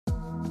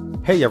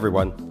Hey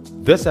everyone,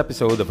 this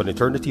episode of An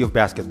Eternity of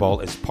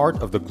Basketball is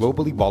part of the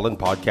Globally Ballin'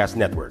 Podcast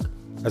Network,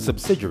 a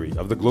subsidiary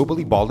of the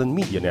Globally Ballin'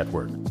 Media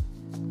Network.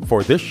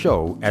 For this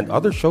show and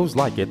other shows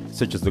like it,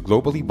 such as the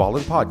Globally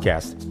Ballin'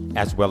 Podcast,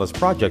 as well as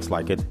projects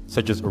like it,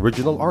 such as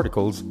original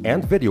articles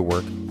and video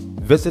work,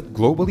 visit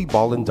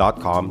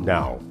globallyballin.com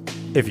now.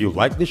 If you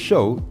like this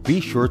show, be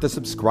sure to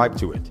subscribe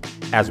to it,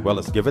 as well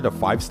as give it a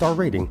 5-star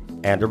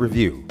rating and a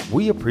review.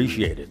 We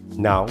appreciate it.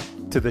 Now,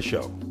 to the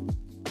show.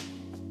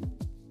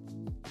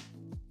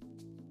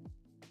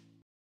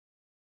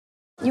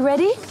 You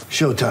ready?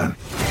 Showtime.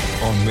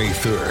 On May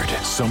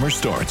 3rd, summer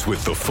starts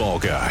with The Fall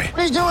Guy.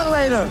 Let's do it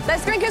later.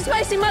 Let's drink a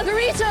spicy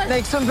margarita.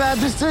 Make some bad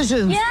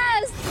decisions.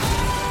 Yes!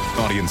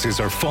 Audiences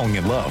are falling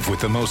in love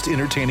with the most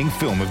entertaining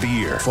film of the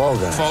year. Fall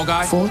Guy. Fall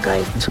Guy? Fall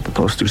guy. That's what the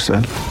poster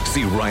said.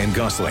 See Ryan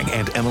Gosling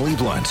and Emily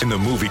Blunt in the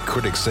movie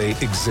critics say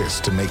exists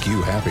to make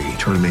you happy.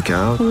 Trying to make it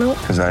out? Nope.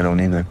 Because I don't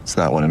either. It's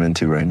not what I'm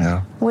into right now.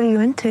 What are you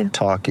into?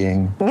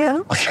 Talking. Yeah.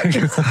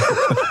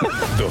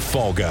 The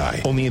Fall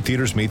Guy. Only in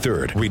theaters May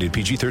 3rd. Rated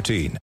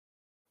PG-13.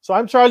 So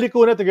I'm Charlie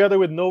Cuna together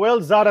with Noel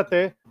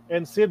Zarate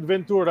and Sid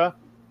Ventura.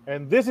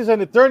 And this is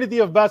An Eternity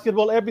of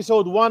Basketball,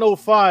 episode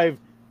 105.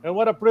 And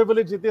what a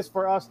privilege it is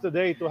for us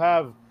today to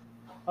have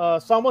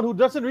someone who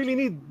doesn't really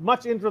need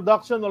much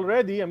introduction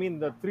already. I mean,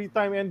 the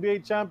 3-time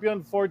NBA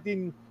champion,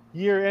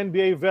 14-year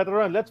NBA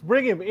veteran. Let's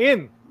bring him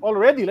in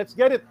already. Let's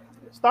get it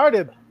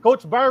started.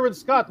 Coach Byron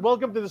Scott,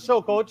 welcome to the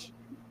show, Coach.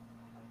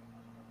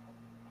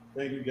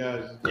 Thank you,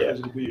 guys. It's a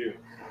pleasure to be here.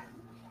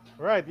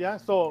 Right, yeah.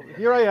 So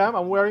here I am.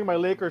 I'm wearing my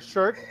Lakers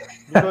shirt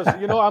because,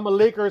 I'm a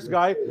Lakers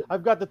guy.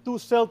 I've got the two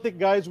Celtic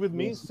guys with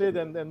me, Sid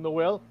and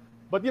Noel.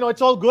 But,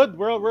 it's all good.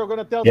 We're going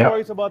to tell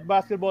stories about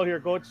basketball here,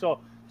 Coach. So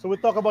we'll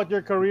talk about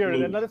your career,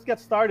 and then let's get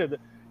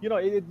started.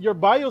 Your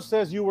bio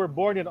says you were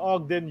born in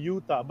Ogden,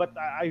 Utah. But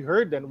I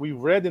heard and we've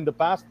read in the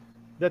past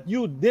that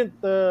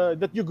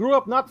you grew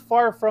up not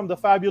far from the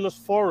fabulous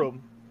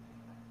Forum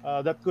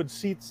that could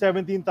seat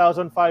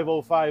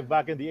 17,505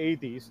 back in the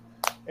 80s.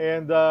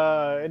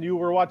 And you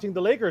were watching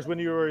the Lakers when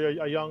you were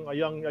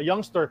a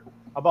youngster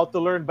about to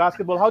learn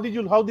basketball. How did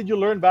you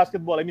learn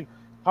basketball? I mean,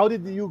 how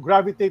did you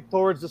gravitate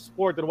towards the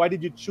sport, and why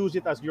did you choose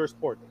it as your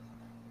sport?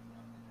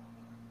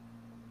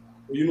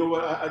 Well, you know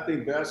what? I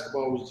think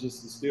basketball was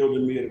just instilled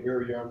in me at a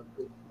very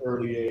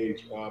early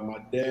age. My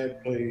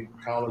dad played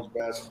college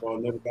basketball,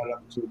 never got an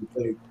opportunity to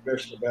play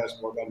professional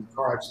basketball. Got in a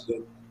car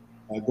accident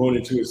going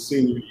into his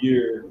senior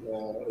year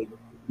at the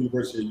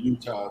University of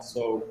Utah.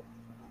 So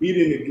he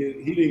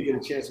didn't get a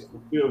chance to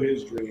fulfill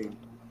his dream.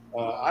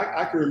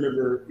 I can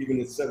remember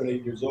even at 7,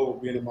 8 years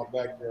old being in my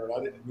backyard.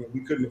 We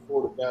couldn't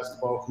afford a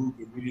basketball hoop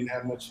and we didn't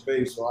have much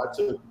space, so I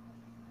took a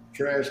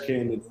trash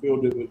can and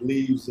filled it with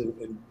leaves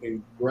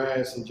and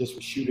grass and just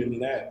was shooting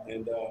that.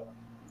 And that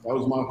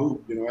was my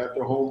hoop.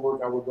 After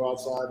homework, I would go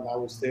outside and I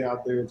would stay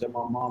out there until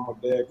my mom or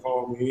dad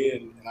called me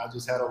in, and I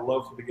just had a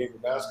love for the game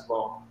of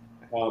basketball.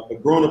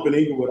 But growing up in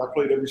Inglewood, I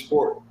played every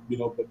sport,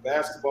 but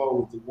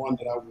basketball was the one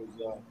that I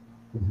was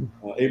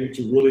able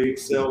to really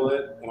excel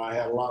at, and I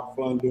had a lot of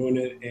fun doing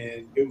it.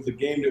 And it was a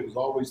game that was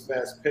always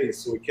fast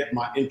paced, so it kept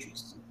my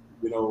interest.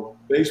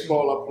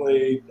 Baseball I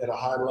played at a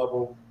high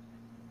level,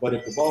 but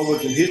if the ball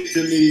wasn't hit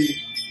to me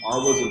or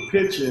I wasn't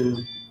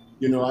pitching,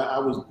 I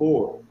was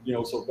bored.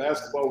 So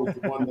basketball was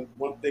the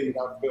one thing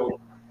that I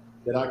felt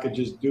that I could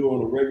just do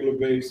on a regular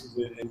basis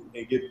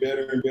and get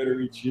better and better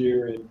each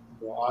year. And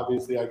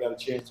obviously I got a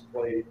chance to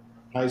play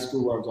high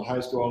school, where I was a high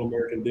school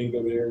All-American, then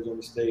go to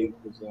Arizona State,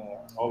 was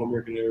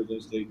All-American at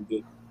Arizona State,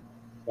 and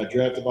got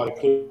drafted by the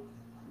Clippers,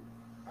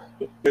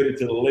 traded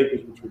to the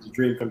Lakers, which was a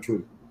dream come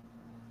true.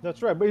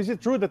 That's right. But is it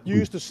true that you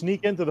used to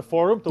sneak into the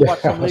Forum to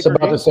watch some Lakers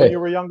games when you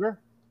were younger?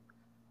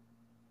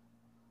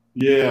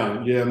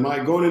 Yeah.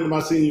 Going into my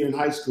senior year in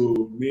high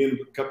school, me and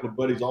a couple of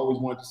buddies always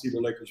wanted to see the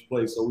Lakers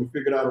play, so we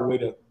figured out a way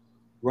to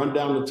run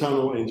down the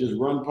tunnel and just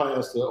run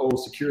past the old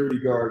security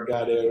guard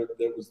guy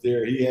that was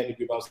there. He had to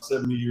be about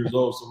 70 years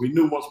old. So we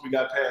knew once we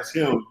got past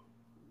him,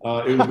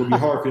 it was going to be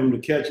hard for him to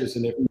catch us.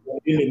 And if we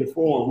got into the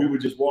Forum, we would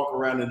just walk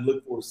around and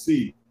look for a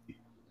seat.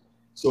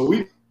 So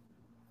we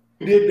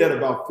did that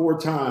about 4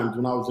 times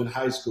when I was in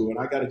high school. And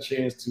I got a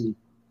chance to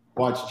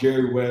watch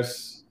Jerry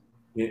West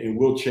and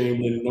Will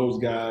Chamberlain and those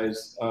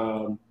guys.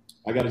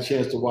 I got a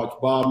chance to watch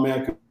Bob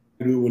McAdoo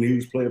when he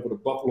was playing for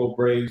the Buffalo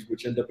Braves,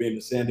 which ended up being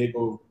the San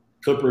Diego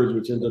Clippers,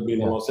 which ended up being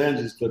the Los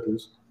Angeles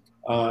Clippers.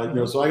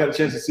 So I got a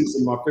chance to see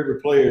some of my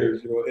favorite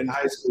players, in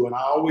high school. And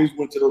I always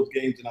went to those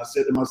games and I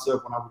said to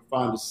myself when I would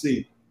find a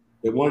seat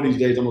that one of these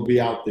days I'm going to be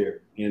out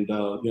there. And,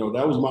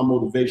 that was my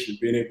motivation,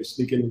 being able to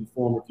sneak into the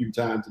Forum a few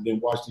times and then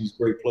watch these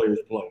great players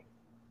play.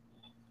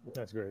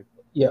 That's great.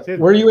 Yeah.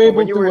 Were you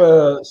able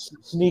to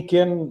sneak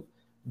in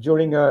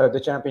during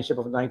the championship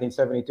of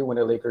 1972 when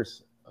the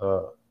Lakers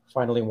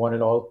finally won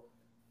it all?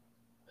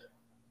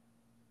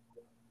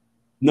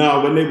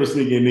 No, when they were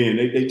sneaking in,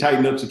 they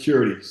tightened up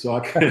security, so I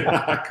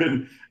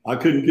couldn't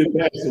get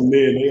past them.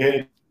 Then they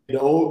had the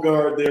old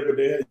guard there, but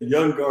they had the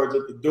young guards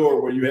at the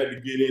door where you had to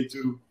get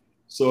into.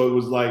 So it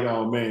was like,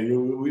 oh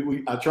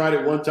man, I tried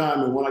it one time,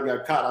 and when I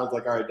got caught, I was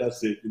like, all right,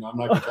 that's it. I'm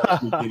not gonna try to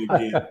sneak in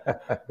again.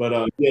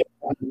 But yeah,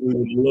 we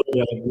would love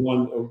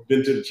to have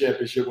been to the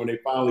championship when they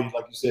finally,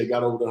 like you said,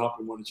 got over the hump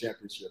and won the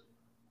championship.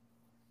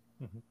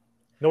 Mm-hmm.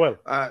 Noel.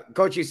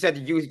 Coach, you said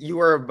you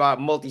were a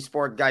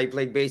multi-sport guy. You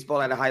played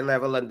baseball at a high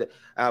level and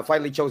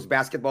finally chose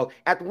basketball.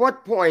 At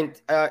what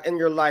point in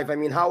your life, I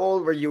mean, how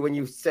old were you when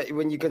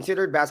you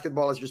considered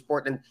basketball as your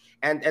sport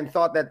and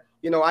thought that,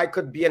 I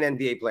could be an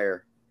NBA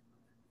player?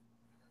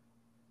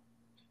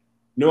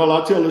 Noel,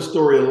 I'll tell this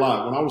story a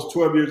lot. When I was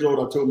 12 years old,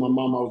 I told my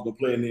mom I was going to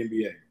play in the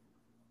NBA.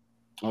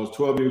 I was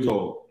 12 years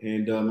old.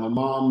 And my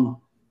mom,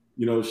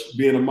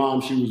 being a mom,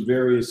 she was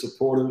very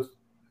supportive.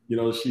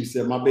 She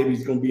said, my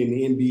baby's going to be in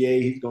the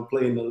NBA. He's going to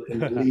play in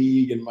the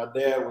league. And my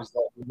dad was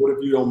like, what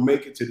if you don't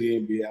make it to the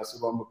NBA? I said,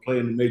 well, I'm going to play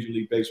in the Major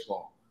League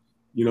Baseball.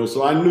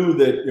 So I knew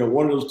that,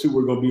 one of those two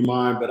were going to be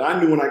mine. But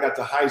I knew when I got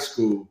to high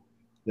school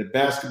that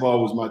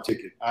basketball was my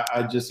ticket.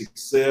 I just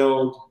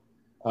excelled.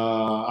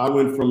 I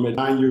went from in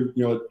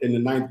the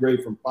ninth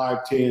grade from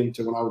 5'10"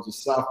 to when I was a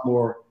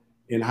sophomore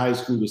in high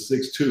school to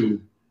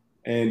 6'2",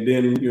 and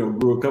then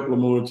grew a couple of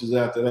more inches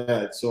after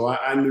that. So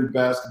I knew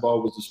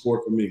basketball was the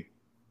sport for me.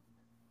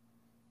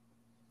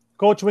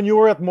 Coach, when you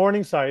were at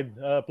Morningside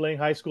playing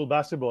high school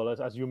basketball,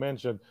 as you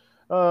mentioned,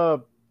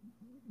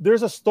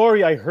 there's a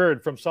story I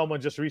heard from someone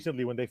just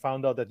recently when they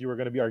found out that you were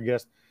going to be our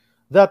guest,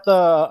 that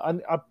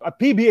a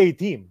PBA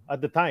team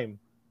at the time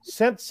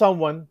sent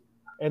someone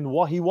and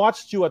he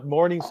watched you at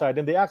Morningside,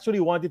 and they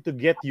actually wanted to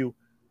get you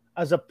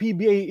as a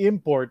PBA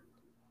import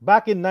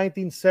back in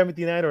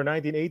 1979 or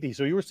 1980.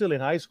 So you were still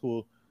in high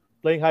school,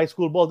 playing high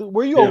school ball.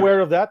 Were you aware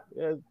of that,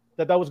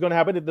 that was going to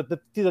happen?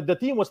 The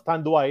team was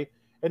Tanduay,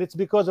 and it's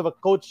because of a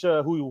coach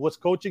who was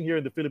coaching here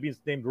in the Philippines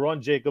named Ron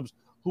Jacobs,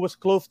 who was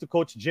close to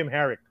Coach Jim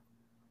Herrick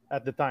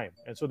at the time.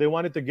 And so they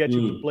wanted to get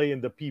you to play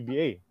in the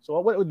PBA.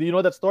 So do you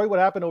know that story? What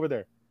happened over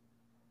there?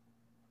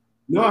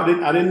 No, I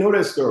didn't know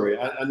that story.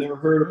 I never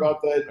heard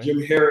about that.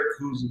 Jim Herrick,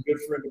 who's a good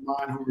friend of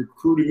mine, who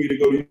recruited me to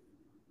go to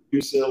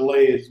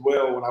UCLA as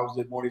well when I was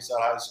at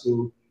Morningside High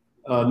School,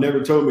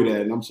 never told me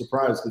that. And I'm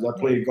surprised because I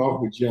played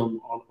golf with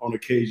Jim on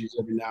occasions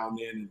every now and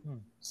then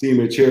and see him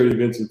at charity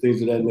events and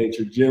things of that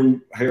nature.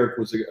 Jim Herrick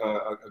was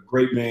a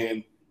great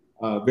man,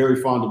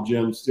 very fond of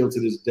Jim still to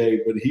this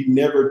day. But he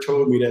never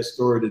told me that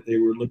story that they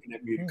were looking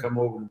at me to come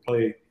over and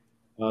play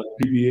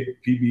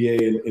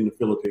PBA in the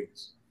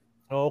Philippines.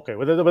 Oh, okay.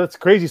 Well, that's a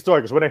crazy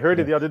story, because when I heard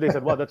it the other day, I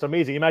said, wow, that's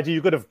amazing. Imagine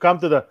you could have come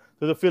to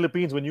the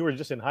Philippines when you were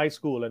just in high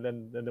school, and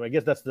then I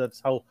guess that's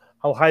how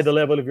high the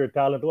level of your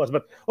talent was.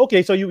 But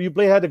okay, so you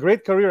had a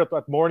great career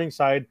at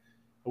Morningside,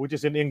 which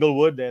is in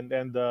Inglewood, and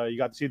you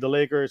got to see the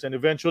Lakers, and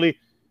eventually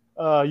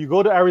you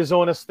go to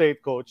Arizona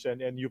State, Coach,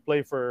 and you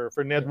play for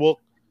Ned Wolk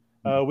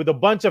with a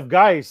bunch of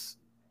guys,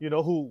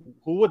 who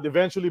would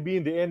eventually be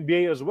in the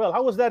NBA as well.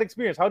 How was that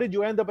experience? How did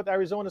you end up at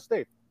Arizona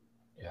State?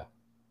 Yeah.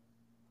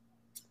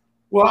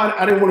 Well,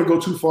 I didn't want to go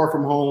too far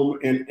from home,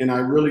 and I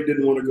really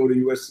didn't want to go to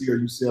USC or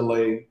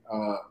UCLA.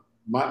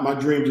 My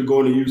dreams of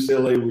going to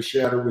UCLA was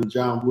shattered when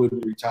John Wooden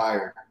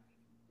retired,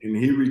 and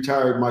he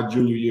retired my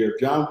junior year. If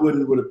John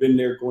Wooden would have been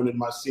there going into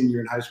my senior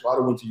year in high school, I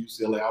would have went to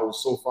UCLA. I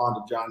was so fond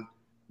of John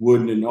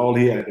Wooden and all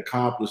he had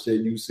accomplished at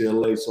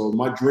UCLA. So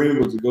my dream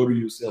was to go to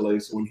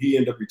UCLA. So when he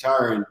ended up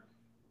retiring,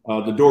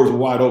 the doors were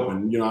wide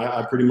open.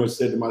 I pretty much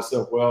said to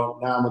myself, well,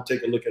 now I'm going to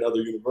take a look at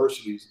other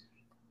universities.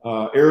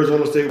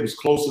 Arizona State was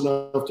close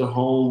enough to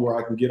home where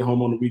I can get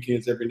home on the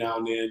weekends every now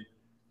and then.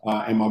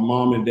 And my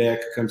mom and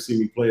dad could come see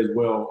me play as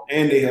well.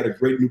 And they had a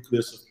great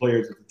nucleus of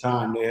players at the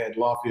time. They had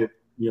Lafayette,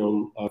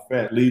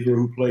 Fat Lever,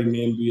 who played in the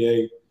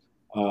NBA.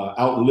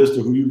 Alton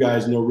Lister, who you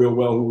guys know real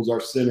well, who was our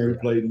center, who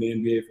played in the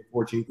NBA for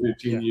 14,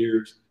 15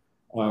 years.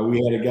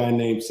 We had a guy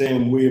named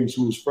Sam Williams,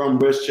 who was from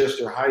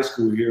Westchester High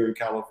School here in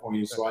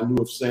California. So I knew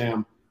of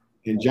Sam.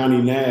 And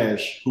Johnny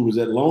Nash, who was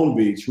at Long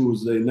Beach, who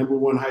was the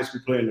 #1 high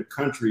school player in the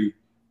country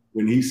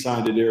when he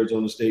signed at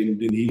Arizona State.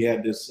 And then he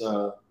had this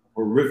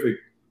horrific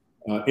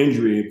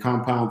injury, a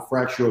compound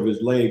fracture of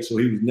his leg. So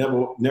he was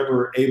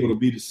never able to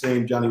be the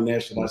same Johnny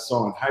Nash that I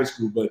saw in high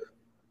school. But,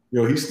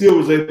 he still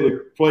was able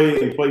to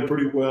play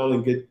pretty well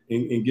and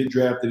get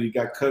drafted. He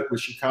got cut with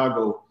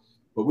Chicago.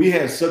 But we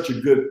had such a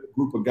good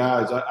group of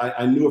guys.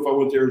 I knew if I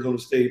went to Arizona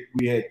State,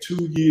 we had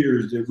 2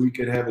 years that we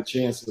could have a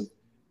chance of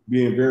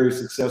being very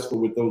successful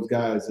with those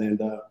guys. And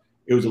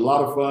it was a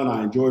lot of fun.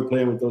 I enjoyed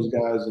playing with those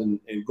guys, and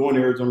going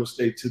to Arizona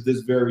State to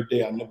this very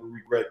day, I never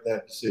regret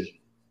that decision.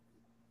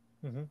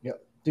 Mm-hmm. Yeah.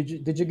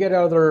 Did you get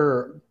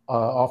other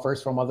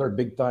offers from other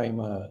big time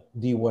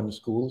D1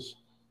 schools?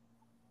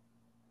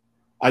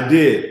 I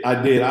did.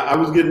 I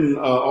was getting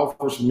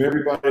offers from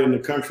everybody in the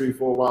country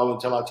for a while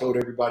until I told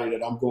everybody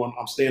that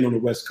I'm staying on the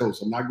West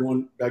Coast. I'm not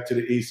going back to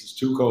the East. It's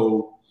too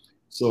cold.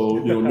 So,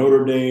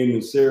 Notre Dame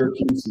and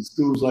Syracuse and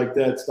schools like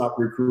that stopped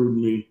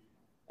recruiting me.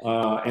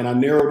 And I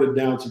narrowed it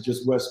down to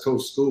just West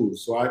Coast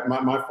schools. So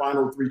my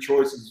final 3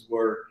 choices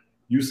were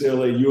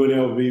UCLA,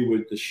 UNLV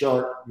with the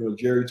shark,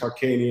 Jerry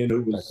Tarkanian,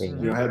 who was,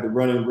 had the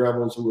running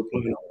Rebels, who were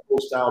playing a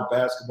full-style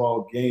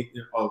basketball game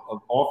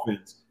of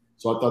offense.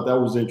 So I thought that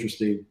was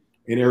interesting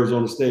in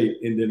Arizona State.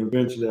 And then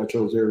eventually I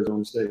chose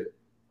Arizona State.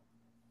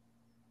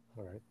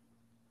 All right.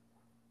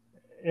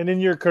 And in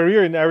your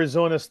career in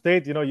Arizona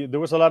State, there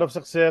was a lot of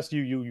success.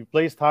 You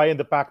placed high in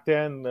the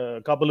Pac-10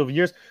 a couple of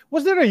years.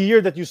 Was there a year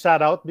that you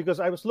sat out?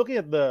 Because I was looking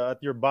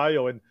at your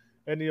bio and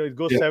it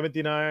goes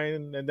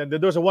 79, and then there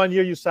was a 1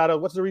 year you sat out.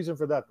 What's the reason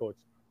for that, Coach?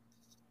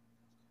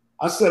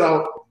 I sat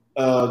out,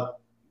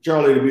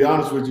 Charlie, to be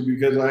honest with you,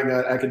 because I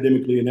got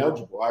academically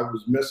ineligible. I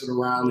was messing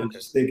around and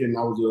just thinking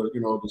I was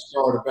the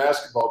star of the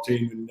basketball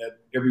team, and that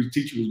every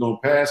teacher was going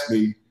to pass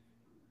me.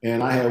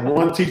 And I had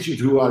one teacher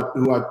who I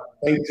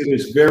thank to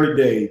this very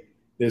day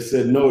that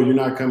said, "No, you're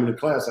not coming to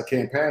class. I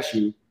can't pass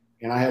you."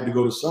 And I had to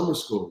go to summer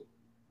school.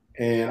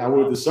 And I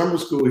went to summer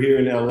school here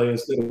in LA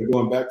instead of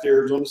going back to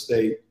Arizona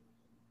State,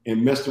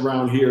 and messed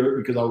around here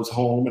because I was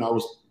home and I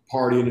was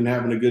partying and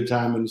having a good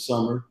time in the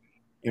summer.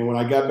 And when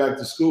I got back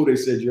to school, they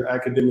said, "You're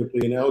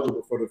academically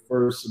ineligible for the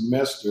first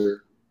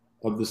semester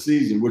of the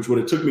season," which would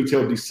have took me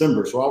till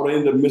December. So I would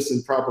end up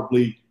missing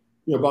probably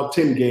about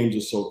 10 games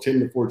or so, 10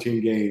 to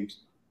 14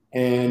 games.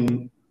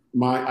 And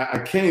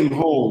I came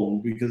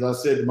home because I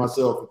said to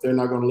myself, if they're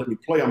not going to let me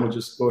play, I'm going to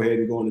just go ahead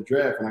and go in the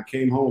draft. And I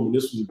came home, and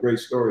this was a great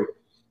story.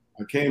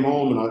 I came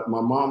home, and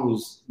my mom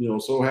was,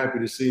 so happy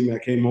to see me. I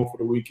came home for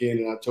the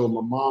weekend, and I told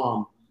my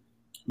mom,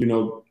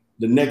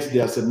 the next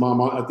day I said, "Mom,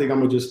 I think I'm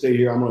going to just stay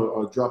here. I'm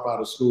going to drop out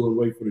of school and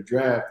wait for the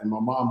draft." And my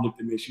mom looked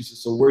at me, and she said,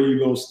 "So where are you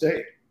going to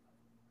stay?"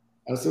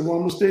 I said, "Well, I'm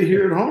going to stay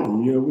here at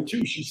home, with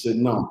you." She said,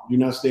 "No, you're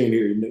not staying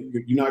here.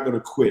 You're not going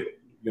to quit.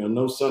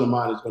 No son of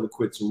mine is going to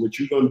quit. So what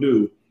you're going to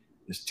do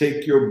is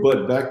take your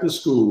butt back to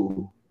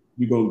school.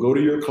 You're going to go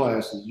to your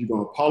classes. You're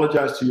going to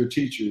apologize to your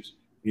teachers,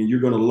 and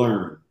you're going to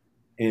learn."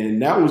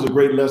 And that was a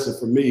great lesson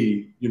for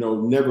me,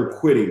 never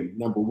quitting,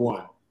 number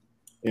one.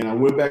 And I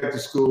went back to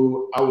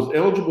school. I was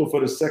eligible for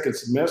the second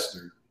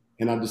semester,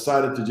 and I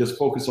decided to just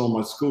focus on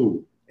my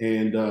school.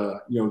 And,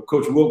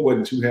 Coach Wilk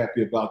wasn't too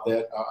happy about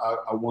that.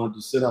 I wanted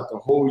to sit out the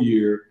whole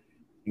year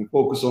and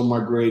focus on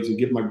my grades and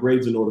get my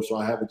grades in order so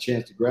I have a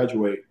chance to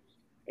graduate.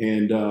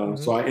 And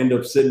so I ended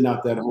up sitting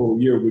out that whole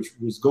year, which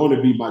was going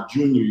to be my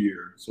junior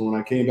year. So when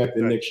I came back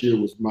the next year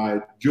was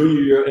my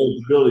junior year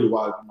eligibility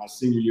while my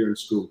senior year in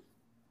school.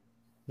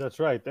 That's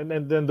right.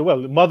 And then,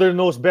 mother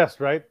knows best,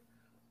 right?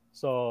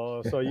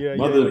 So yeah,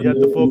 you had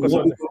to focus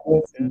on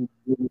it.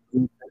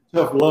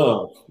 Tough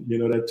love,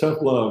 that tough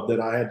love that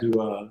I had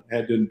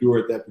to endure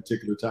at that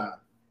particular time.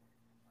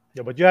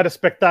 Yeah, but you had a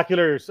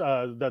spectacular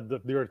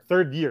your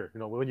third year.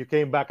 When you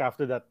came back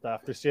after that,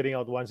 after sitting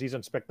out one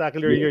season,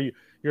 spectacular year.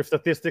 Your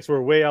statistics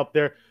were way up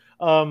there.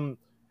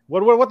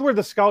 What were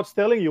the scouts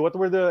telling you? What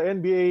were the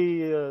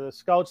NBA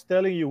scouts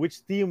telling you?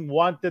 Which team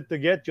wanted to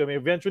get you? I mean,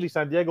 eventually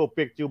San Diego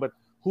picked you, but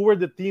who were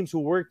the teams who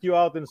worked you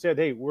out and said,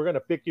 "Hey, we're going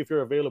to pick you if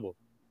you're available"?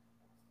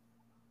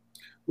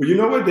 Well, you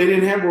know what? They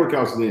didn't have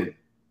workouts then.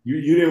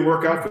 You didn't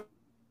work out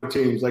for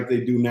teams like they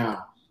do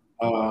now.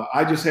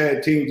 I just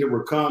had teams that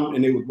would come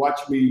and they would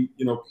watch me,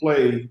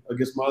 play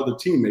against my other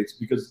teammates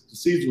because the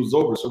season was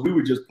over. So we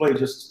would just play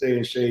just to stay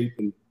in shape.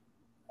 And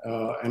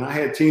I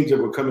had teams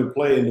that would come and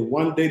play. And the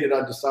one day that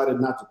I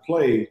decided not to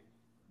play,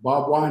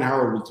 Bob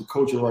Weinhauer was the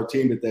coach of our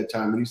team at that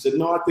time. And he said,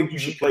 "No, I think you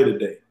should play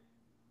today."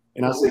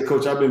 And I said,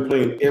 "Coach, I've been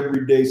playing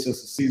every day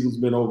since the season's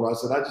been over." I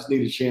said, "I just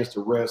need a chance to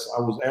rest."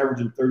 I was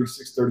averaging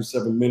 36,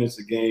 37 minutes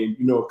a game.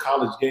 A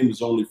college game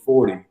is only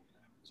 40.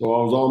 So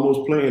I was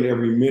almost playing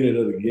every minute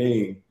of the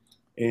game.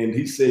 And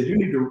he said, you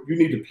need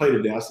to play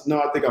today." I said, "No,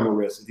 I think I'm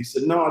arrested." He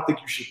said, "No, I think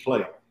you should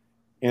play."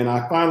 And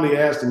I finally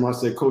asked him, I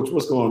said, "Coach,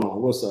 what's going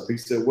on? What's up?" He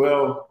said,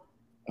 "Well,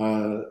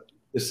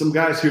 there's some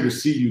guys here to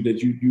see you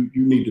that you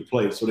need to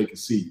play so they can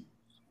see you."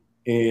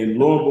 And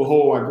lo and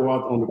behold, I go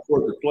out on the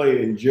court to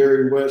play, and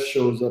Jerry West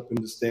shows up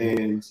in the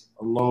stands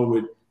along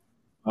with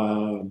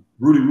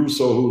Rudy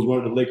Russo, who was one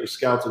of the Lakers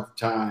scouts at the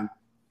time,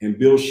 and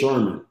Bill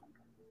Sherman.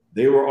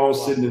 They were all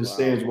sitting in the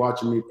stands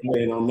watching me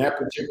play. And on that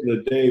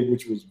particular day,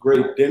 which was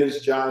great,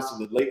 Dennis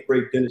Johnson, the late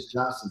great Dennis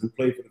Johnson, who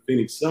played for the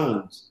Phoenix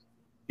Suns,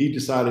 he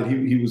decided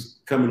he was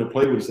coming to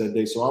play with us that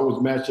day. So I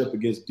was matched up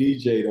against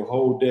DJ the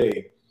whole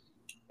day.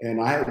 And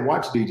I had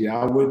watched DJ.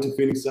 I went to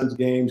Phoenix Suns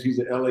games. He's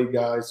an LA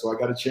guy, so I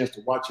got a chance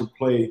to watch him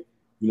play,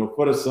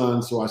 for the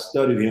Suns. So I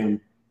studied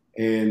him,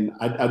 and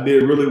I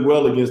did really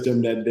well against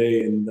him that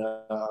day.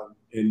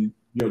 And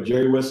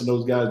Jerry West and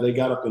those guys, they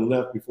got up and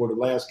left before the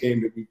last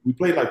game. We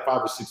played like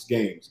 5 or 6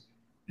 games,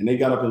 and they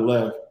got up and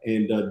left.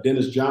 And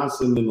Dennis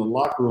Johnson in the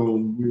locker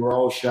room, we were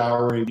all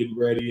showering, getting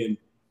ready, and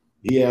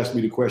he asked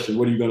me the question,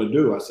 "What are you going to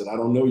do?" I said, "I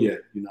don't know yet.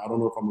 I don't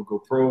know if I'm going to go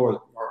pro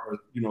or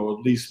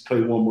at least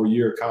play one more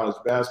year of college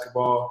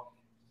basketball."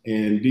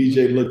 And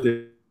DJ looked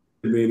at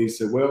me and he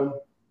said,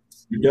 "Well,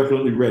 you're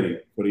definitely ready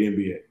for the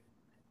NBA."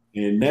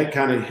 And that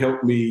kind of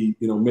helped me,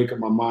 make up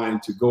my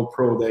mind to go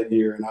pro that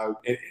year.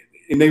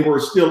 And they were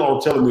still all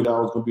telling me that I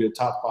was going to be a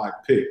top 5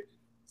 pick.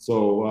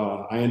 So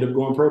I ended up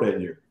going pro that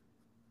year.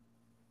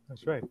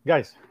 That's right.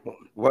 Guys.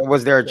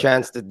 Was there a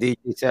chance that DJ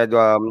said,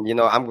 I'm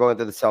going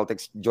to the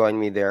Celtics, join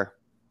me there?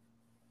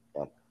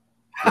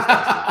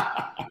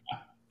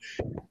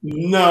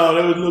 No,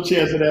 there was no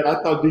chance of that.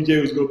 I thought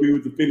DJ was going to be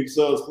with the Phoenix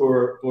Suns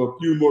for a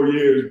few more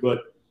years, but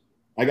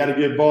I got to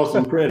give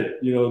Boston credit.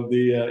 You know,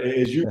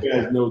 as you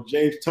guys know,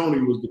 James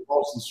Toney was the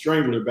Boston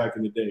Strangler back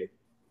in the day.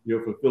 You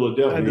know, for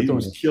Philadelphia, he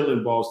was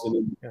killing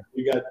Boston. And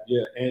we got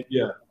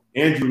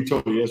Andrew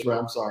Toney. That's right.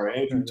 I'm sorry,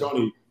 Andrew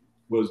Toney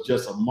was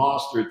just a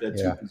monster at that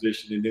two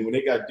position. And then when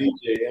they got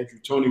DJ, Andrew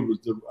Toney was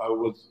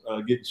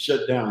getting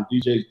shut down.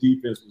 DJ's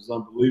defense was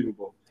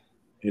unbelievable,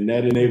 and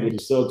that enabled the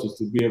Celtics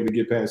to be able to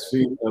get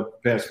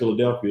past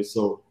Philadelphia.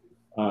 So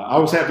I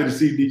was happy to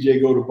see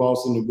DJ go to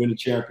Boston to win a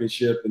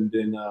championship, and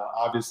then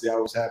obviously I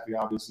was happy,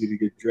 to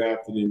get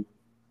drafted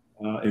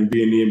and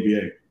be in the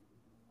NBA.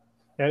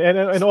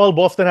 And all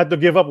Boston had to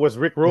give up was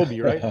Rick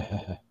Roby, right?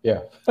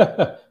 Yeah,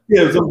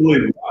 it was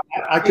unbelievable.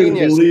 I couldn't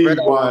believe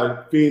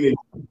why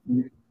Phoenix.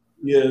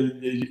 Yeah,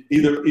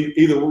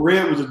 either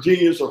Red was a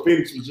genius or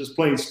Phoenix was just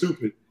plain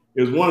stupid.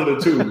 It was one of the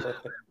two,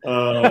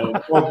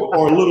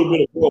 or a little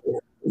bit of both,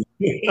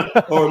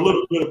 or a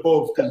little bit of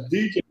both. Because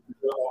DJ was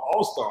an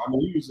all-star. I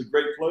mean, he was a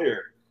great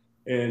player,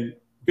 and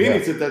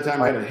Phoenix at that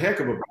time had a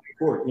heck of a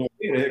backcourt. You know,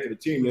 they had a heck of a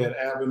team. They had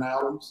Alvin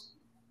Adams.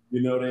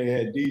 You know, they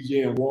had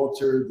DJ and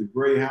Walter, the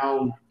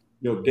Greyhound.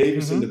 You know,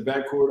 Davis in the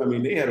backcourt. I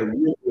mean, they had a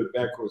real good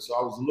backcourt. So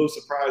I was a little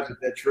surprised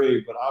at that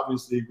trade, but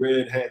obviously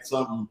Red had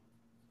something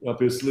up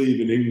his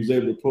sleeve, and he was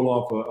able to pull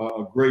off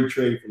a great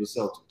trade for the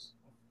Celtics.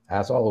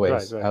 As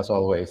always, as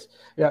always.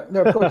 Yeah,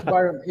 no, Coach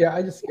Byron,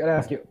 I just got to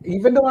ask you,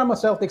 even though I'm a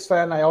Celtics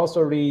fan, I also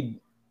read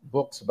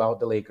books about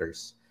the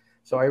Lakers.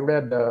 So I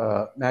read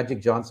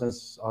Magic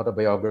Johnson's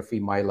autobiography,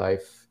 My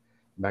Life,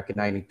 back in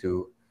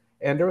 '92.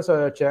 And there was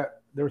a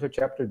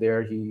chapter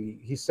there.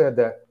 He said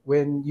that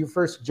when you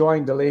first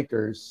joined the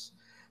Lakers,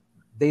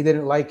 they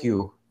didn't like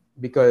you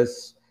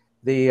because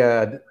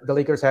the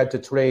Lakers had to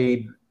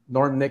trade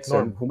Norm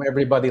Nixon, whom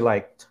everybody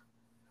liked,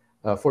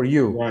 for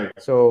you. Right.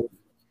 So,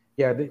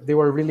 they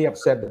were really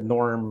upset that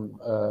Norm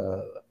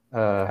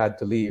had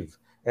to leave,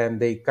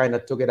 and they kind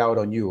of took it out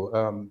on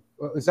you.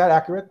 Is that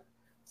accurate?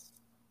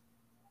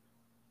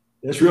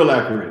 That's real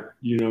accurate.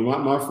 You know,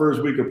 my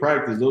first week of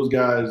practice, those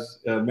guys,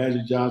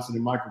 Magic Johnson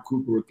and Michael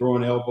Cooper, were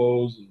throwing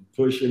elbows and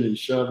pushing and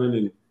shoving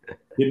and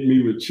hitting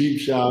me with cheap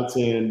shots.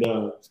 And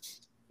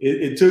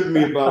it took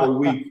me about a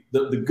week.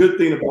 The good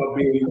thing about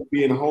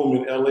being home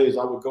in LA is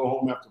I would go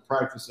home after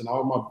practice, and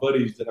all my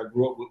buddies that I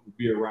grew up with would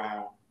be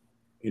around.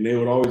 And they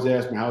would always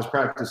ask me, how's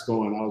practice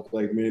going? I was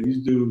like, man, these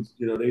dudes,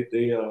 you know,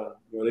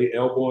 they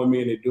elbowing me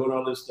and they're doing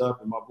all this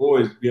stuff. And my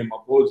boys,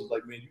 was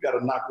like, man, you got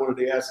to knock one of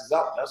their asses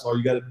out. That's all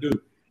you got to do.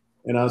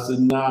 And I said,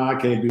 nah, I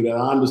can't do that.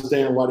 I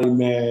understand why they're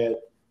mad.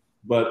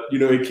 But, you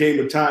know, it came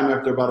a time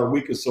after about a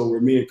week or so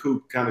where me and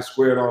Coop kind of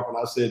squared off. And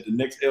I said, the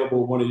next elbow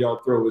one of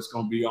y'all throw, it's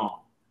going to be on.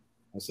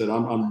 I said,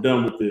 I'm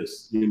done with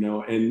this, you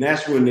know. And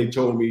that's when they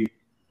told me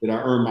that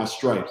I earned my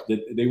stripes,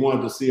 that they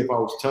wanted to see if I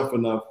was tough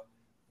enough.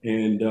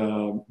 And,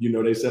 you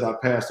know, they said I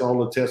passed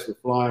all the tests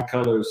with flying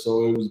colors.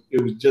 So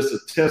it was just a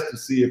test to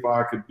see if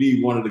I could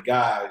be one of the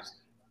guys.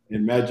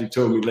 And Magic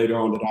told me later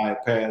on that I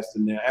had passed.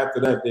 And then after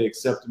that, they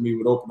accepted me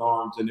with open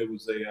arms. And it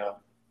was the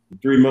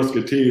Three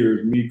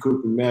Musketeers, me,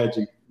 Coop, and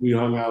Magic. We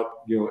hung out,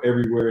 you know,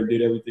 everywhere and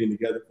did everything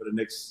together for the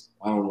next,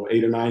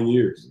 8 or 9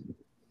 years.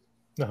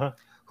 Uh-huh.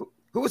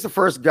 Who was the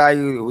first guy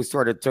who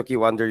sort of took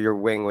you under your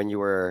wing when you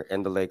were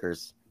in the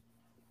Lakers?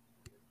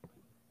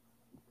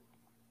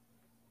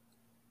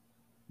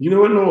 You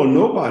know what? No,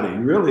 nobody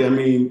really. I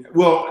mean,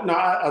 well, no,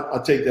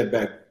 I'll take that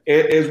back.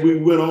 As we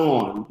went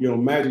on, you know,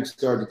 Magic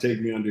started to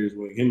take me under his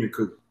wing, him and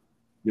Coop.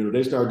 You know,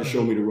 they started to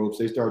show me the ropes.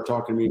 They started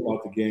talking to me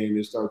about the game.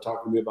 They started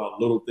talking to me about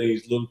little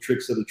things, little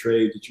tricks of the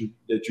trade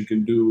that you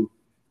can do.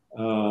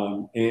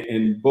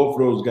 And both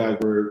of those guys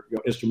were, you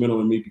know,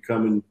 instrumental in me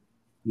becoming,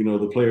 you know,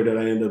 the player that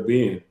I ended up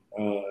being.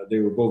 They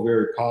were both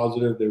very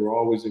positive. They were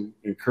always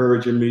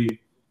encouraging me.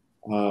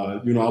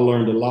 You know, I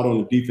learned a lot on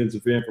the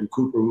defensive end from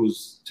Cooper,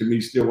 who's to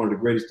me still one of the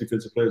greatest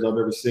defensive players I've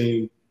ever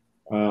seen.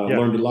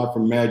 Learned a lot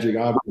from Magic.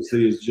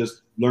 Obviously, is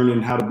just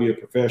learning how to be a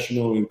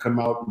professional and come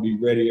out and be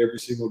ready every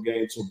single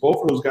game. So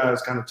both of those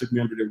guys kind of took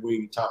me under their wing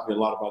and taught me a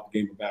lot about the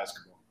game of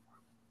basketball.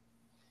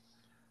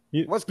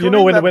 Was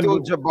Kareem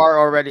Abdul-Jabbar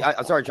already?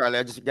 I'm sorry, Charlie.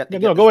 I just get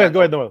no. Go ahead,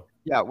 Noel.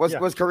 Yeah, was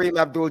Kareem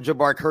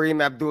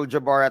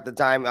Abdul-Jabbar at the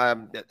time?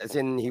 As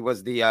in, he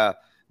was the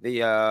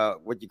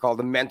what you call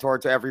the mentor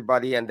to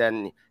everybody. And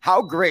then,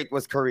 how great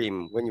was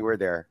Kareem when you were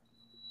there?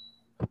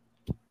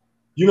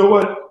 You know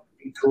what?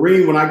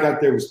 Kareem, when I got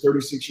there, was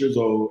 36 years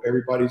old.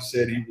 Everybody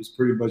said he was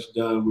pretty much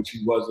done, which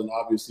he wasn't.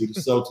 Obviously, the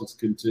Celtics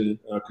contested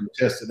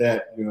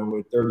that. You know,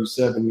 at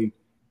 37,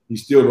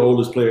 he's still the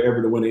oldest player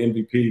ever to win an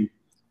MVP.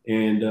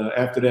 And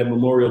after that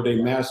Memorial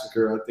Day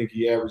massacre, I think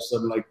he averaged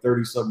something like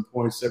 30-something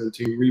points,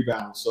 17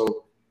 rebounds.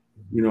 So,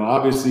 you know,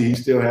 obviously he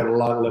still had a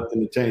lot left in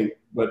the tank.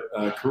 But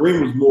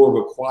Kareem was more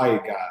of a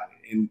quiet guy.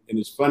 And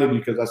it's funny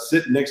because I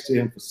sit next to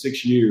him for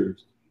 6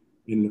 years.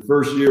 In the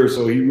first year or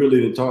so, he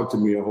really didn't talk to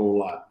me a whole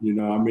lot. You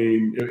know, I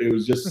mean, it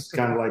was just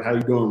kind of like, how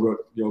you doing,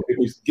 Rook? You know,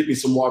 get me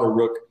some water,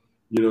 Rook.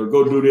 You know,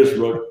 go do this,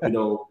 Rook. You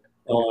know,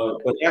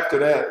 but after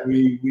that,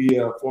 we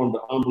formed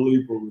an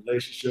unbelievable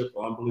relationship,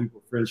 an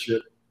unbelievable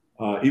friendship.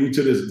 even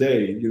to this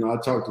day, I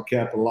talk to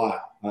Cap a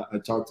lot. I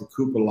talk to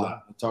Coop a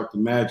lot. I talk to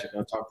Magic.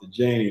 I talk to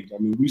James. I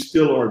mean, we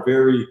still are a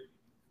very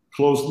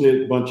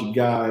close-knit bunch of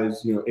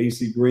guys.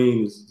 AC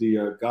Green is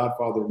the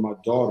godfather of my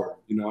daughter.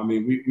 I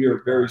mean, we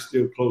are very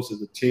still close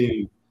as a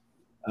team.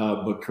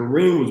 But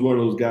Kareem was one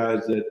of those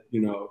guys that,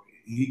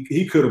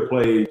 he could have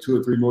played 2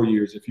 or 3 more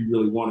years if he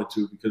really wanted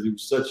to, because he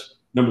was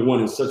number one,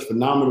 in such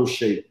phenomenal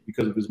shape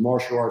because of his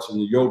martial arts and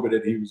the yoga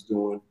that he was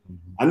doing.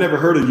 I never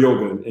heard of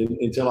yoga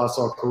until I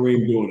saw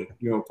Kareem doing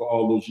it, for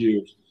all those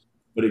years.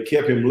 But it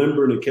kept him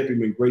limber and it kept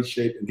him in great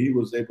shape, and he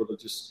was able to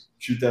just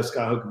shoot that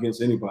skyhook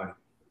against anybody.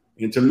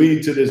 And to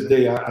me, to this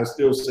day, I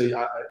still say,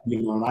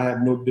 and I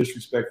have no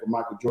disrespect for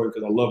Michael Jordan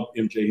because I love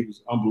MJ. He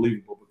was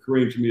unbelievable. But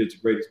Kareem, to me, is the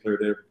greatest player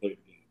that ever played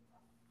the game.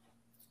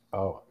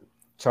 Oh,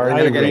 Charlie,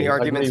 I don't get any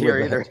arguments here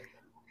either.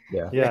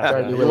 Yeah.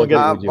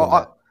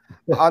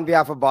 On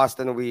behalf of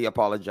Boston, we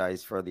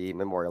apologize for the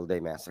Memorial Day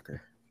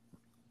massacre.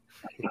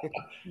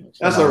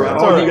 That's all right.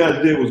 All you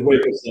guys did was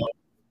wake us up.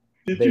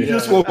 You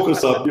just woke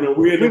us up.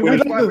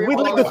 We'd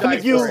like to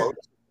thank you,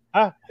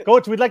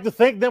 Coach. We'd like to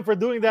thank them for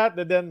doing that.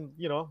 And then,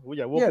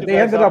 they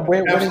ended up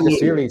winning the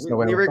series.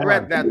 We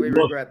regret that. We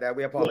regret that.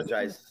 We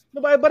apologize.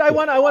 No, but I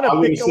want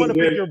to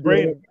pick your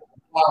brain.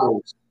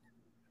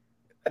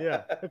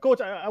 Yeah,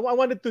 Coach, I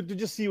wanted to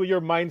just see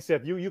your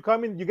mindset. You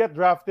come in, you get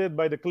drafted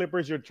by the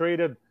Clippers, you're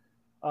traded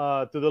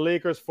to the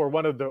Lakers for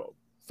one of the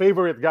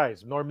favorite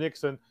guys, Norm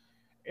Nixon,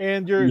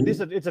 and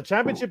it's a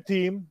championship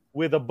team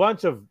with a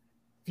bunch of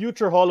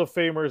future Hall of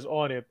Famers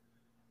on it,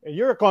 and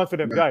you're a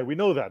confident guy. We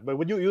know that, but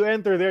when you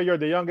enter there, you're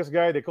the youngest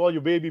guy. They call you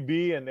Baby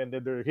B, and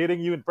they're hitting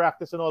you in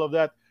practice and all of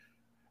that.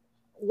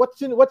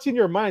 What's in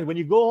your mind when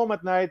you go home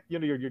at night?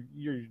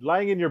 You're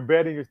lying in your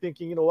bed and you're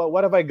thinking,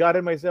 what have I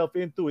gotten myself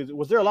into?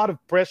 Was there a lot of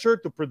pressure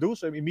to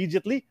produce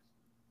immediately?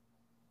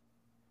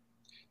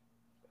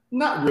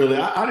 Not really.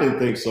 I didn't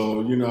think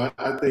so.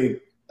 I think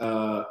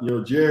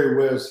Jerry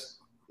West.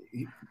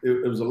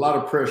 It was a lot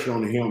of pressure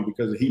on him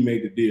because he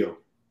made the deal.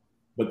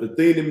 But the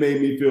thing that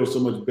made me feel so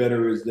much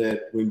better is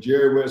that when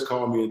Jerry West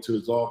called me into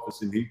his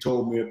office and he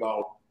told me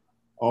about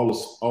all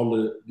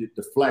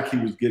the flack he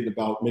was getting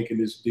about making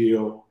this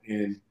deal,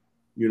 and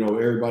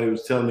everybody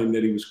was telling him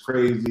that he was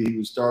crazy, he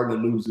was starting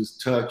to lose his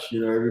touch.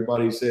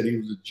 Everybody said he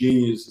was a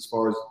genius as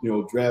far as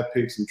draft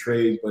picks and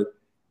trades, but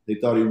they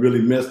thought he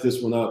really messed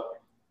this one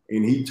up.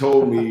 And he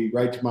told me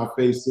right to my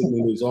face, sitting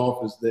in his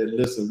office, that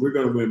listen, we're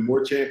going to win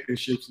more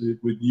championships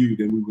with you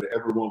than we would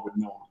ever want with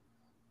Norm.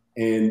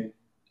 And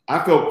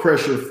I felt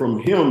pressure from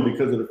him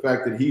because of the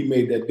fact that he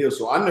made that deal.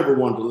 So I never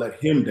wanted to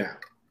let him down.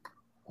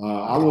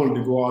 I wanted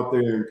to go out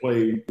there and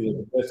play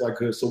the best I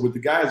could. So with the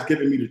guys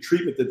giving me the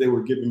treatment that they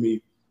were giving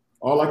me,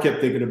 all I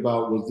kept thinking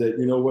about was that,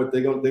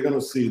 they're gonna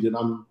see that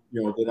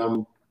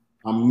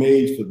I'm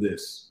made for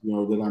this,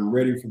 that I'm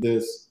ready for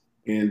this,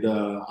 and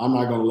I'm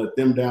not gonna let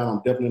them down. I'm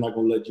definitely not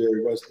gonna let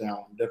Jerry West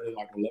down. I'm definitely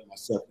not gonna let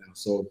myself down.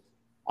 So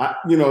I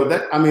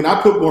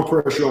put more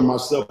pressure on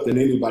myself than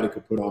anybody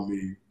could put on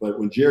me. But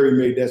when Jerry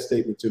made that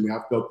statement to me,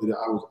 I felt that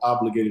I was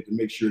obligated to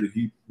make sure that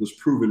he was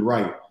proven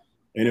right.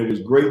 And it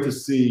was great to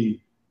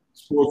see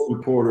sports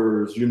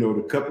reporters,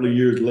 a couple of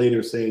years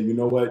later saying, we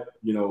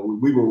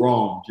were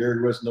wrong.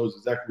 Jerry West knows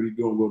exactly what he's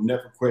doing. We'll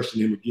never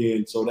question him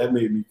again. So that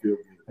made me feel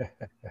good.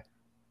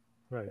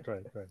 Right.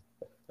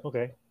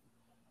 Okay.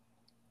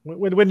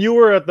 When you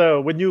were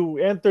when you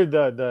entered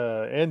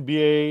the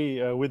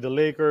NBA with the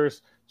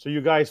Lakers, so you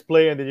guys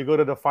play and then you go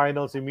to the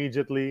finals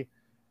immediately,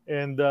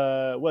 and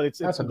it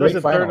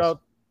doesn't turn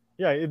out.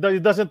 Yeah,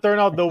 it doesn't turn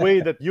out the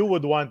way that you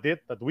would want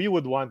it, that we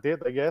would want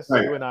it. I guess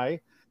right. You and I.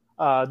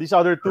 These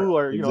other two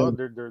are,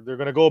 they're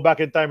going to go back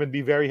in time and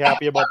be very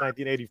happy about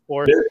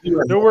 1984.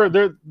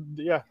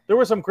 There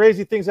were some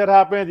crazy things that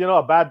happened.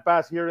 A bad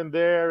pass here and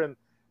there, and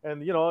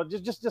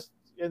just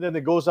and then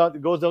it goes out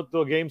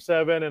to a game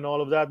 7 and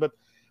all of that. But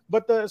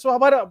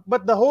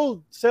the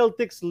whole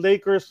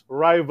Celtics-Lakers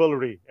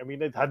rivalry. I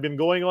mean, it had been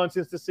going on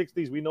since the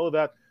 60s. We know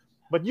that.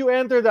 But you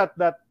enter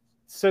that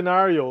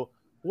scenario.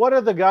 What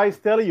are the guys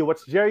telling you?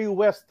 What's Jerry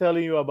West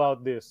telling you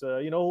about this?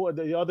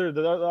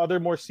 The other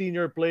more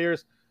senior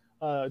players.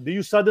 Do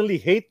you suddenly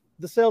hate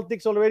the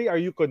Celtics already? Are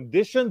you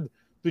conditioned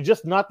to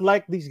just not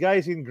like these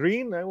guys in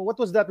green? What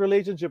was that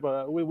relationship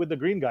with the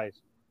green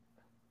guys?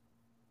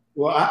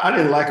 Well, I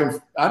didn't like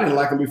them. I didn't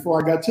like them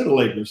before I got to the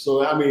Lakers.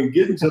 So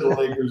getting to the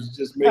Lakers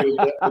just made it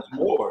that much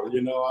more.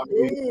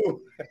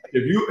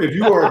 If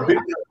you are a big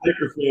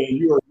Laker fan,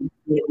 you are going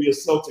to be a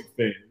Celtic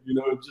fan.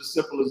 It's just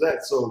simple as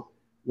that. So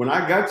when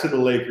I got to the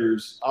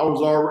Lakers, I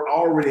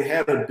already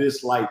had a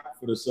dislike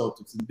for the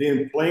Celtics, and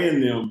then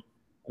playing them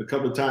a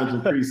couple of times in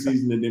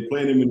preseason, and then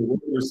playing them in the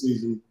regular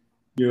season,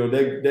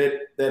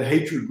 that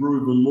hatred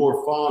grew even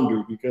more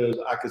fonder because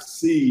I could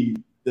see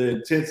the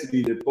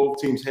intensity that both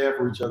teams have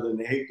for each other and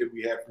the hate that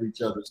we have for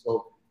each other.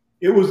 So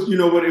it was,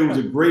 it was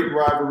a great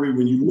rivalry.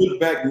 When you look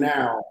back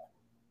now,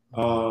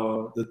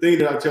 the thing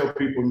that I tell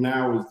people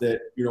now is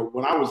that,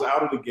 when I was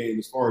out of the game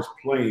as far as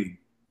playing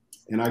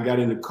and I got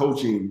into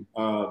coaching,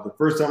 the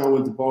first time I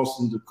went to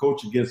Boston to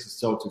coach against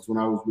the Celtics when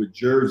I was with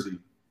Jersey,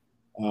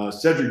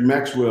 Cedric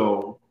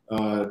Maxwell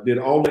did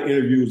all the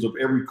interviews of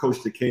every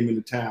coach that came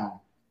into town.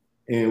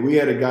 And we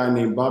had a guy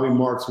named Bobby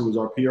Marks, who was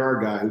our PR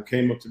guy, who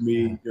came up to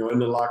me, in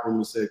the locker room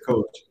and said,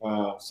 Coach,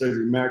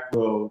 Cedric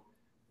Maxwell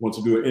wants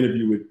to do an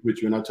interview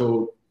with you. And I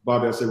told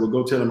Bobby, I said, well,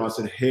 go tell him. I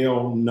said,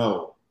 hell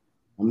no.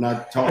 I'm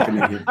not talking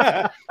to him.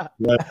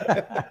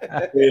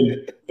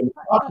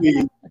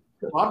 and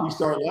Bobby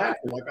started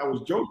laughing like I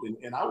was joking.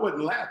 And I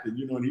wasn't laughing,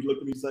 and he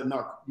looked at me and said,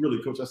 no,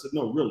 really, Coach? I said,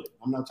 no, really,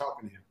 I'm not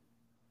talking to him.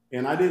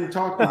 And I didn't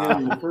talk to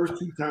him the first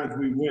 2 times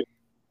we went.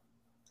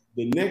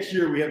 The next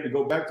year we had to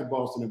go back to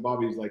Boston, and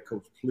Bobby was like,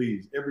 Coach,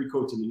 please, every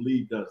coach in the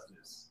league does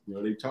this.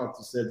 They talked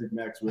to Cedric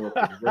Maxwell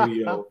on the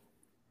radio.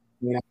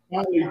 And I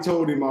finally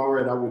told him, all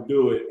right, I would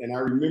do it. And I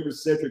remember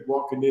Cedric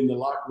walking in the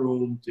locker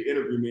room to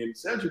interview me, and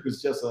Cedric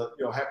was just a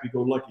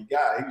happy-go-lucky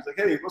guy. He was like,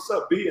 hey, what's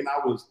up, B? And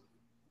I was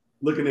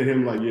looking at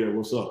him like, yeah,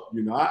 what's up?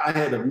 I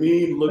had a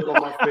mean look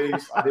on my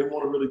face. I didn't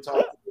want to really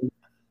talk to him.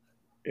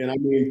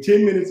 And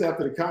 10 minutes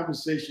after the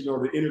conversation or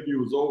the interview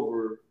was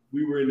over,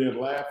 we were in there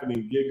laughing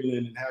and giggling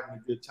and having a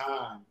good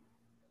time.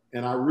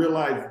 And I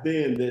realized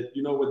then that,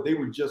 they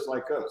were just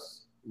like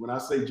us. When I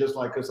say just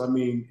like us, I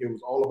mean, it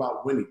was all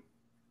about winning.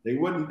 They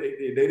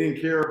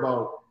didn't care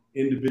about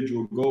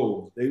individual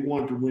goals. They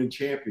wanted to win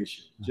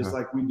championships, just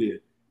like we did.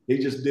 They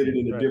just did it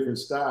in a different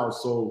style.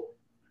 So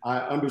I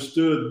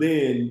understood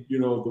then,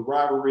 the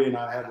rivalry, and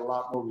I had a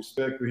lot more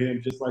respect for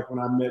him, just like when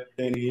I met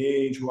Danny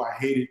Ainge, who I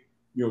hated,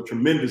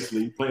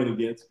 tremendously playing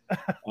against.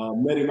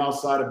 Met him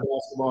outside of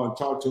basketball and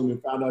talked to him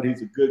and found out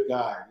he's a good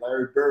guy.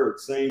 Larry Bird,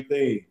 same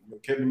thing.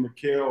 Kevin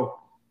McHale,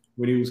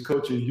 when he was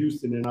coaching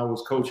Houston and I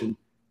was coaching,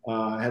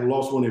 had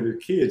lost one of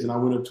his kids, and I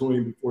went up to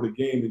him before the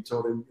game and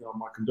told him,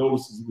 my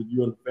condolences with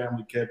you and the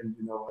family, Kevin.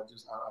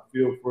 I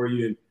feel for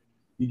you. And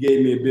he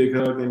gave me a big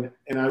hug,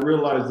 and I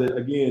realized that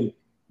again,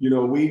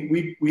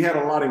 we had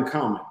a lot in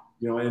common.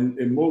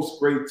 And most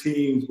great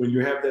teams, when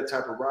you have that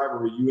type of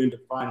rivalry, you end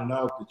up finding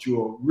out that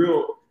you're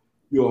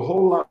a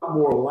whole lot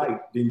more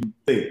alike than you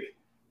think.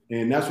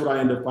 And that's what I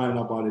ended up finding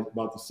out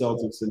about the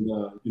Celtics.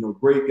 And,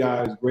 great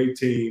guys, great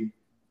team.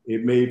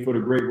 It made for the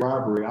great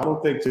rivalry. I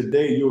don't think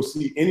today you'll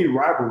see any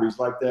rivalries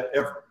like that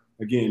ever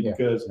again,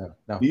 because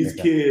these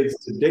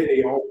kids today,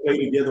 they all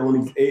play together on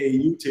these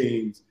AAU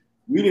teams.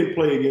 We didn't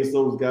play against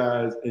those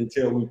guys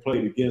until we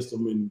played against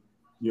them in,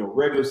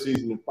 regular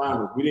season and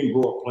finals. We didn't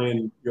grow up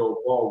playing,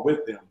 ball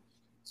with them.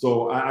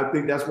 So I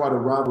think that's why the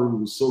rivalry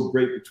was so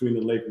great between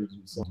the Lakers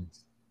and the Celtics.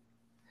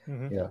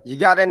 Mm-hmm. Yeah. You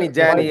got any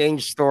Danny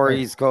Ainge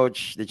stories,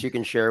 Coach, that you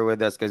can share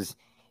with us? Because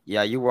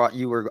you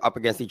were up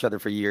against each other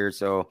for years,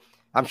 so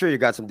I'm sure you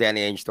got some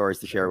Danny Ainge stories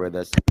to share with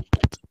us.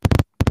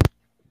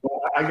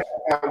 Well, I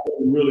got a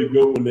really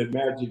good one that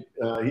Magic.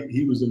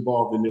 He was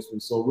involved in this one.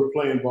 So we're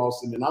playing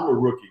Boston, and I'm a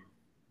rookie,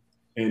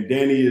 and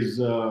Danny is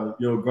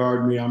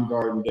guarding me. I'm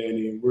guarding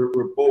Danny, and we're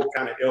both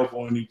kind of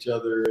elbowing each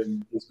other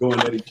and just going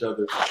at each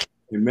other.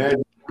 And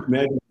Magic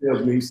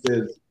tells me, he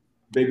says,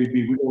 Baby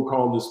B, we're going to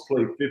call this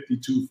play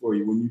 52 for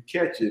you. When you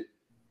catch it,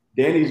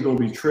 Danny's going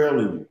to be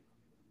trailing you.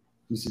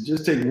 He said,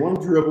 just take one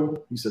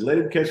dribble. He said, let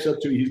him catch up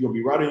to you. He's going to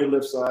be right on your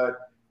left side.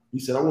 He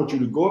said, I want you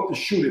to go up to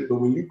shoot it, but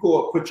when you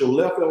go up, put your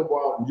left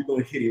elbow out, and you're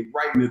going to hit him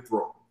right in the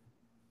throat.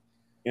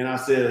 And I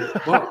said,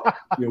 Buck,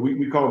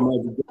 we call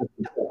him Magic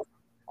Johnson.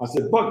 I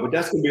said, Buck, but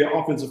that's going to be an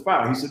offensive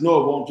foul. He said,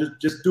 no, it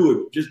won't. Just do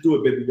it. Just do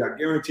it, baby. I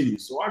guarantee you.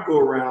 So I go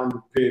around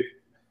the pick.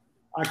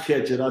 I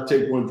catch it. I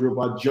take one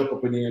dribble. I jump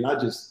up in there, and I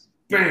just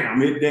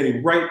bam, hit Danny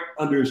right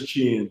under his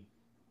chin,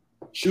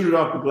 shoot it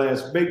off the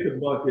glass, make the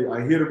bucket.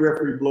 I hear the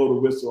referee blow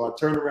the whistle. I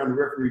turn around, the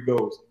referee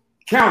goes,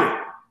 count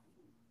it.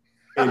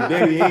 And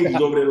Danny Ainge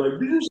is over there like,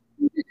 this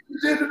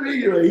did to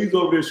me. He's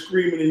over there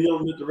screaming and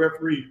yelling at the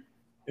referee.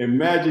 And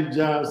Magic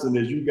Johnson,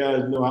 as you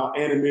guys know how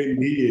animated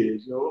he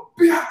is,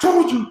 I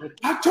told you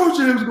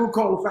he was going to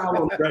call a foul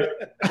on the right.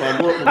 So I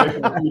go up and make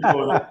a free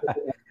throw.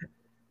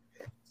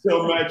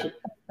 So Magic,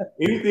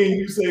 anything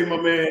you say, my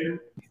man,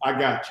 I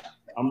got you.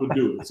 I'm gonna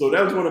do it. So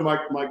that was one of my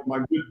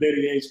good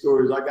Danny Ainge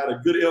stories. I got a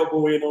good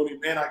elbow in on him,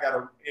 and I got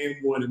an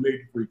M1 and made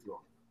the free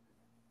throw.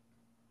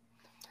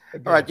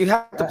 All right, you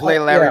have to play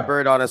Larry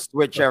Bird on a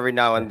switch every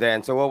now and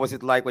then. So what was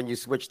it like when you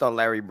switched on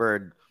Larry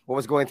Bird? What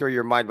was going through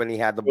your mind when he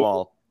had the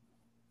ball?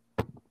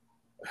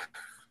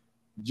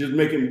 Just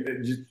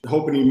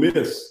hoping he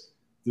missed.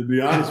 To be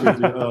honest with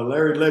you,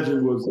 Larry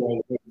Legend was one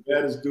of the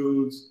baddest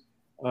dudes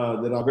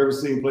that I've ever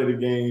seen play the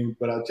game.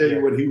 But I tell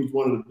you what, he was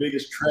one of the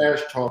biggest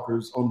trash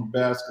talkers on the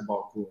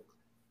basketball court.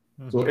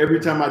 Mm-hmm. So every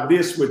time I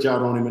did switch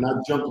out on him and I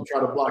jumped to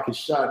try to block his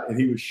shot and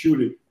he would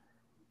shoot it,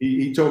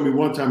 he told me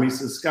one time, he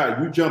said,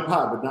 Scott, you jump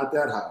high, but not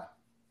that high.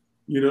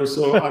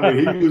 So I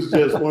mean, he was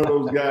just one of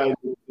those guys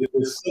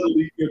that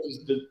suddenly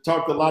just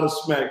talked a lot of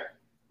smack.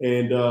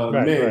 And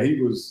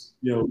he was,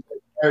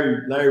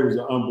 Larry was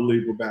an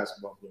unbelievable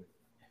basketball player.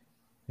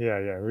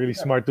 Yeah, really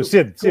smart to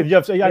Sid. Sid,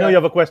 I know you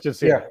have a question,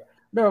 Sid. Yeah.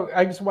 No,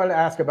 I just want to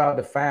ask about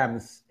the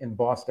fans in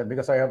Boston,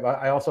 because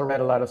I also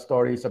read a lot of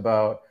stories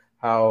about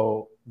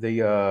how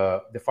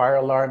the fire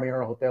alarm in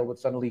your hotel would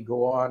suddenly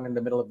go on in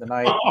the middle of the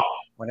night.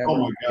 Whenever, oh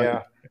my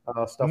God.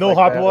 Stuff no like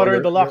hot that. water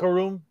in the locker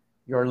room.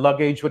 Your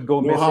luggage would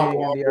go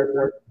missing in the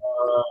airport.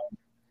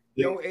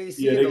 No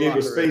AC. Yeah, they gave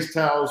us face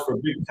towels for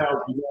big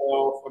towels to go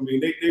off. I mean,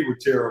 they were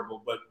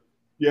terrible. But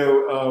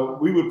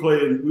we would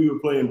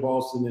play in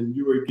Boston, and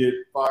you would get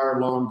fire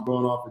alarms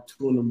going off at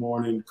 2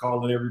 a.m,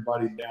 calling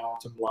everybody down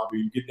to the lobby.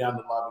 You get down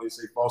to the lobby, they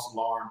say false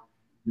alarm.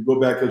 You go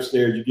back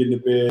upstairs, you get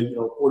in the bed.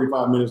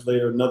 45 minutes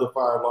later, another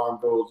fire alarm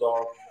goes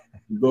off.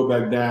 You go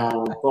back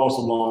down, false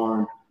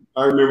alarm.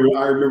 I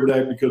remember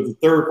that because the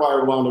third fire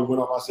alarm that went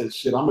off, I said,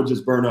 "Shit, I'm gonna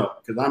just burn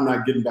up because I'm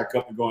not getting back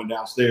up and going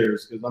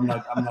downstairs because I'm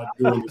not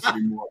doing this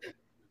anymore."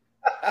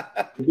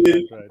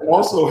 Then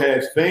also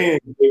had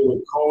fans. They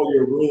would call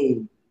your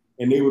room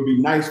and they would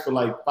be nice for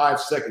like 5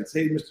 seconds.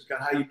 "Hey, Mr.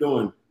 Scott, how you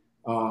doing?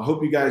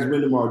 Hope you guys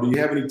win tomorrow. Do you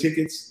have any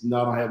tickets?"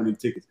 "No, I don't have any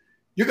tickets."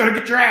 "You're gonna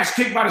get your ass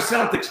kicked by the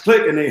Celtics."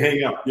 Click, and they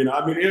hang up.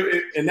 I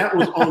mean, and that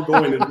was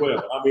ongoing as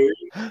well. I mean,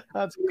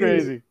 that's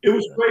crazy. It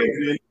was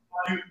crazy. And,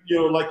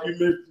 like you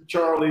mentioned,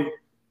 Charlie,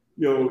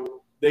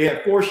 they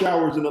had 4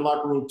 showers in the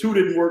locker room. 2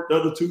 didn't work. The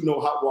other 2, no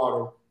hot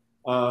water.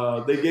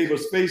 They gave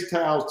us face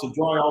towels to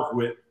dry off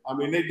with. I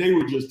mean, they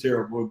were just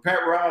terrible. And Pat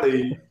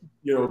Riley,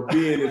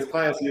 being as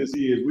classy as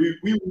he is, we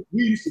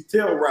used to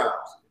tell Rouse,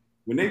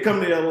 when they come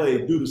to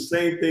LA, do the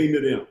same thing to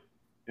them.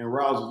 And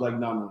Rouse was like,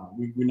 no,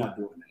 we're not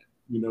doing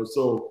that.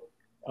 So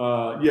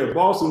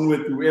Boston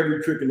went through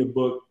every trick in the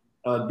book.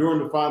 During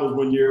the finals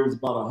one year, it was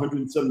about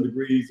 107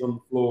 degrees on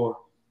the floor.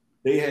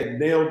 They had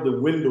nailed the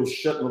windows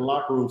shut in the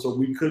locker room so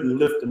we couldn't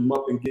lift them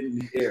up and get in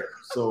the air.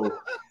 So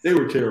they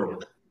were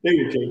terrible. They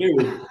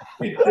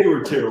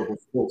were terrible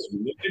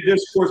sportsmen. Their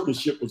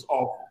sportsmanship was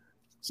awful.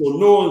 So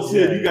no one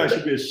said you guys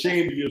should be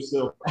ashamed of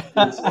yourself.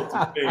 I'm going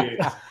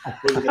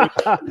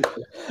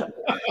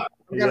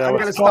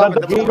to stop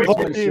at the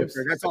home teams.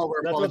 That's all we're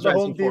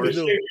apologizing for.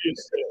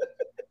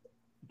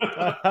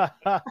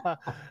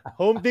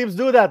 Home teams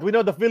do that. We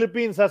know the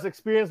Philippines has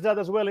experienced that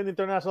as well in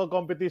international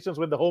competitions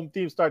when the home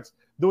team starts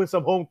doing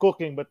some home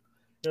cooking. But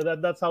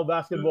that's how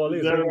basketball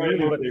is. Maybe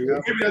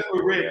that's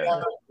where Red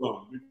got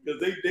from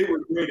because they were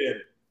great at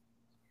it.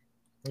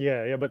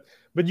 Yeah. But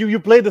you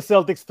played the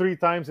Celtics 3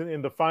 times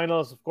in the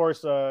finals. Of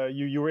course,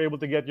 you were able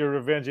to get your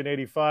revenge in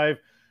 '85.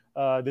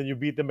 Then you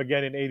beat them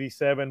again in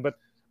 '87. But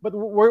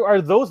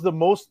are those the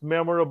most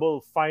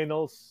memorable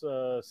finals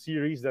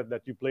series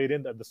that you played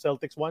in, the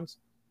Celtics ones?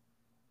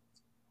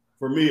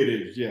 For me, it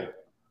is, yeah,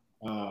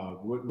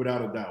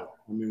 without a doubt.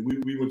 I mean,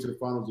 we went to the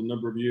finals a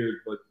number of years,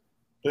 but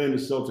playing the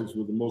Celtics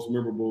was the most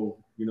memorable,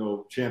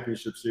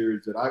 championship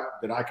series that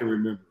I can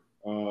remember.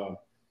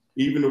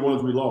 Even the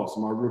ones we lost,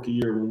 my rookie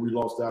year when we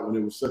lost that one,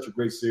 it was such a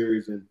great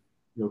series. And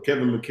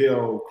Kevin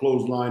McHale,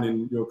 clothesline,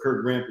 and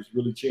Kurt Grampus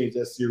really changed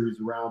that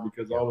series around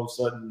because all of a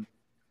sudden,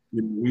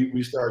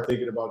 we started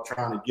thinking about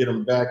trying to get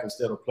them back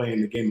instead of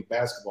playing the game of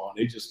basketball, and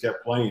they just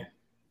kept playing.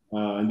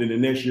 And then the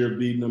next year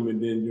beating them,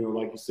 and then,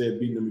 like you said,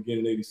 beating them again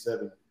in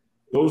 '87.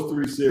 Those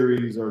 3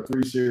 series are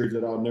 3 series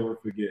that I'll never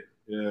forget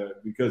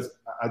because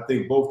I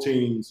think both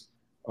teams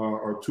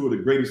are 2 of the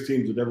greatest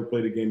teams that ever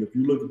played a game. If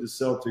you look at the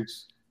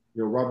Celtics,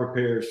 Robert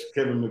Parrish,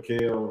 Kevin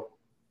McHale,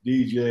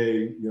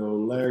 DJ,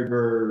 Larry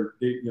Bird,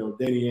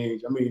 Danny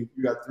Ainge. I mean,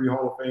 you got 3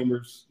 Hall of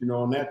Famers,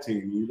 on that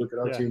team. You look at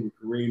our team with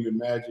Kareem and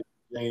Magic,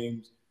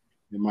 James,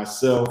 and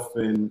myself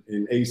and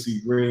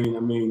AC Green. I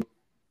mean,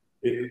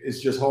 it's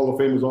just Hall of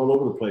Famers all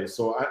over the place.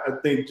 So I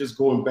think just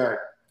going back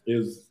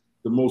is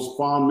the most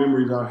fond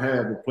memories I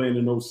have of playing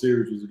in those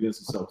series was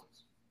against the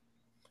Celtics.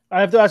 I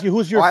have to ask you,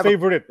 who's your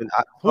favorite?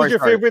 Who's your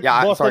favorite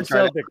Boston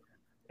Celtic?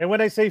 And when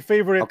I say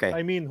favorite,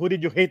 I mean, who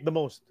did you hate the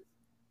most?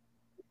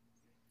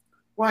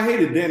 Well, I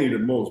hated Danny the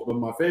most, but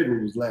my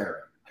favorite was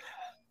Larry.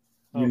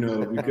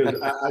 Because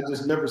I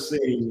just never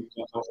seen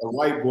a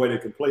white boy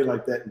that could play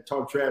like that and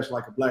talk trash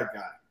like a black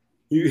guy.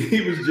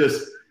 He was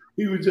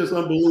just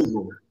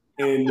unbelievable.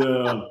 And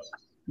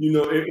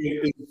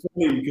it's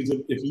funny because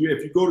if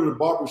you go to the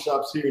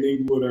barbershops here in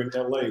Inglewood or in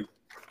LA, and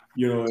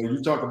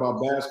you talk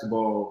about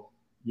basketball,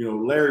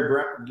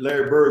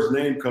 Larry Bird's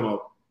name come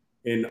up,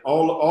 and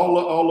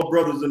all the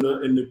brothers in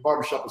the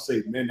barbershop will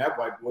say, "Man, that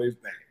white boy is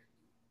bad."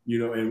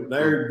 And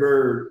Larry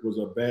Bird was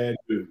a bad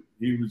dude.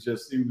 He was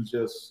just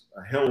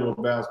a hell of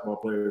a basketball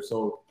player.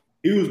 So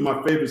he was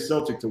my favorite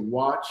Celtic to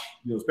watch,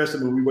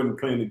 especially when we wasn't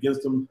playing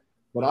against him.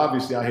 But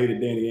obviously, I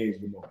hated Danny Ainge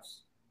the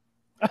most.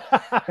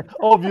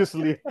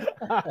 Obviously.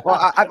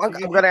 Well, I'm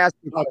going to ask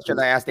you a question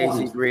I asked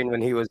AC Green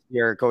when he was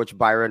here, Coach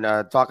Byron.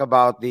 Talk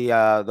about the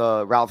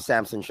Ralph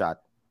Sampson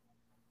shot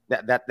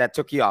that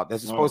took you out.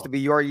 This is supposed to be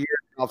your year.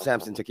 Ralph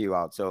Sampson took you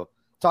out. So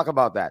talk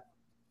about that.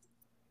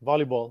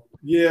 Volleyball.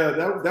 Yeah,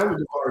 that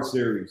was a hard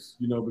series,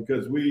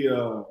 because we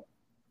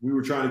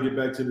were trying to get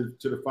back to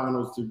the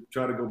finals to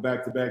try to go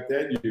back to back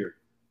that year,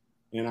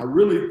 and I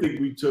really think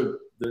we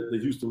took the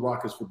Houston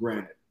Rockets for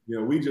granted.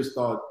 We just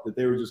thought that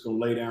they were just going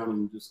to lay down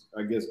and just,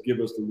 I guess,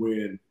 give us the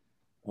win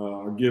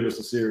or give us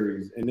a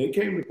series, and they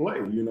came to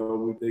play.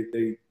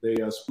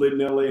 They split in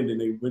LA, and then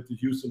they went to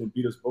Houston and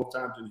beat us both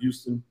times in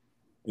Houston,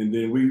 and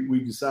then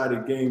we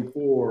decided Game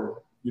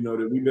 4,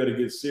 that we better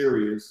get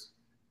serious.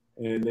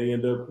 And they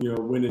end up,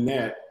 winning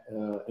that.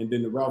 And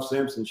then the Ralph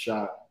Sampson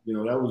shot,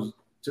 that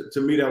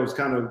to me, that was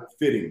kind of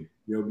fitting,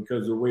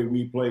 because the way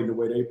we played, the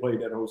way they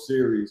played that whole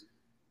series,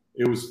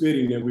 it was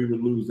fitting that we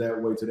would lose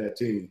that way to that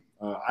team.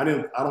 I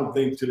don't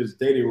think to this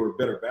day they were a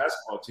better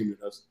basketball team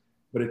than us.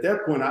 But at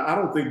that point, I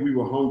don't think we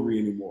were hungry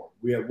anymore.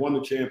 We had won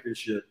the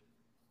championship,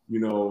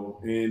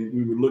 and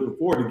we were looking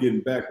forward to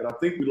getting back. But I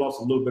think we lost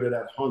a little bit of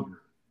that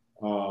hunger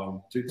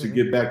to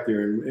get back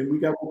there, and we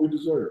got what we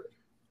deserved.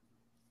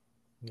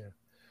 Yeah.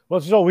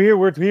 Well, so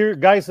we're here,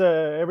 guys.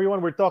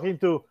 Everyone, we're talking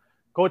to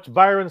Coach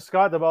Byron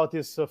Scott about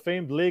his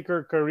famed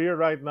Laker career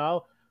right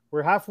now.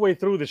 We're halfway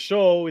through the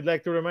show. We'd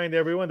like to remind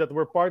everyone that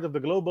we're part of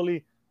the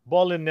Globally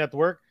Ballin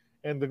Network,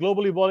 and the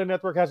Globally Ballin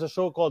Network has a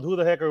show called Who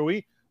the Heck Are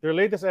We? Their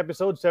latest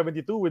episode,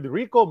 72, with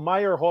Rico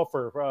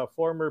Meyerhofer,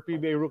 former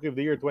PBA Rookie of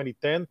the Year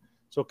 2010.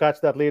 So catch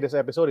that latest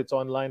episode. It's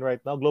online right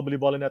now. Globally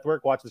Ballin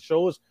Network. Watch the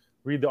shows,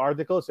 read the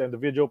articles and the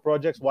video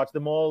projects. Watch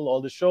them all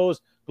the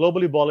shows.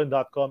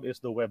 GloballyBallin.com is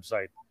the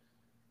website.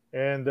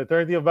 And the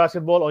Eternity of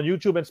Basketball on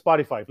YouTube and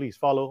Spotify. Please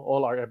follow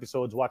all our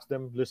episodes. Watch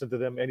them. Listen to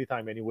them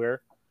anytime,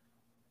 anywhere.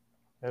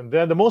 And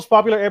then the most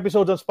popular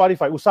episodes on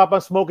Spotify,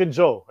 Usapang Smoke and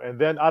Joe. And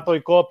then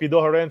Atoy Ko,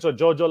 Pido Horenzo,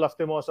 Jojo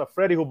Lastimosa,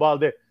 Freddy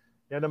Hubalde.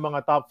 Yan ang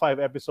mga top 5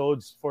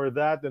 episodes for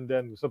that. And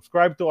then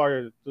subscribe to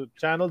our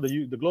channel,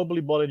 the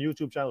Globally Ballin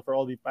YouTube channel, for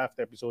all the past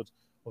episodes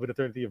of the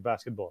Eternity of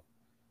Basketball.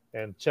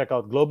 And check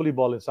out Globally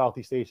Ballin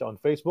Southeast Asia on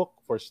Facebook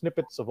for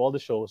snippets of all the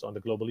shows on the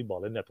Globally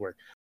Ballin Network.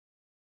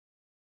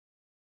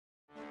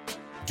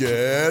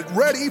 Get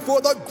ready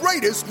for the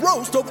greatest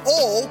roast of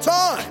all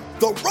time,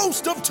 the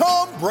Roast of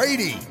Tom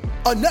Brady,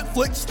 a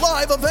Netflix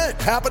live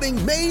event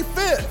happening May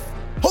 5th.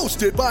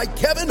 Hosted by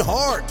Kevin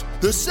Hart,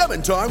 the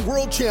 7-time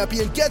world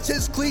champion gets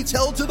his cleats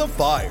held to the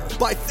fire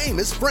by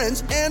famous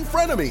friends and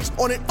frenemies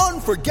on an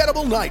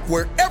unforgettable night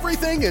where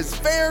everything is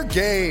fair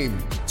game.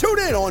 Tune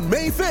in on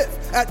May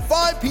 5th at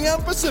 5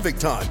 p.m. Pacific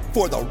time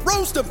for the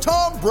Roast of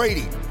Tom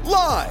Brady,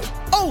 live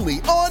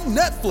only on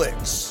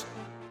Netflix.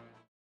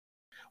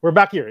 We're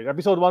back here in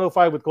episode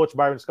 105 with Coach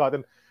Byron Scott.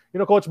 And,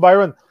 Coach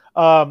Byron,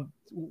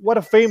 what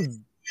a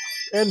famed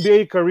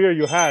NBA career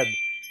you had.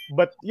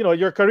 But,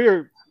 your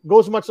career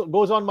goes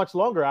on much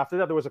longer. After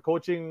that, there was a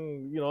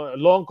coaching, a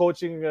long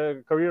coaching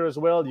career as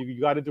well. You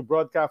got into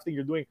broadcasting.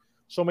 You're doing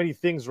so many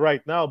things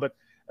right now. But,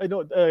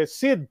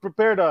 Sid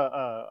prepared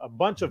a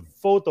bunch of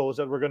photos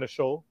that we're going to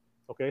show.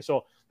 Okay,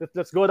 so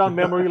let's go down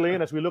memory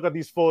lane as we look at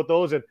these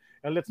photos and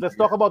let's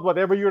talk about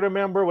whatever you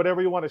remember,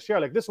 whatever you want to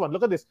share. Like this one,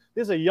 look at this.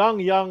 This is a young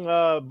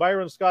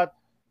Byron Scott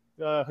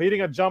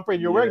hitting a jumper,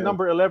 and you're wearing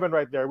number 11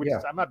 right there, which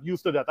is, I'm not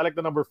used to that. I like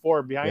the number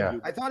 4 behind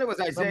you. I thought it was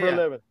Isaiah. Number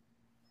 11.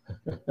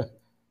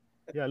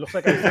 Yeah, it looks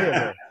like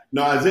Isaiah.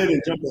 No, Isaiah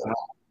didn't jump that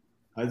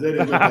high. Isaiah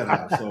didn't jump that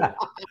high. So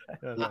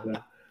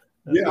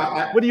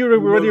what do you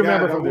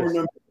remember from this?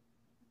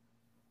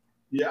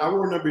 I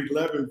wore number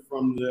 11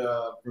 from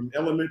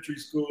elementary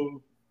school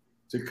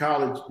to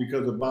college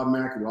because of Bob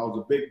McAdoo. I was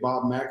a big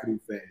Bob McAdoo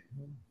fan.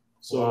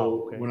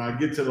 So when I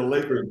get to the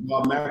Lakers,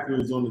 Bob McAdoo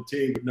was on the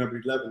team with number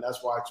 11.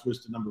 That's why I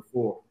switched to number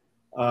 4.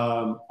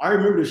 I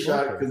remember this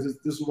shot because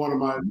this is one of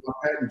my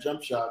patent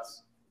jump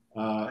shots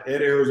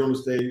at Arizona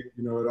State,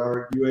 at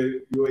our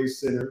UA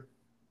Center.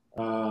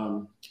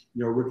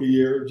 Rookie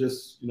year,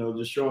 just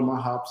showing my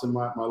hops and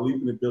my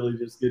leaping ability,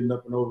 just getting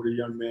up and over the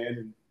young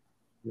man.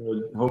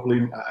 And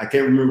hopefully, I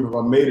can't remember if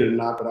I made it or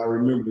not, but I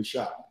remember the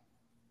shot.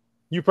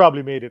 You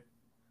probably made it.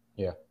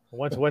 Yeah.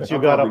 Once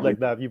you got up like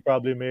that, you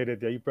probably made it.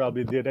 Yeah, you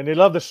probably did. And they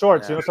love the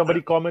shorts. Yeah.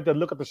 Somebody commented,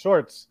 "Look at the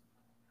shorts."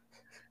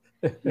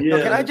 Yeah.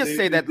 Can I just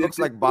say that looks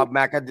like Bob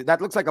McAdoo?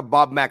 That looks like a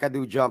Bob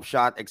McAdoo jump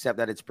shot, except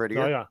that it's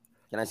prettier. Oh, yeah.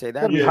 Can I say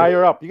that? Yeah.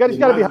 Higher up. You got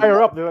to be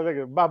higher up.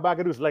 Like Bob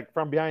McAdoo's like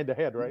from behind the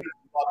head, right?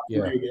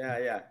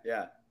 Yeah.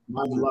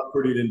 Mine's a lot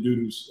prettier than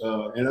Doodoo's,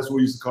 and that's what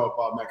we used to call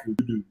Bob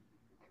McAdoo.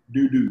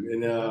 Doodoo.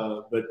 And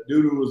but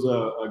Doodoo was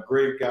a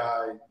great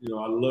guy.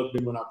 I loved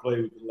him when I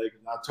played with the Lakers.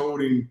 And I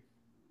told him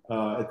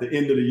at the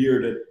end of the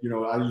year that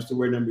I used to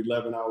wear number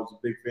 11. I was a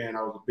big fan.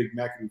 I was a big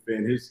McAdoo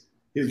fan.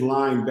 His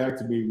line back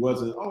to me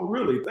wasn't, "Oh,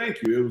 really?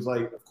 Thank you." It was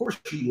like, "Of course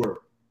you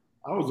were."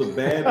 I was a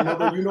bad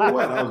mother. You know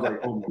what? I was like,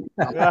 "Oh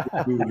my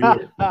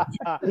God."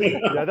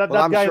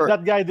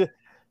 That guy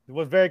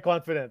was very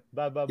confident.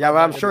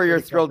 I'm sure you're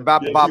thrilled.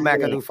 Bob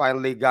McAdoo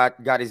finally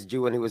got his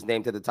due and he was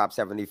named to the top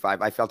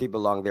 75. I felt he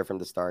belonged there from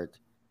the start.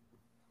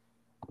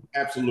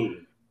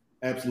 Absolutely.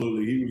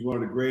 He was one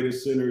of the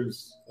greatest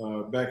centers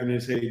back in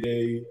his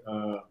heyday.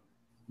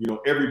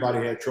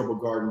 Everybody had trouble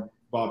guarding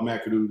Bob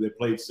McAdoo that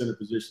played center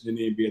position in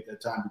the NBA at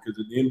that time, because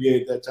in the NBA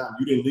at that time,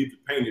 you didn't leave the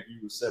paint if you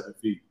were 7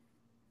 feet.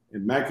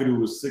 And McAdoo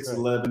was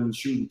 6'11",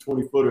 shooting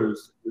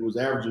 20-footers. It was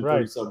averaging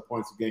 30-something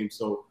points a game.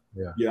 So,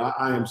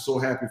 I am so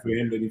happy for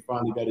him that he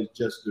finally got his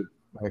just due.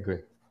 I agree.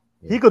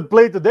 He could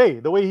play today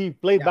the way he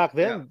played back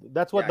then.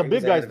 That's what the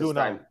big guys do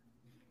now.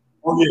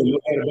 Oh, yeah, no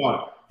doubt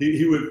about it.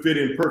 He would fit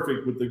in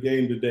perfect with the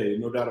game today,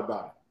 no doubt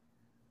about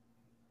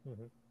it.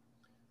 Mm-hmm.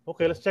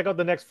 Okay, let's check out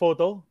the next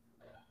photo.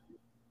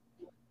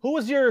 Who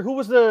was your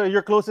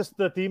closest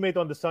teammate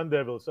on the Sun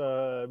Devils?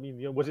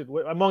 Was it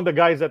among the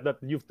guys that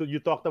you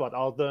talked about?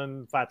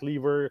 Alton, Fat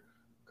Lever,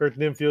 Kurt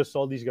Nymphius,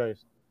 all these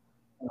guys.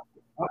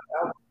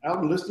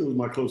 Alton Lister was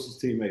my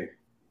closest teammate.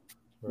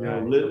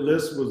 Right. You know,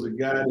 Lister was a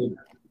guy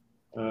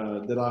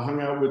that I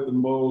hung out with the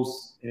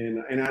most,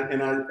 and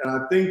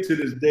I think to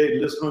this day,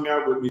 Lister hung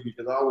out with me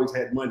because I always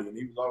had money, and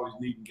he was always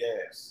needing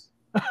gas.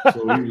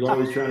 So he was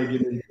always trying to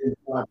get in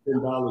 $5,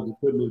 $10 to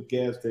put in his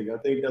gas tank. I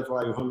think that's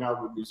why he hung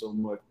out with me so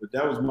much. But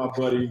that was my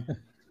buddy,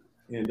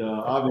 and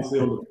obviously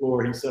on the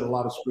floor, he set a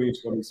lot of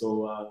screens for me.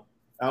 So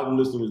Alton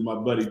Lister was my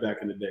buddy back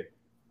in the day.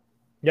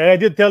 Yeah, I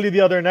did tell you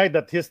the other night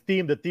that his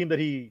team, the team that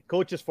he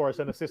coaches for as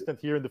an assistant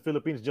here in the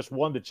Philippines, just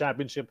won the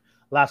championship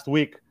last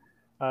week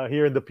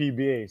here in the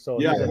PBA. So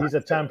yeah, he's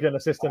a champion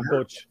assistant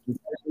coach.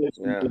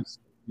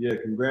 Yeah,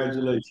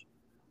 congratulations.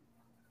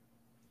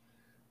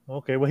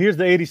 Okay, well, here's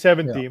the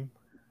 87 team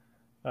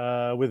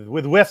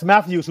with Wes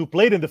Matthews, who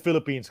played in the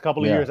Philippines a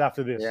couple of years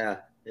after this.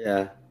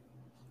 Yeah.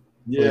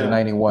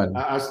 91.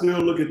 I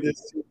still look at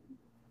this team.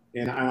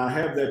 And I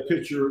have that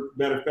picture,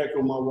 matter of fact,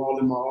 on my wall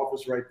in my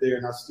office right there.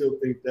 And I still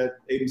think that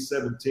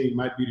 87 team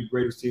might be the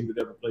greatest team that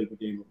ever played the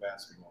game of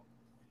basketball.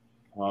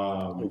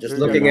 I'm just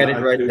looking at it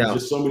right now.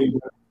 Just so many.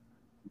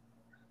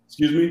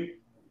 Excuse me?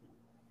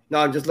 No,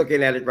 I'm just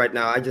looking at it right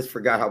now. I just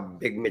forgot how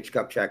big Mitch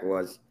Kupchak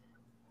was.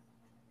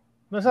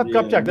 No, it's not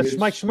Kupchak. That's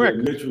Mike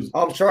Schmick.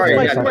 I'm sorry.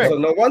 So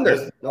no wonder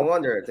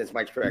it's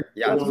Mike Schmick.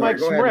 Yeah, that's Mike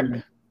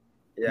Schmick.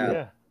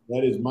 Yeah.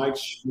 That is Mike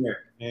Schmick.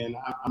 And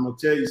I'm going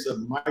to tell you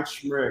something. Mike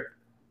Schmick,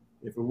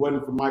 if it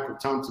wasn't for Michael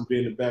Thompson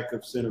being the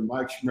backup center,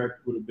 Mike Schmick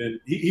would have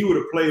been – he would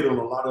have played on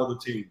a lot of other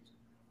teams.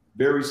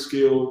 Very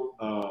skilled,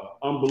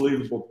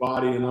 unbelievable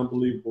body and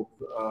unbelievable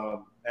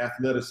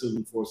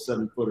athleticism for a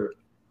 7-footer.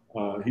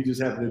 He just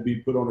happened to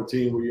be put on a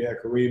team where you had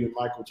Kareem and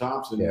Michael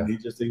Thompson, and he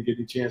just didn't get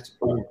the chance to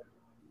play.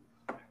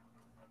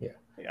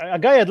 A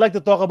guy I'd like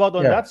to talk about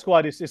on that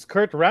squad is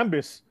Kurt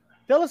Rambis.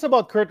 Tell us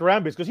about Kurt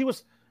Rambis, because he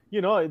was –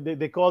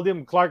 they called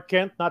him Clark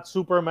Kent, not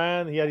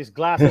Superman. He had his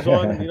glasses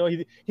on.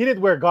 He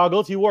didn't wear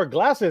goggles. He wore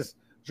glasses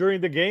during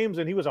the games,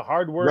 and he was a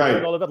hard worker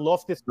and all of that.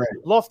 Lost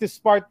his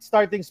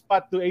starting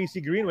spot to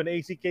AC Green when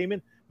AC came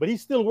in, but he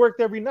still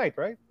worked every night,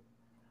 right?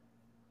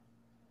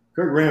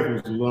 Kurt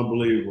Rambis was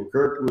unbelievable.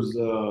 Kurt was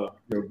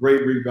a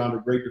great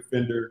rebounder, great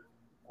defender.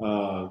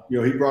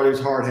 He brought his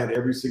hard hat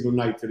every single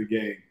night to the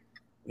game.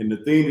 And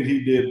the thing that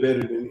he did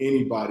better than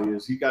anybody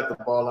is he got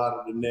the ball out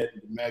of the net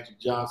into Magic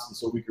Johnson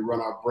so we could run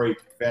our break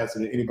faster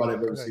than anybody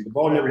I've ever seen. The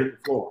ball never hit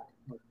the floor.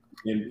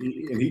 And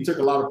he took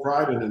a lot of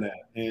pride in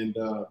that. And,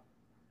 a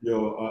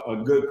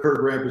good Kurt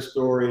Rambis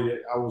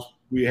story.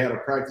 We had a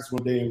practice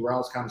one day and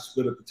Rouse kind of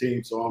split up the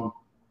team. So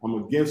I'm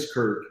against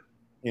Kurt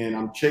and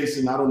I'm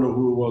chasing, I don't know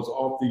who it was,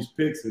 off these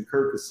picks. And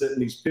Kurt was setting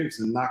these picks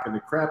and knocking the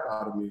crap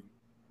out of me.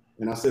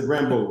 And I said,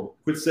 Rambo,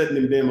 quit setting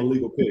them damn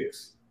illegal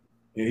picks.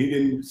 And he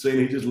didn't say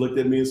anything. He just looked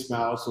at me and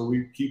smiled. So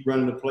we keep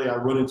running the play. I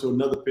run into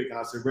another pick, and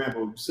I said,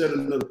 Rambo, you set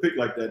another pick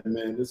like that,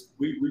 man,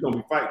 we're going to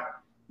be fighting.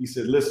 He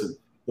said, listen,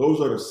 those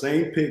are the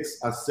same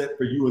picks I set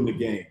for you in the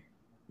game.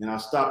 And I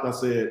stopped. I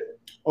said,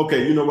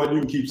 okay, you know what? You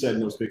can keep setting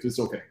those picks. It's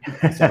okay.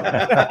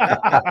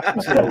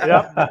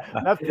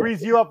 That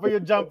frees you up for your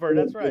jumper.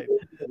 That's right.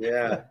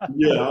 Yeah.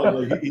 Yeah, I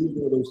was like, he's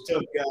one of those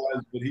tough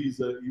guys, but he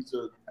was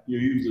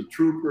a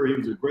trooper. He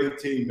was a great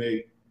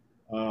teammate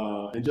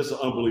and just an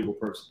unbelievable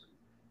person.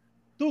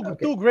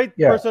 Two great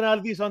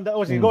personalities on the.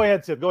 Go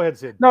ahead, Sid.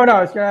 No, I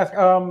was going to ask,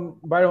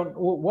 Byron,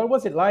 what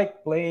was it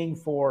like playing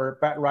for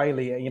Pat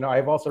Riley?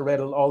 I've also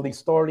read all these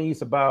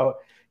stories about,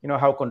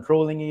 how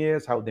controlling he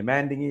is, how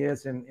demanding he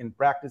is in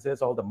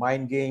practices, all the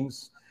mind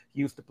games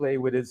he used to play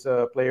with his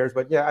players.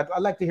 But I'd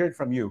like to hear it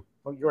from you,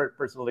 from your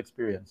personal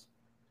experience.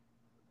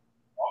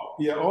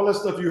 Yeah, all that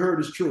stuff you heard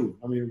is true.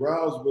 I mean,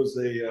 Rouse was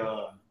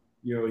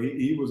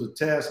he was a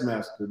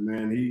taskmaster,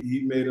 man.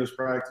 He made us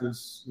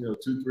practice,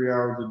 2-3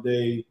 hours a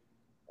day.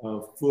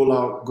 Full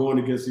out, going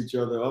against each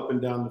other, up and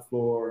down the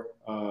floor.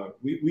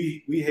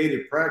 We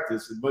hated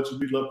practice as much as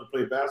we loved to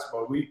play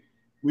basketball.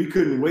 We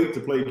couldn't wait to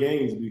play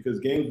games because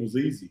games was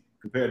easy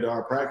compared to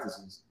our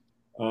practices.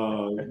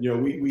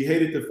 We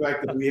hated the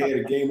fact that we had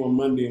a game on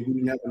Monday and we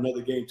didn't have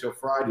another game till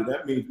Friday.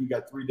 That means we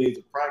got 3 days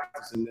of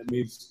practice, and that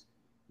means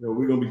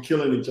we're gonna be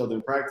killing each other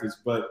in practice.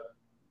 But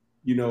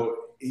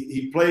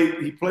he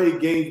played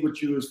games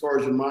with you as far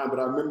as your mind. But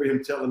I remember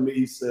him telling me,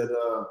 he said,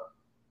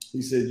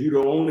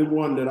 "You're the only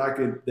one that I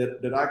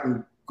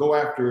can go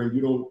after, and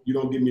you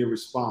don't give me a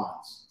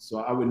response." So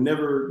I would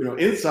never,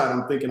 inside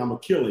I'm thinking I'm gonna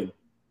kill him.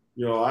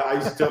 I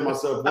used to tell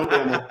myself one day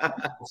I'm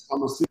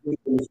gonna see him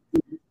in the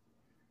street,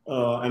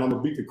 and I'm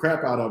gonna beat the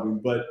crap out of him.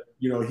 But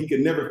he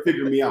could never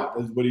figure me out.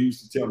 That's what he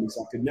used to tell me.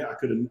 So I could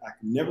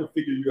never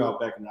figure you out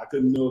back then. I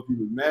couldn't know if you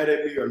was mad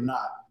at me or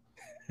not.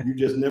 You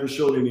just never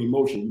showed any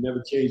emotion. You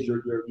never changed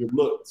your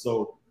look.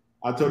 So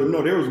I told him,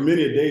 no, there was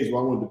many days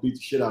where I wanted to beat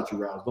the shit out you,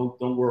 Rouse.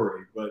 Don't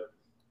worry. But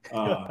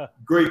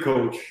great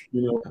coach,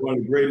 one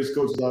of the greatest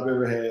coaches I've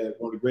ever had,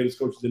 one of the greatest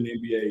coaches in the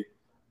NBA.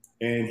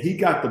 And he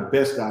got the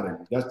best out of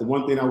you. That's the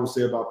one thing I would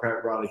say about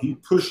Pat Riley. He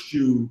pushed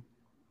you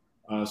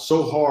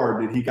so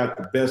hard that he got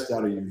the best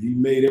out of you. He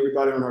made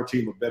everybody on our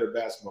team a better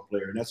basketball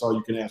player. And that's all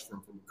you can ask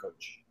from a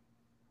coach.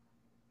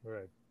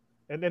 Right.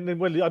 And then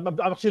well, I'm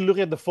actually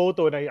looking at the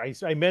photo, and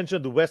I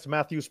mentioned Wes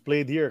Matthews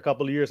played here a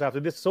couple of years after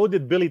this. So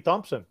did Billy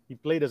Thompson. He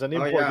played as an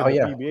import in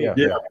the PBA as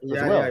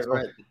well. So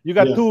right. you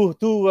got two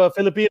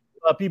Filipino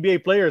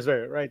PBA players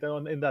there, right,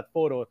 in that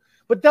photo.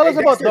 But tell us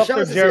about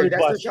Dr. Jerry Buss.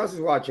 Dexter Shouse is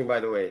watching,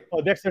 by the way.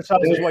 Oh, Dexter Shouse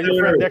is watching.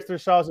 Your friend Dexter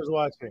Shouse is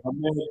watching.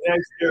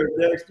 Dexter,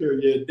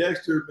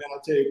 man, I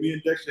tell you, me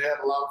and Dexter had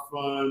a lot of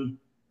fun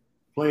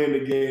playing the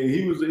game.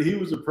 He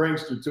was a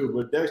prankster too,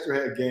 but Dexter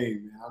had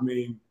game, man. I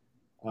mean,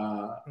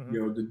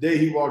 you know, the day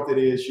he walked at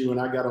ASU and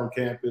I got on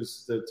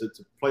campus to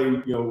play,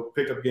 you know,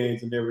 pickup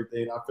games and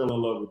everything, I fell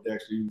in love with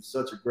Dexter. He was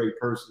such a great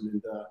person,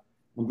 and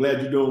I'm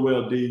glad you're doing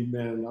well, D,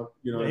 man.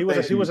 You know, he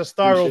was a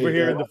star over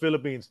here in the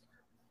Philippines.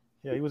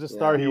 Yeah, he was a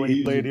star here when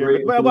he played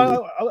here. I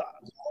wanted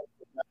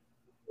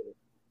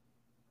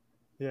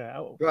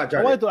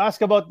to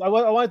ask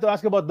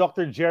about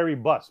Dr. Jerry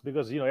Buss,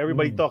 because, you know,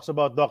 everybody talks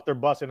about Dr.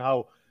 Buss and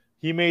how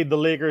he made the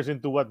Lakers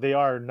into what they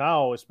are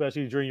now,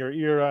 especially during your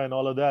era and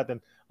all of that,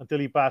 and until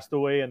he passed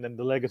away, and then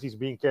the legacy is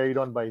being carried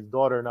on by his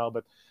daughter now.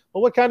 But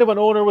what kind of an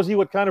owner was he?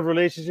 What kind of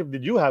relationship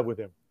did you have with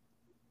him?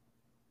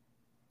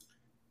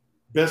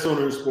 Best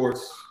owner in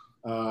sports.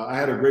 I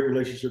had a great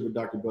relationship with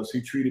Dr. Buss.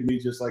 He treated me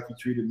just like he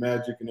treated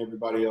Magic and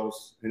everybody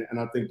else. And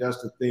I think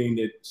that's the thing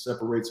that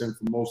separates him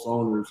from most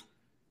owners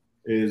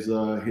is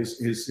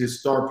his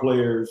star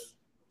players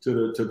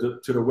to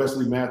the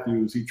Wesley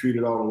Matthews. He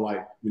treated all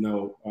alike. You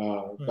know,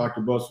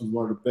 Dr. Buss was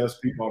one of the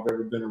best people I've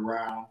ever been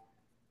around.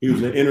 He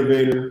was an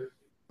innovator.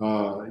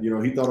 You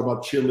know, he thought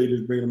about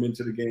cheerleaders, bringing them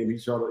into the game.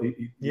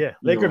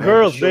 Laker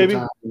girls, baby.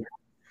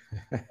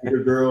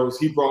 Laker girls.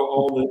 He brought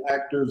all the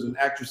actors and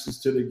actresses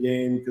to the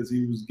game because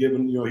he was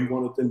given, you know, he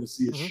wanted them to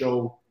see a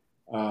show.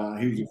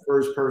 He was the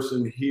first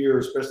person here,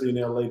 especially in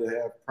LA, to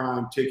have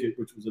Prime Ticket,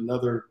 which was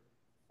another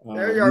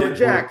network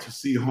to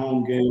see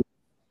home games.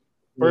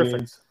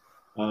 Perfect.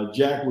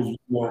 Jack was, you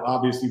know,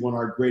 obviously one of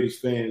our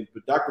greatest fans,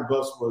 but Dr.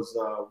 Buss was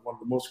one of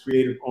the most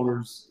creative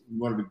owners,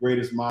 one of the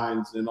greatest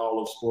minds in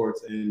all of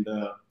sports. And,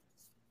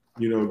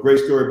 you know, great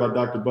story about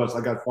Dr. Buss.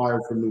 I got fired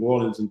from New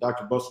Orleans, and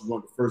Dr. Buss was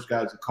one of the first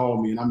guys to call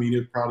me. And I mean,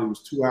 it probably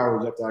was 2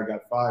 hours after I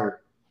got fired.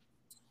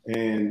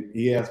 And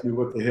he asked me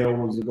what the hell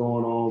was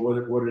going on, what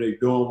are they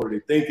doing, what are they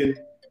thinking?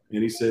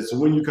 And he said, so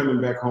when you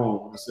coming back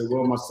home? I said,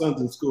 well, my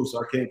son's in school,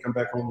 so I can't come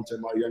back home until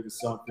my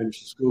youngest son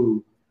finishes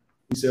school.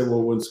 He said,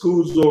 well, when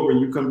school's over and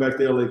you come back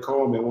to LA,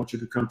 call me. I want you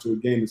to come to a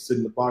game and sit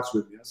in the box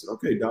with me. I said,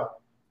 okay, Doc.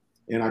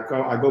 And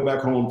I go back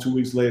home 2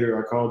 weeks later.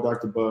 I call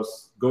Dr.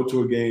 Buss, go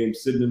to a game,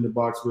 sitting in the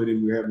box with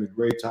him. We're having a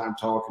great time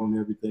talking and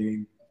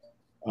everything.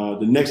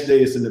 The next day,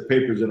 it's in the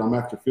papers that I'm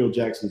after Phil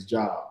Jackson's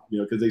job, you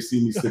know, because they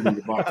see me sitting in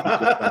the box.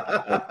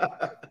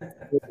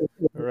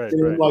 Right.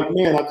 I'm like,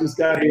 man, I just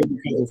got here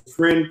because a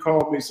friend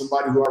called me,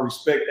 somebody who I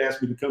respect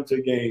asked me to come to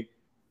a game.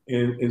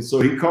 And so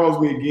he calls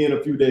me again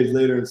a few days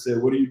later and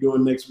said, what are you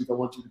doing next week? I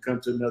want you to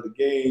come to another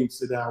game,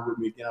 sit down with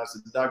me again. I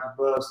said, Dr.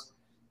 Buss,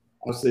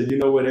 I said, you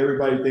know what?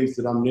 Everybody thinks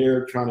that I'm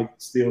there trying to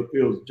steal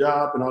Phil's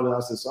job and all that.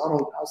 I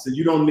said,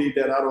 you don't need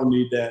that. I don't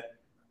need that.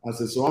 I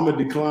said, so I'm going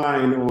to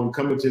decline on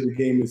coming to the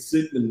game and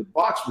sitting in the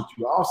box with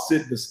you. I'll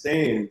sit in the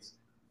stands.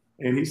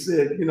 And he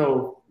said, you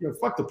know,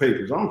 fuck the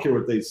papers. I don't care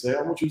what they say.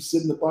 I want you to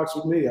sit in the box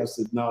with me. I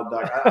said, no,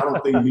 Doc, I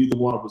don't think neither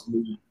one of us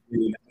need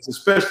it,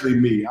 especially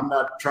me. I'm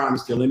not trying to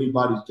steal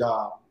anybody's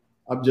job.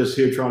 I'm just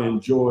here trying to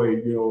enjoy,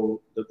 you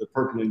know, the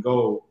purple and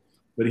gold.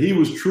 But he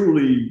was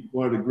truly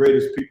one of the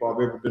greatest people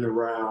I've ever been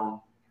around,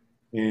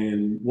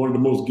 and one of the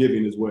most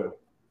giving as well.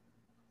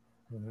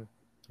 Mm-hmm.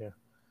 Yeah.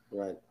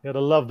 Right. You had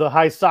to love the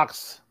high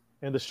socks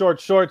and the short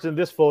shorts in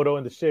this photo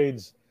and the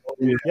shades.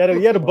 You had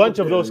a bunch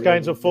of those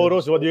kinds of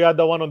photos. What, you had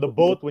the one on the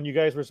boat when you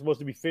guys were supposed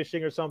to be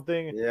fishing or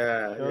something.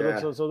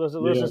 So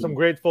those are some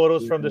great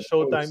photos from the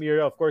Showtime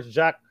era. Of course,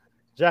 Jack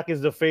is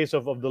the face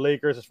of the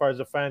Lakers as far as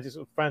the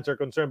fans are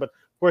concerned. But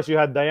of course, you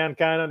had Diane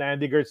Cannon,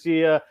 Andy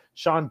Garcia,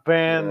 Sean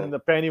Penn,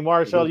 Penny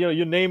Marshall. You know,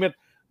 you name it,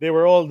 they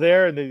were all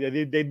there, and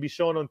they'd be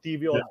shown on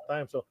TV all the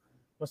time. So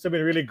must have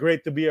been really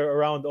great to be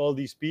around all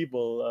these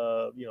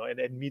people. You know,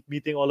 and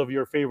meeting all of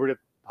your favorite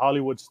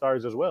Hollywood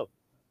stars as well.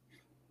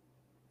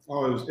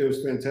 Oh, it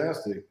was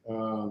fantastic.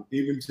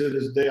 Even to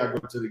this day, I go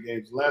to the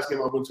games. The last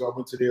game I went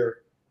to their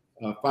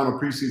final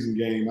preseason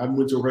game. I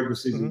went to a regular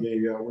season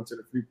game. I went to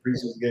the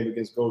preseason game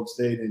against Golden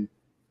State and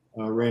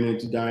ran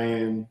into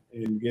Diane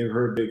and gave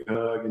her a big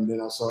hug. And then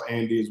I saw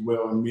Andy as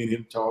well, and me and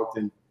him talked.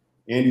 And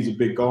Andy's a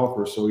big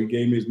golfer, so he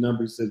gave me his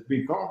number. He said,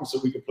 "Be call me so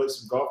we can play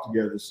some golf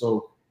together."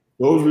 So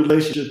those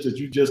relationships that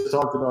you just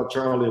talked about,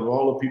 Charlie, of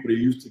all the people that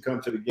used to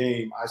come to the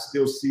game, I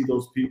still see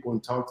those people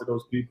and talk to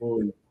those people,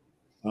 and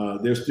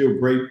they're still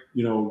great,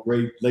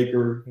 great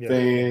Laker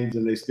fans,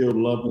 and they still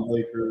love the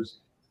Lakers.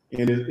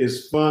 And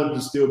it's fun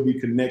to still be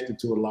connected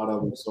to a lot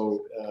of them.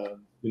 So,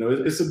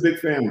 it's a big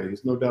family.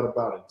 There's no doubt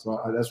about it. So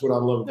that's what I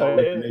love about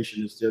Laker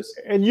Nation. It's just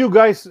and you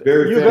guys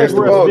were as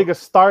big as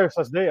stars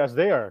as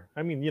they are.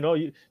 I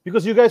mean,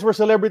 because you guys were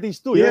celebrities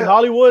too. You're in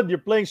Hollywood. You're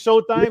playing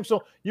Showtime,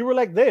 so you were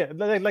like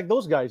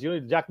those guys.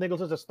 Jack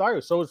Nicholson's a star.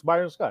 So is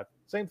Byron Scott.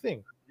 Same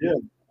thing. Yeah.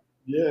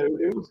 Yeah,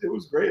 it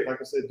was great.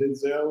 Like I said,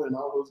 Denzel and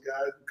all those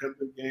guys who come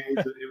to the games.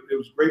 It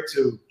was great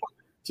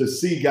to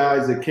see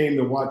guys that came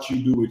to watch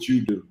you do what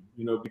you do.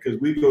 You know, because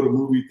we go to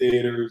movie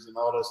theaters and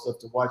all that stuff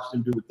to watch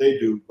them do what they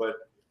do. But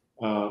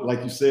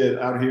like you said,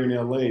 out here in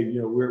LA,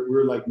 you know,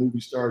 we're like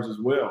movie stars as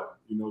well.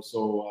 You know,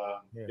 so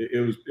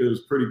it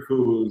was pretty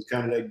cool. It was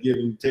kind of that give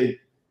and take,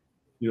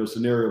 you know,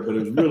 scenario. But it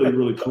was really,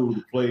 really cool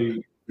to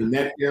play in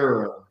that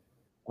era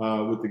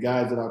with the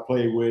guys that I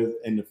played with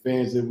and the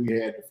fans that we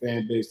had, the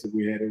fan base that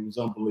we had. It was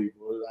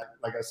unbelievable.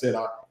 Like I said,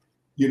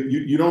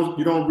 you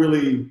don't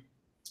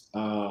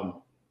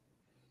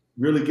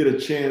really get a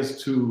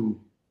chance to,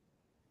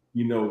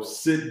 you know,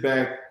 sit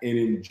back and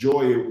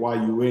enjoy it while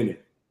you're in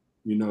it.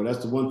 You know,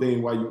 that's the one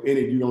thing, while you're in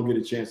it, you don't get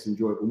a chance to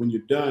enjoy it. But when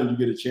you're done, you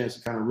get a chance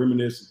to kind of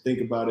reminisce and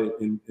think about it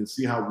and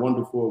see how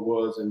wonderful it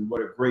was and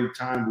what a great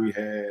time we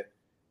had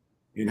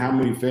and how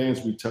many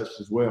fans we touched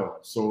as well.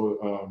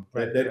 So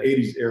that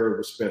 80s era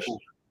was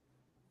special.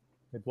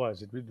 It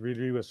was. It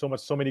really was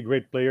so many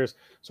great players.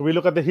 So we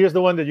look at here's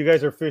the one that you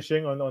guys are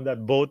fishing on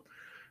that boat.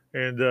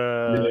 And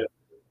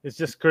it's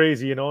just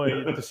crazy, you know,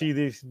 to see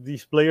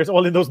these players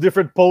all in those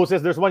different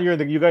poses. There's one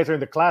you guys are in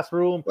the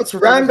classroom. What's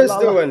Rambis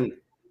doing?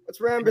 What's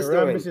Rambis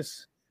doing?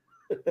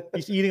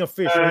 He's eating a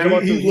fish.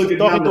 He's looking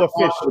talking to a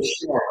fish.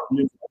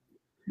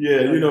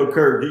 Yeah, you know,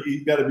 Kirk,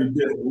 he's got to be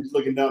different. He's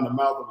looking down the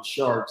mouth of a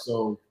shark.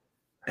 So,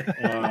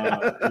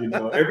 you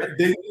know,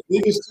 they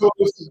just told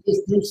us to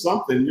just do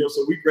something. You know,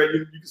 so you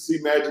can see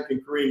Magic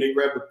and Kareem. They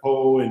grabbed the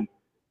pole, and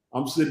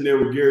I'm sitting there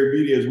with Gary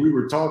Beatty as we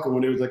were talking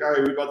when it was like, all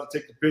right, we're about to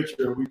take the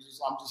picture. I'm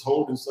just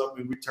holding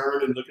something. We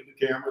turned and looked at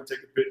the camera and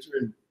take a picture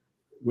and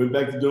went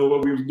back to doing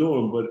what we was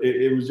doing. But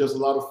it was just a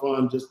lot of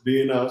fun just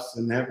being us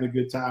and having a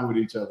good time with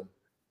each other.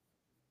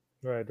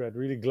 Right.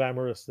 Really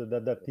glamorous,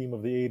 that team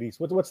of the 80s.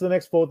 What's the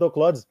next photo,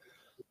 Cluds?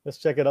 Let's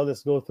check it out.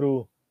 Let's go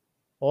through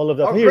all of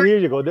that. Oh, here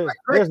you go. There's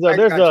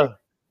the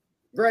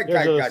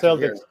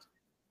Celtics.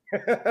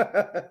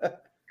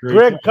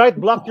 Greg Kite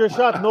blocked your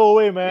shot. No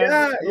way, man.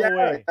 No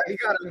way. He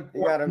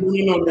got him.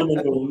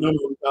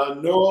 No.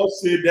 Noah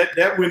said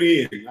that went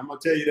in. I'm gonna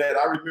tell you that.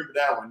 I remember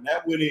that one.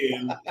 That went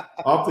in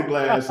off the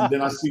glass, and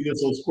then I see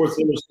this on Sports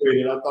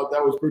Illustrated. I thought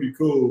that was pretty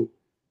cool.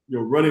 You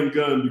know, running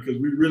gun,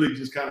 because we really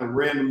just kind of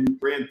ran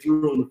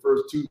through them the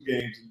first two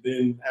games, and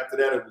then after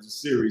that it was a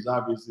series,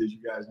 obviously, as you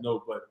guys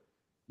know. But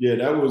yeah,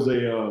 that was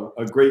a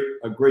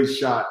great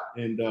shot,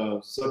 and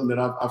something that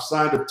I've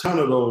signed a ton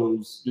of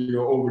those, you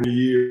know, over the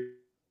years.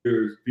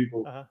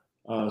 People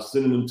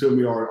sending them to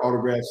me, or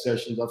autograph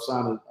sessions. I've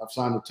signed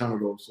a ton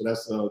of those, so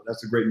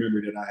that's a great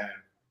memory that I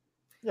have.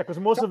 Yeah, because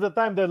most of the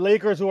time the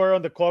Lakers who are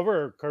on the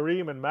cover are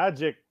Kareem and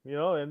Magic, you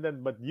know,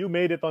 but you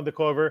made it on the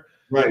cover.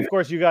 Right. And of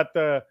course, you got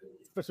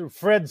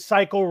Fred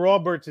Psycho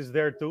Roberts is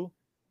there too.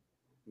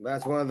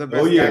 That's one of the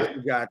best guys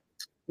you got.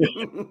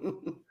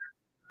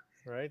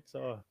 Right.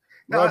 So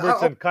now,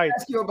 Roberts and Kite.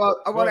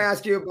 I want to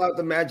ask you about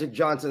the Magic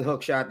Johnson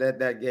hook shot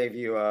that gave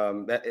you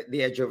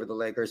the edge over the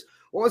Lakers.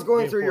 What was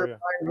going through your mind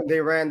when they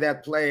ran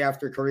that play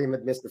after Kareem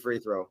had missed the free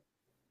throw?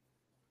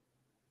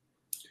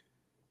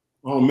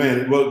 Oh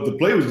man, well, the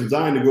play was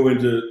designed to go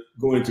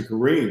into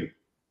Kareem,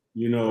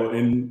 you know,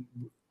 and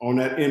on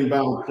that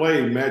inbound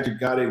play, Magic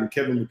got it and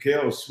Kevin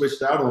McHale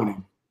switched out on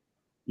him,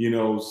 you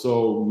know,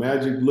 so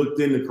Magic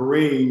looked into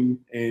Kareem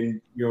and,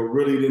 you know,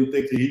 really didn't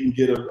think that he can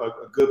get a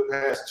good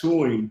pass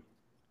to him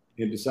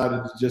and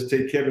decided to just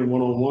take Kevin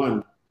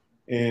one-on-one.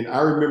 And I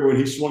remember when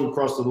he swung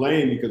across the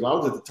lane, because I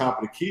was at the top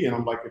of the key, and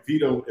I'm like, if he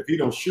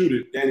don't shoot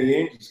it, Danny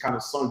Ainge just kind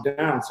of sunk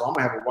down, so I'm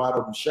gonna have a wide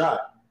open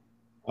shot.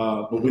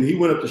 But when he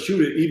went up to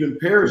shoot it, even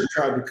Parrish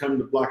tried to come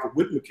to block it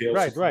with McHale.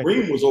 Right.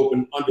 Kareem was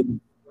open under the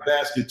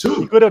basket too.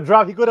 He could have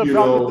dropped it to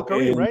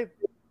Kareem, right?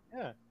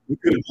 Yeah. He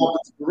could have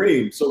dropped it to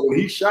Kareem. So when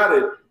he shot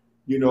it,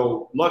 you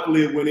know,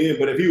 luckily it went in.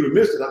 But if he would have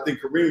missed it, I think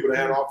Kareem would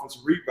have had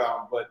offensive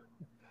rebound. But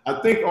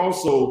I think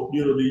also,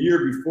 you know, the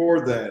year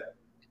before that,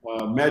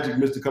 Magic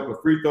missed a couple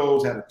of free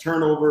throws, had a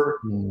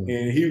turnover,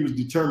 and he was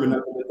determined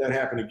not to let that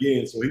happen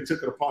again. So he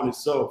took it upon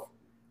himself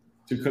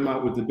to come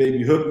out with the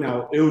baby hook.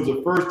 Now, it was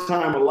the first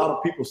time a lot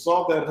of people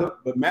saw that hook,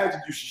 but Magic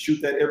used to shoot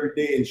that every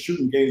day in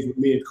shooting games with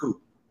me and Coop.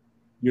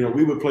 You know,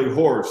 we would play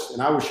horse,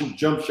 and I would shoot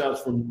jump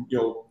shots from, you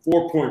know,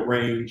 4-point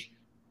range,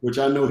 which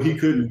I know he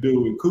couldn't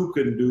do and Coop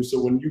couldn't do.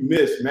 So when you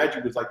missed,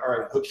 Magic was like, all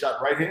right, hook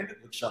shot right-handed,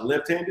 hook shot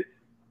left-handed.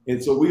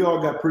 And so we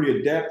all got pretty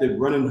adapted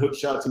running hook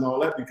shots and all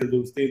that because of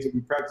those things that we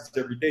practiced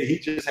every day. He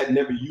just had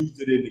never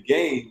used it in the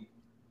game.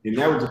 And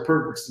that was a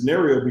perfect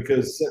scenario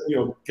because, you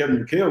know,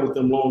 Kevin McHale with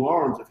them long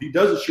arms, if he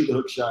doesn't shoot a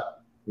hook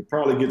shot, it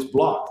probably gets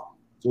blocked.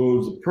 So it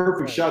was a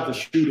perfect shot to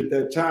shoot at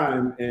that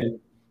time. And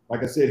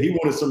like I said, he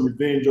wanted some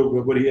revenge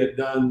over what he had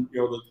done, you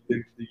know,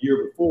 the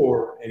year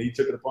before, and he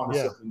took it upon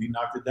himself and he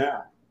knocked it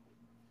down.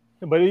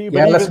 But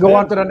let's go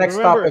on to the next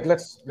topic.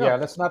 Let's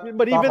not.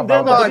 But even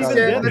then,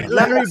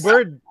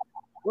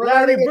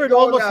 Larry Bird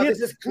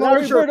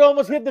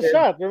almost hit the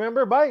shot.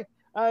 Remember,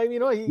 you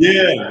know, he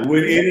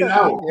went in and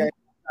out.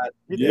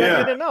 It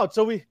went in and out.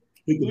 So we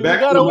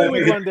got away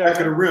with one there. Back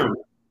of the rim.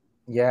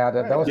 Yeah,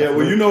 that was. Yeah,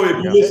 well, you know,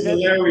 if you listen to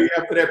Larry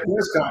after that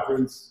press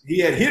conference, he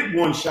had hit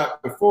one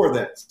shot before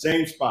that,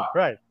 same spot.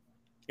 Right.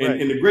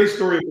 And the great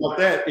story about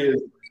that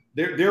is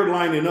they're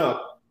lining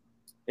up,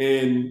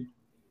 and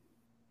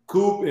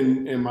Coop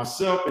and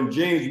myself and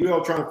James, we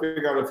all trying to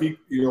figure out if he,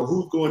 you know,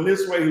 who's going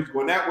this way, who's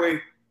going that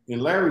way.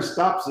 And Larry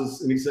stops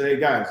us and he said, "Hey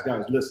guys,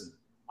 listen,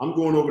 I'm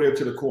going over there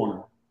to the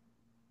corner.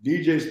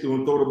 DJ's going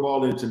to throw the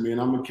ball into me, and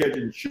I'm going to catch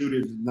it and shoot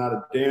it. There's not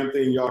a damn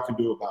thing y'all can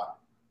do about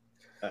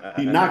it."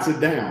 He knocks it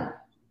down.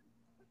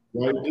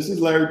 Right? This is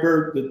Larry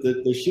Bird,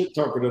 the shit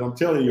talker that I'm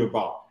telling you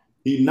about.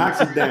 He knocks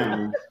it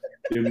down.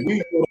 Then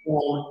we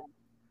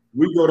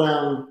go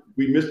down,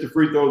 we miss the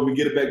free throws, we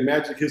get it back,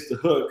 Magic hits the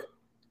hook.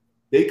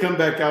 They come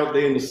back out,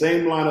 they're in the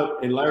same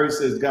lineup, and Larry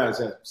says,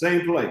 "Guys,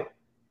 same play."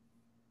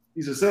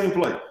 He said, "Same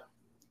play."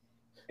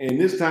 And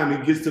this time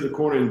he gets to the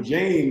corner, and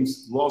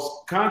James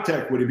lost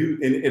contact with him.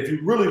 And if you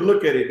really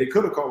look at it, they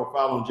could have called a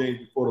foul on James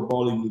before the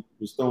ball even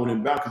was thrown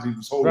in bounds because he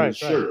was holding his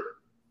shirt.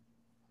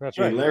 That's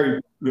and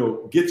right.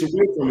 Larry, gets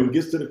away from him,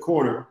 gets to the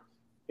corner,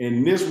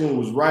 and this one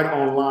was right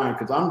on line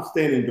because I'm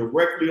standing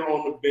directly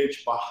on the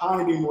bench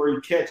behind him where he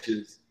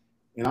catches,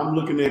 and I'm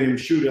looking at him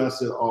shoot it. I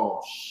said,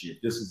 "Oh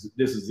shit, this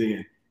is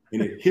in,"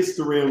 and it hits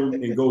the rim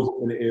and goes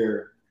up in the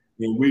air,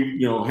 and we,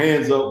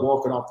 hands up,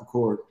 walking off the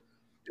court.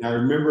 And I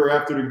remember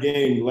after the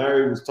game,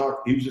 Larry was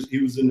talking. He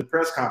was in the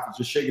press conference,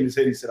 just shaking his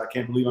head. He said, "I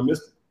can't believe I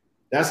missed it."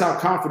 That's how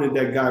confident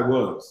that guy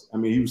was. I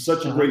mean, he was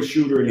such a great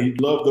shooter, and he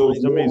loved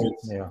those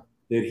moments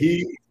that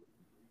he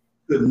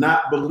could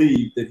not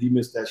believe that he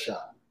missed that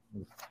shot.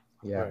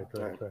 Yeah,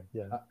 right.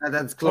 Yeah.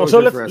 That's close. So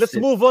let's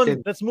move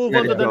on. Let's move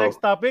on to the next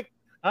topic.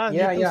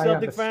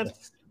 Celtic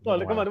fans.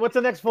 Come on. What's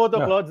the next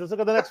photo, Claude? Let's look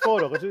at the next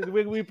photo because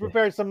we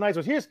prepared some nice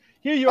ones.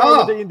 Here you are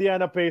with the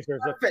Indiana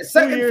Pacers.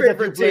 Second 2 years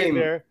favorite that you team.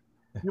 played there.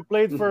 You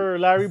played for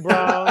Larry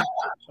Brown.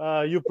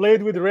 You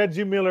played with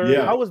Reggie Miller.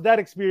 Yeah. How was that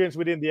experience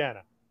with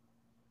Indiana?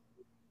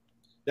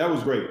 That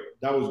was great.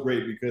 That was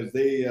great because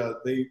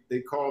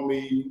they called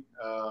me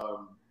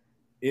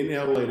in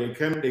LA. They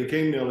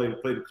came to LA to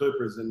play the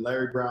Clippers, and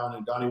Larry Brown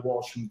and Donnie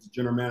Walsh, who's the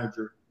general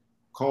manager,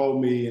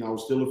 called me, and I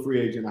was still a free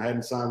agent. I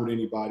hadn't signed with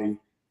anybody.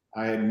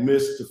 I had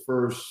missed the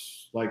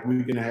first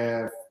week and a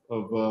half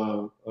of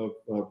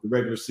the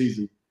regular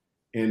season,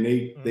 and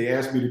they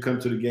asked me to come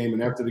to the game.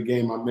 And after the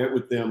game, I met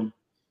with them,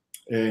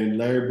 and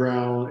Larry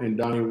Brown and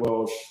Donnie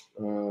Walsh,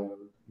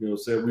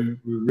 said we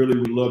really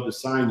would love to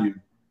sign you.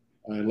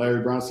 And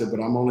Larry Brown said, "But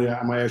I'm gonna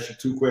ask you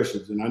 2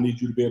 questions, and I need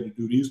you to be able to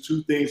do these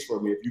 2 things for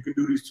me. If you can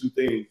do these 2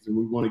 things, then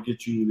we want to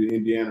get you to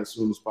Indiana as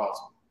soon as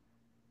possible."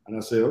 And I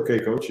said, "Okay,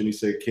 coach." And he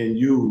said, "Can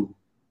you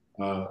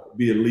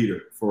be a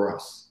leader for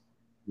us?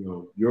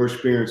 Your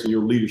experience and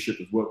your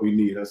leadership is what we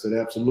need." I said,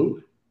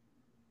 "Absolutely."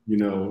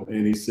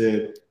 And he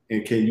said,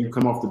 "And can you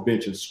come off the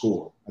bench and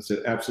score?" I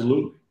said,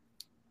 "Absolutely."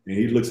 And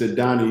he looks at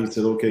Donnie. He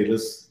said, "Okay,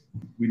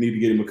 we need to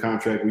get him a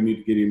contract. We need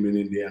to get him in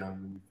Indiana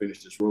when we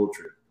finish this road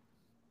trip."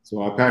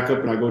 So I pack up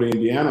and I go to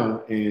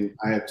Indiana, and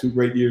I had 2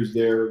 great years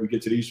there. We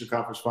get to the Eastern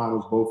Conference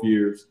Finals both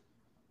years.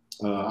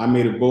 I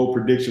made a bold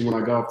prediction when I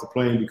got off the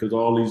plane because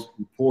all these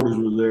reporters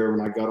were there when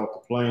I got off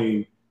the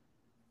plane,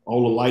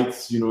 all the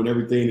lights, and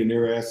everything, and they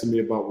were asking me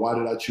about why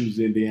did I choose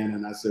Indiana,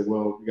 and I said,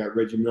 "Well, you got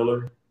Reggie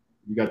Miller,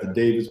 you got the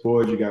Davis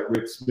boys, you got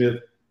Rick Smith."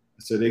 I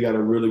said, "They got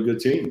a really good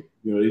team.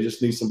 They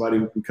just need somebody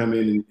who can come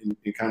in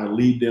and kind of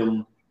lead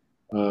them,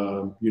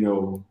 to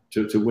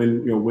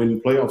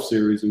win playoff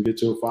series and get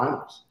to a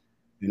finals."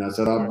 And I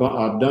said, I've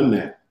done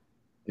that.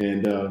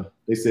 And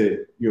they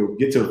said,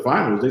 get to the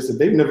finals. They said,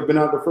 they've never been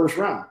out of the first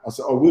round. I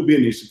said, we'll be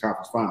in the Eastern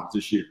Conference Finals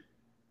this year.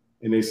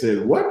 And they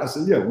said, what? I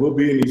said, yeah, we'll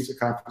be in the Eastern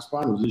Conference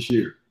Finals this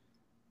year.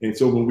 And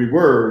so when we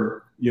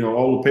were,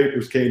 all the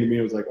papers came to me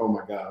and was like, "Oh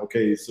my God,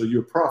 okay, so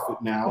you're a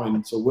prophet now.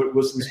 And so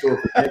what's in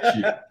store for next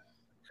year?"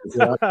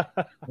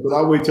 But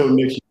I'll wait till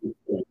next year.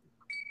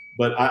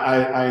 But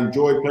I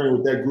enjoyed playing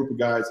with that group of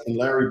guys. And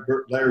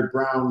Larry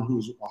Brown,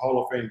 who's a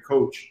Hall of Fame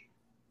coach,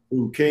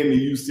 who came to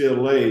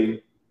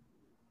UCLA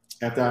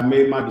after I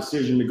made my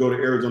decision to go to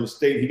Arizona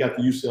State. He got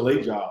the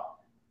UCLA job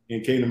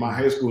and came to my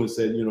high school and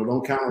said,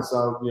 "Don't count us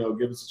out.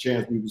 Give us a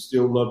chance. We would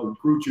still love to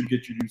recruit you,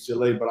 get you to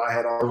UCLA." But I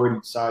had already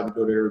decided to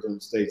go to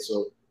Arizona State.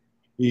 So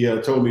he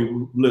told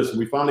me, "Listen,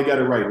 we finally got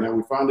it right. Now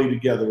we're finally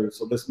together.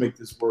 So let's make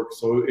this work."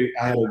 So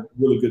I had a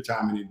really good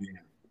time in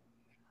Indiana.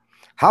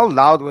 How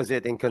loud was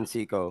it in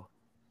Conseco?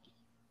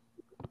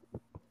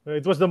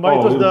 It was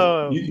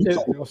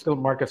still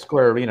Market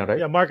Square Arena, right?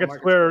 Yeah, Market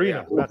Square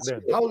Arena back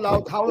then. How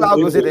loud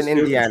was it in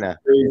Indiana?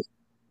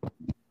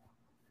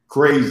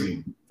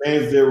 Crazy.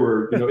 Fans there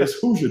were, it's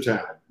Hoosier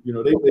Town.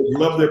 They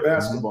love their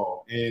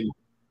basketball. And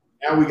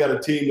now we got a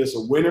team that's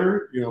a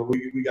winner.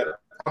 We got a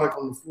product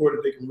on the floor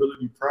that they can really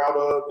be proud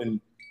of.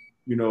 And,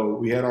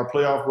 we had our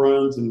playoff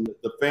runs, and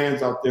the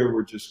fans out there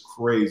were just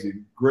crazy.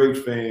 Great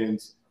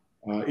fans.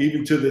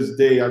 Even to this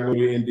day, I go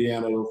to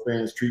Indiana, those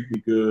fans treat me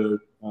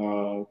good.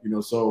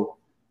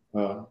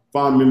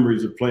 Fond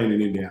memories of playing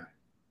in Indiana.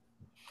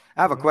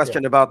 I have a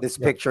question about this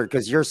picture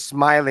because you're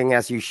smiling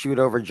as you shoot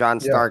over John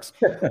Starks.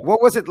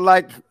 What was it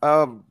like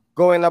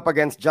going up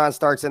against John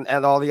Starks and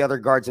all the other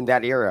guards in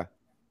that era?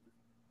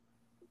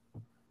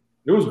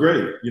 It was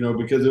great,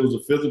 because it was a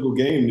physical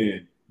game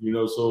then.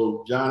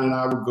 So John and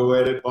I would go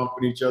at it,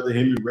 bumping each other.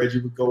 Him and Reggie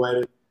would go at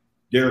it.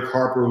 Derek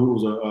Harper, who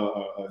was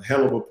a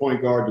hell of a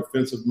point guard,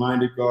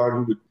 defensive-minded guard,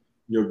 who would,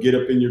 get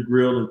up in your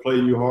grill and play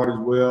you hard as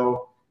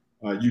well.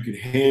 You could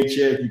hand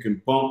check, you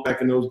can bump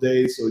back in those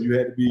days. So you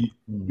had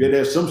to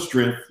have some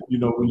strength,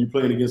 when you're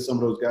playing against some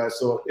of those guys.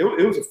 So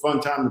it was a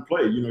fun time to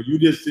play. You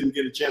just didn't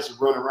get a chance to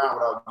run around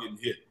without getting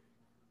hit.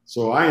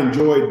 So I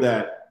enjoyed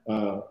that,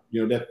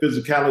 that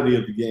physicality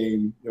of the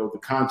game, the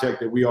contact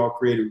that we all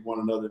created with one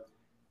another.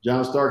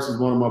 John Starks is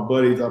one of my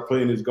buddies. I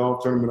play in his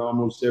golf tournament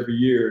almost every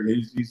year, and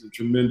he's a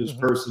tremendous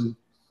person.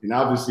 And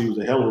obviously he was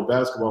a hell of a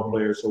basketball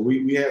player. So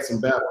we had some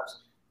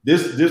battles.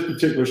 This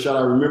particular shot,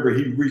 I remember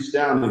he reached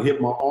down and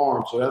hit my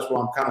arm. So that's why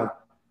I'm kind of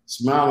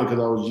smiling, because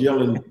I was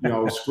yelling, I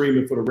was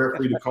screaming for the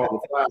referee to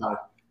call the foul.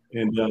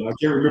 And I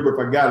can't remember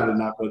if I got it or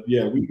not, but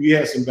yeah, we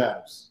had some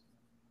battles.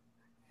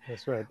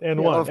 That's right.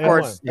 And one. Of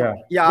course. One.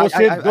 Yeah.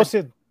 Go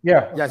Sid.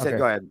 Yeah. Yeah, Sid,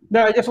 go ahead.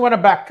 No, I just want to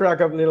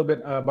backtrack a little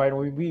bit,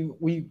 Byron.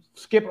 We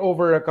skipped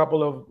over a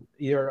couple of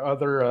your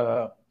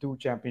other two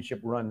championship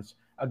runs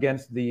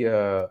against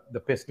the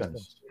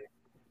Pistons.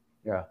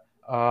 Yeah.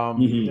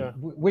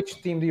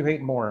 Which team do you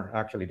hate more,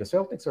 actually, the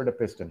Celtics or the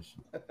Pistons?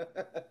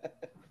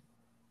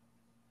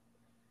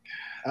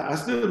 I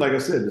still, like I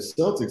said, the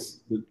Celtics.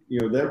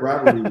 That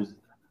rivalry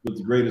was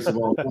the greatest of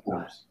all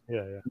times.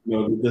 Yeah.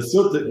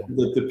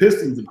 The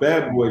Pistons, the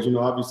bad boys.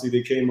 Obviously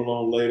they came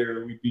along later,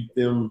 and we beat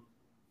them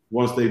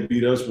once they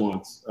beat us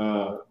once.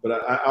 But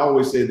I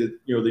always say that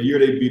the year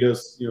they beat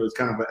us, it's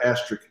kind of an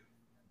asterisk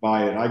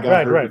by it. I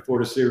got hurt before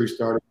the series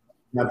started.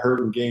 Got hurt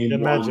in game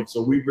one,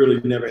 so we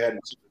really never had.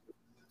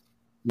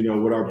 With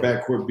our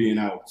backcourt being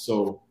out.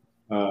 So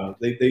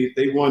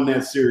they won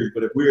that series.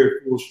 But if we were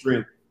at full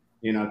strength,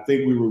 and I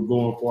think we were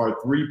going for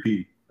our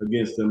three-peat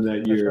against them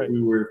that year, right. if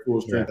we were at full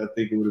strength, I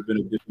think it would have been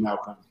a different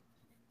outcome.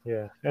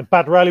 Yeah, and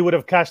Pat Riley would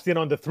have cashed in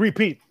on the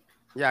three-peat.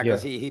 Yeah,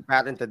 because he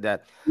patented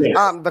that.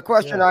 Yes. The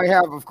question I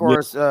have, of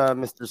course,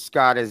 Mr.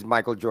 Scott, is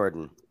Michael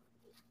Jordan.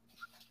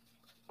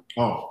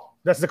 Oh.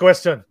 That's the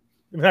question.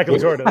 Michael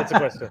Jordan, that's the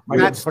question.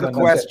 That's the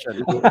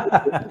question.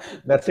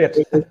 That's it.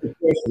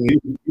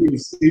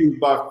 He was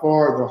by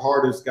far the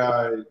hardest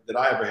guy that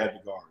I ever had to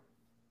guard.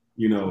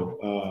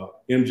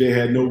 MJ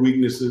had no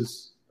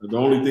weaknesses. The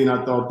only thing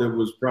I thought that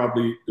was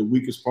probably the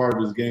weakest part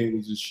of his game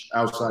was his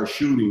outside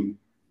shooting.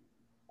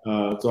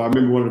 So I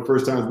remember one of the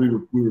first times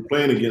we were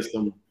playing against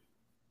him,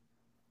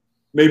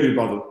 maybe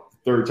about the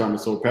third time or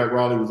so, Pat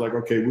Riley was like,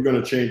 okay, we're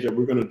going to change it.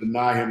 We're going to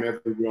deny him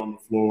everywhere on the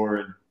floor.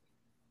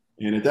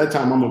 And at that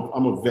time,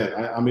 I'm a vet.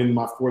 I'm in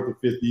my fourth or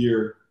fifth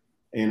year,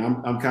 and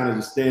I'm kind of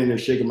just standing there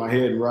shaking my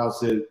head. And Rouse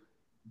said,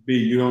 B,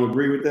 you don't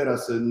agree with that? I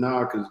said,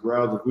 nah, because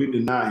Rouse, if we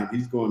deny him,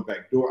 he's going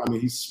back door. I mean,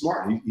 he's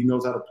smart. He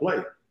knows how to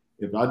play.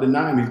 If I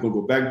deny him, he's going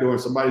to go back door, and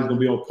somebody's going to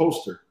be on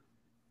poster.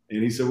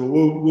 And he said, well,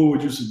 what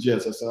would you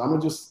suggest? I said, I'm going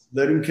to just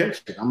let him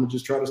catch it. I'm going to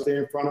just try to stay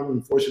in front of him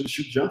and force him to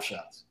shoot jump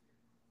shots.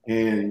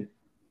 And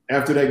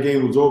after that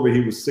game was over,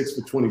 he was 6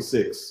 for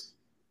 26.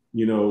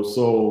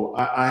 So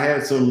I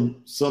had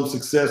some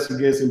success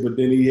against him, but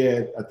then he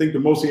had, I think the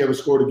most he ever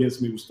scored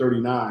against me was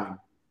 39.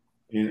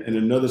 And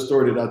another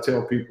story that I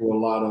tell people a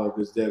lot of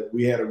is that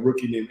we had a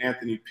rookie named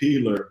Anthony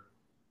Peeler,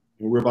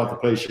 and we're about to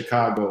play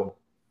Chicago,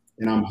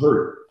 and I'm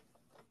hurt.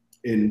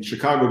 And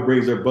Chicago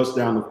brings their bus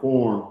down the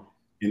Forum,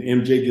 and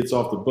MJ gets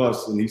off the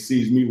bus, and he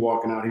sees me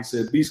walking out. He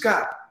said, B.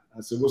 Scott.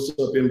 I said, what's up,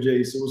 MJ?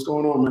 He said, what's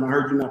going on, man? I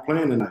heard you're not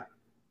playing tonight.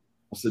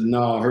 I said,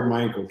 no, I hurt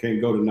my ankle.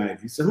 Can't go tonight.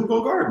 He said, who's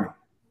going to guard me?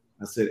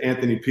 I said,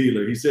 Anthony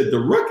Peeler. He said, the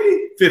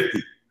rookie,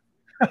 50.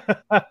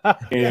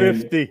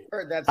 50.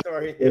 Heard that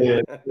story.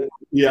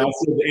 Yeah, I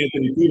said to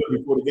Anthony Peeler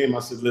before the game, I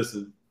said,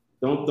 listen,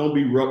 don't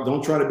be rough.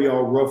 Don't try to be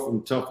all rough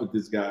and tough with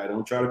this guy.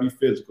 Don't try to be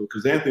physical,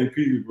 because Anthony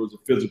Peeler was a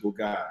physical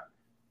guy.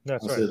 I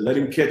said, let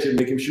him catch it,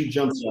 make him shoot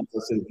jump shots. I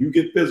said, if you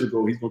get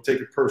physical, he's going to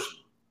take it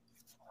personal.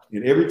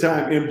 And every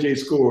time MJ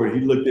scored,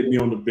 he looked at me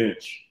on the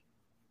bench.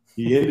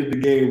 He ended the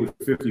game with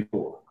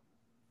 54.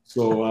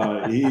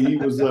 So he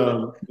was one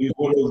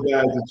of those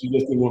guys that you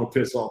just didn't want to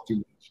piss off too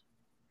much.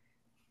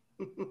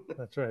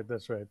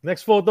 That's right.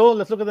 Next photo.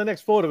 Let's look at the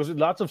next photo. There's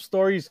lots of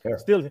stories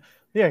still.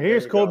 Yeah,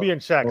 here's Kobe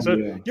and Shaq.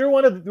 So you're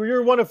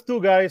one of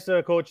two guys,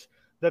 Coach,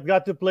 that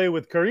got to play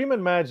with Kareem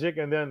and Magic,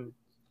 and then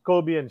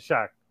Kobe and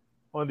Shaq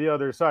on the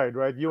other side,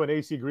 right? You and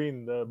AC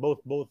Green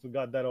both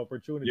got that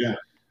opportunity. Yeah.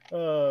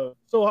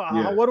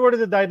 What were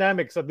the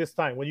dynamics at this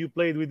time when you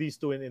played with these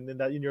two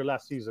in your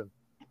last season?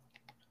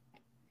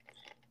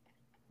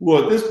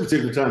 Well, at this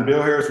particular time,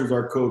 Bill Harris was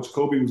our coach.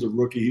 Kobe was a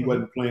rookie. He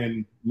wasn't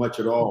playing much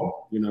at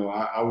all.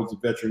 I was a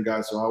veteran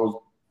guy, so I was,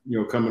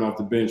 coming off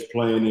the bench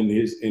playing in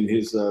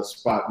his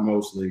spot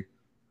mostly.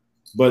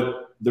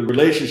 But the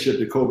relationship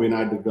that Kobe and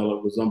I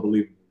developed was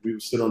unbelievable. We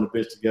would sit on the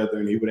bench together,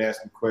 and he would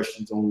ask me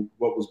questions on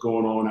what was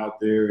going on out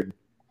there, and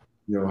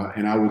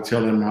and I would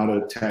tell him how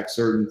to attack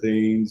certain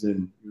things,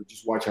 and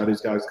just watch how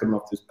this guy's coming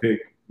off this pick.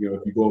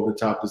 If you go over the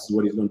top, this is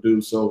what he's going to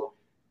do. So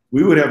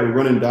we would have a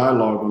running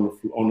dialogue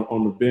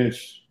on the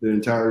bench the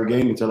entire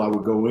game until I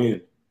would go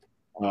in.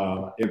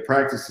 In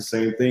practice, the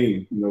same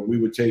thing. You know, we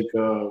would take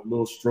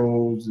little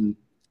strolls and,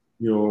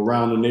 you know,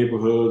 around the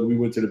neighborhood. We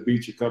went to the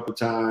beach a couple of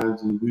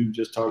times, and we would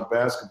just talk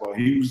basketball.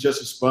 He was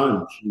just a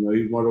sponge. You know,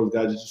 he was one of those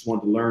guys that just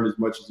wanted to learn as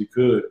much as he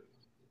could.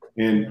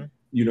 And,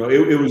 you know,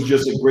 it was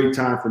just a great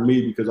time for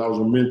me because I was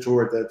a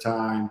mentor at that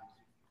time,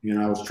 and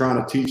I was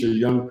trying to teach a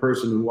young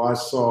person who I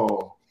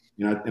saw.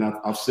 And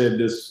I've said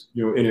this,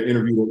 you know, in an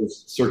interview that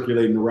was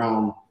circulating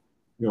around,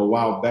 you know, a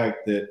while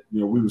back that, you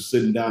know, we were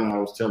sitting down and I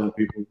was telling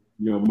people,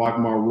 you know, mark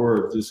my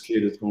words, this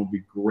kid is going to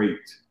be great.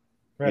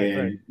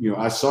 Right. You know,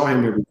 I saw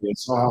him every day. I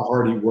saw how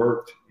hard he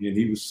worked, and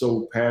he was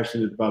so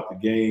passionate about the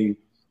game.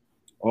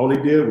 All he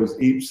did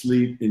was eat,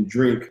 sleep, and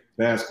drink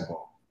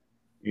basketball.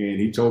 And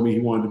he told me he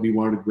wanted to be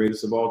one of the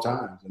greatest of all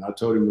times. And I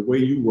told him, the way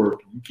you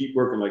work, you keep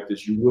working like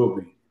this, you will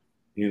be.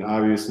 And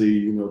obviously,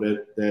 you know,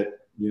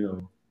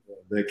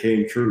 that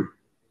came true.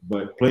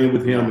 But playing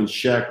with him and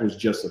Shaq was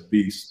just a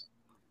beast.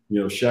 You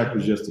know, Shaq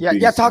was just a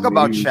beast. Yeah, talk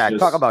about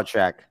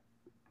Shaq.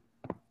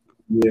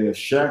 Yeah,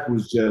 Shaq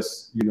was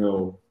just, you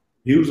know,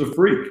 he was a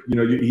freak. You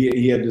know,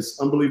 he had this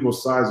unbelievable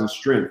size and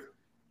strength,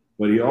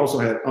 but he also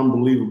had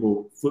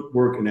unbelievable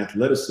footwork and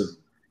athleticism.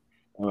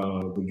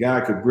 The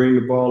guy could bring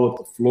the ball up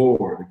the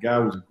floor. The guy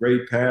was a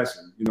great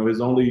passer. You know,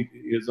 his only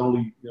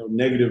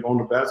negative on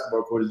the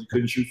basketball court is he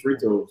couldn't shoot free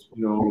throws,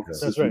 you know, on a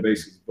consistent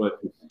basis. But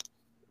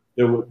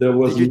there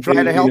was. Did you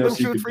try to help him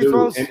shoot free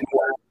throws?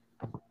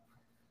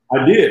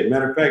 I did.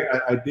 Matter of fact,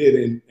 I did.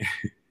 And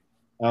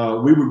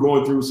we were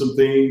going through some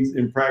things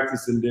in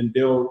practice, and then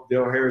Dale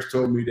Harris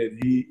told me that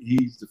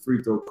he's the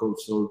free throw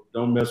coach, so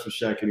don't mess with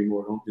Shaq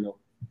anymore. Don't, you know.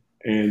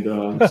 And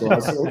so I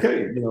said,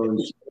 okay, you know.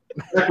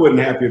 Shaq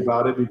wasn't happy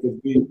about it because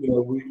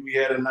we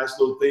had a nice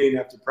little thing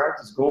after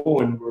practice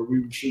going where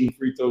we were shooting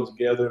free throws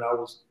together, and I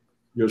was,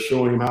 you know,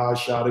 showing him how I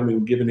shot him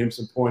and giving him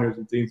some pointers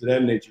and things of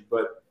that nature.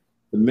 But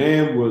the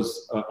man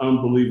was an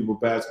unbelievable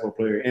basketball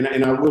player, and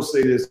I will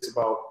say this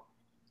about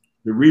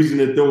the reason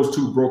that those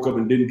two broke up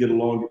and didn't get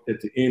along at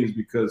the end is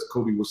because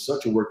Kobe was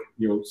such a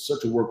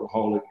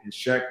workaholic, and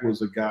Shaq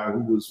was a guy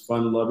who was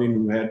fun-loving,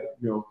 who had,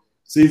 you know,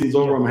 seasons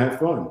over and had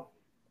fun,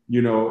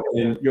 you know,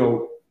 and you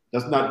know.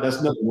 That's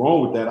nothing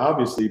wrong with that,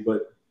 obviously.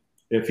 But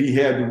if he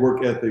had the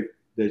work ethic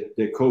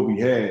that Kobe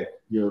had,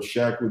 you know,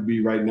 Shaq would be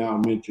right now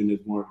mentioned as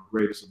one of the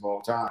greatest of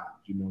all time.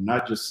 You know,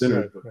 not just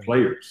centers, but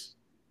players.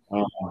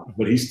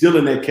 But he's still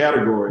in that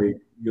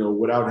category, you know,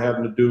 without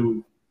having to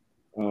do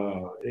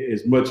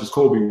as much as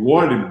Kobe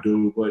wanted him to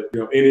do. But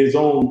you know, in his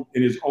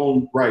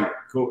own right,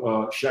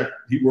 Shaq,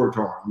 he worked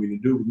hard. I mean, the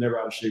dude was never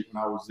out of shape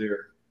when I was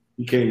there.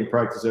 He came to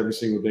practice every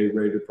single day,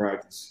 ready to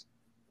practice.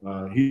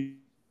 He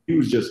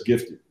was just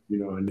gifted. You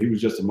know, and he was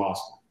just a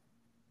monster.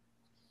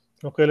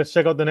 Okay, let's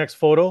check out the next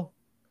photo.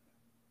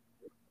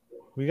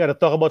 We got to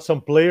talk about some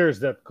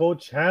players that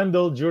Coach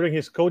handled during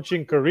his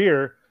coaching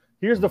career.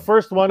 Here's the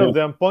first one of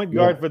them, point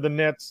guard for the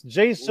Nets,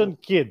 Jason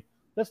Kidd.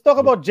 Let's talk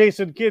about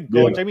Jason Kidd,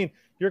 Coach. I mean,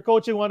 you're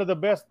coaching one of the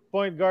best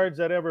point guards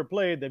that ever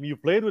played. I mean, you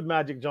played with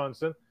Magic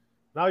Johnson.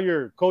 Now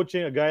you're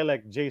coaching a guy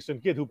like Jason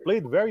Kidd, who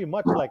played very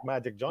much like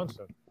Magic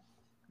Johnson.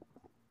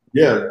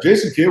 Yeah,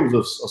 Jason Kidd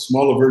was a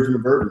smaller version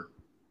of Irvin.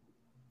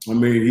 I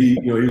mean,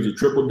 he was a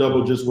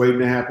triple-double just waiting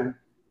to happen.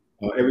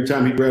 Every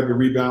time he grabbed a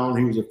rebound,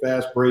 he was a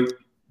fast break,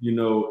 you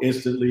know,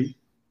 instantly.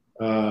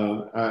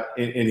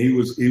 And he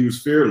was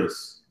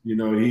fearless. You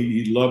know,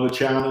 he loved a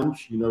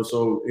challenge, you know,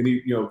 so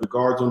the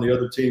guards on the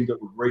other team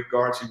that were great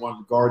guards, he wanted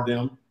to guard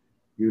them.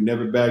 He would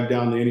never back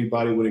down to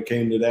anybody when it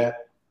came to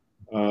that.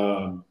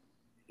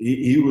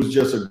 He was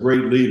just a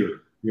great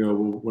leader, you know,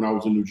 when I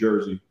was in New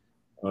Jersey.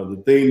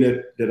 The thing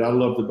that I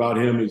loved about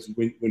him is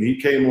when he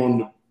came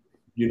on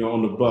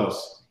the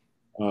bus,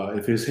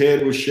 if his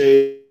head was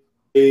shaved,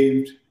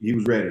 he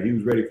was ready. He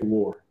was ready for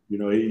war. You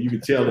know, you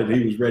could tell that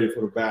he was ready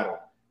for the battle.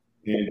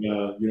 And,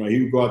 you know,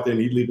 he would go out there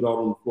and he'd leave it all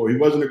on the floor. He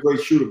wasn't a great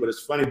shooter, but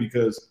it's funny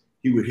because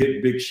he would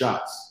hit big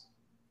shots.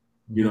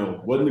 You know,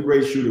 wasn't a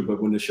great shooter,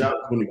 but when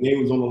the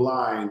game was on the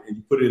line and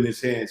you put it in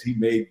his hands, he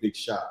made big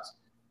shots.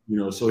 You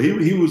know, so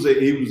he was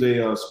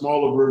a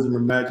smaller version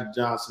of Magic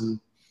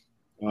Johnson.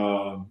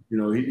 You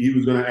know, he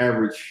was going to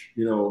average,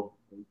 you know,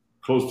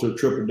 close to a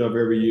triple-double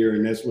every year,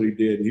 and that's what he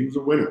did. And he was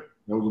a winner.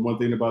 That was the one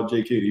thing about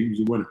J. Kidd. He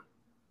was a winner.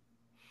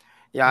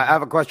 Yeah, I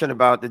have a question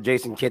about the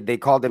Jason Kidd. They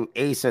called him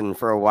Asen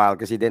for a while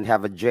because he didn't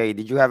have a J.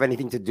 Did you have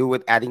anything to do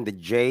with adding the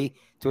J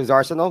to his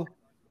arsenal?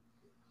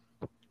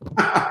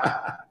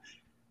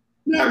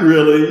 Not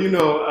really. You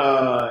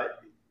know,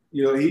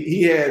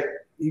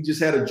 he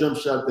just had a jump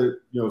shot that,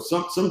 you know,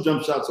 some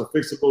jump shots are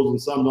fixables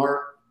and some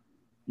aren't.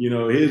 You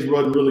know, his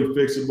wasn't really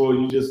fixable.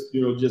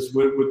 You just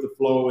went with the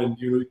flow, and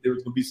there was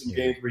going to be some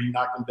games where he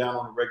knocked him down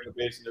on a regular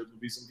basis. There was going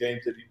to be some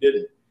games that he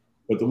didn't.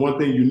 But the one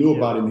thing you knew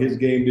about him, his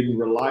game didn't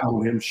rely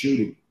on him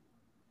shooting.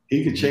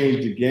 He could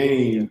change the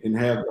game and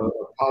have a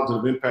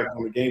positive impact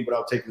on the game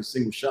without taking a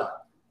single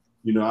shot.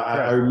 You know,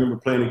 I remember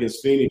playing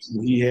against Phoenix,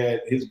 and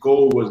his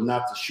goal was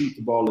not to shoot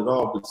the ball at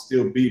all, but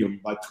still beat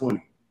him by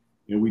 20.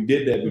 And we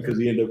did that because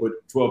he ended up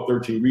with 12,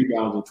 13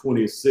 rebounds and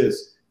 20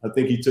 assists. I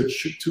think he took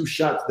 2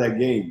 shots that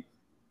game.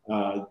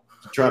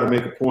 to try to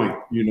make a point,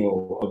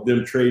 of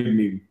them trading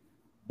me.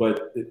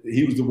 But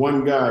he was the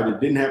one guy that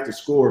didn't have to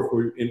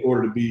score in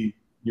order to be,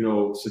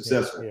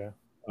 successful.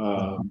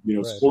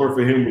 Right. Scoring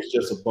for him was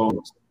just a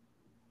bonus.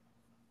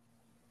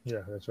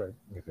 Yeah, that's right.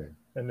 Okay.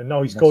 And then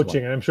now he's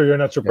coaching, and I'm sure you're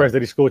not surprised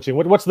that he's coaching.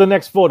 What's the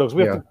next photos?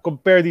 We have to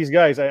compare these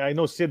guys. I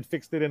know Sid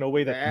fixed it in a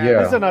way that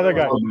this is another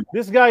guy.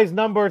 This guy is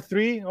number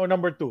 3 or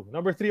number 2?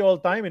 Number 3 all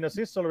time in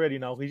assists already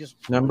now. He just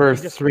number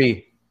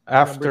 3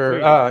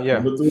 after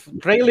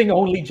trailing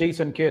only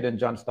Jason Kidd and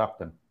John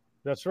Stockton.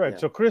 That's right.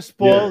 So Chris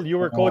Paul, you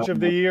were coach of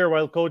the year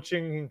while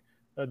coaching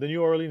the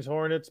New Orleans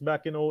Hornets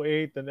back in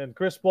 2008, and then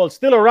Chris Paul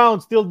still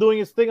around, still doing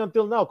his thing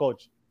until now,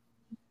 Coach.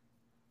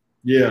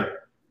 Yeah.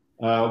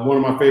 One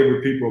of my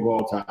favorite people of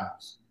all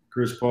times.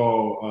 Chris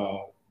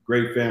Paul,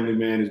 great family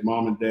man. His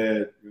mom and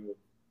dad,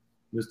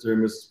 Mr.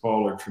 and Mrs.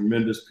 Paul, are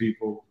tremendous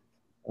people.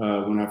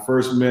 When I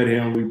first met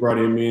him, we brought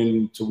him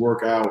in to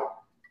work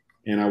out,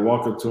 and I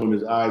walked up to him.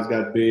 His eyes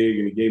got big,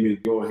 and he gave me a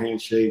go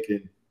handshake,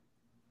 and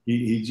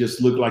he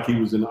just looked like he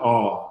was in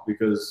awe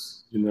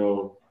because,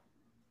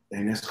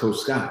 and that's Coach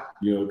Scott,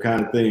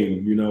 kind of thing,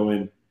 and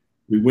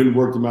we went and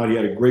worked him out. He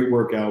had a great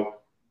workout.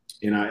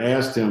 And I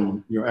asked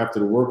him, after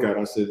the workout,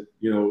 I said,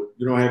 you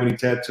don't have any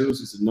tattoos?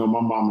 He said, no, my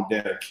mom and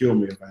dad would kill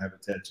me if I have a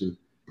tattoo.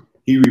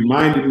 He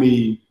reminded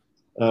me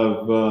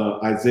of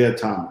Isaiah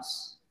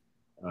Thomas.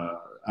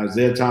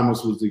 Isaiah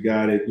Thomas was the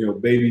guy that,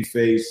 baby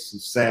face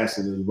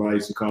assassin is what I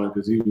used to call him,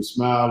 because he would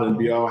smile and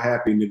be all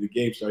happy, and in the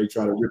game started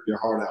trying to rip your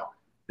heart out.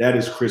 That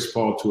is Chris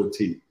Paul to a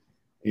T.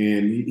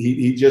 And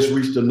he just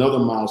reached another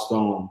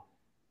milestone.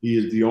 He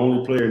is the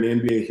only player in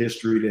NBA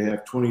history to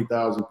have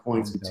 20,000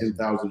 points and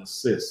 10,000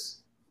 assists.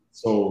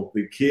 So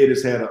the kid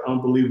has had an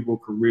unbelievable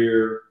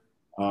career.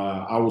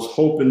 I was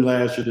hoping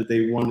last year that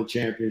they won the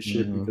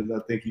championship because I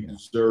think he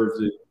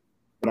deserves it.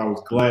 But I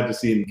was glad to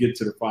see him get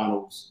to the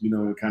finals,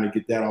 and kind of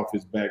get that off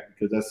his back,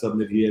 because that's something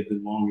that he had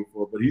been longing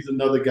for. But he's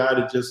another guy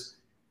that just,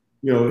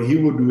 he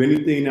will do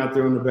anything out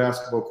there on the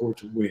basketball court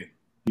to win.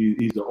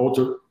 He's the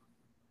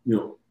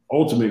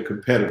ultimate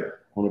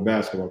competitor on the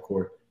basketball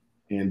court.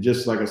 And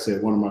just like I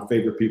said, one of my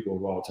favorite people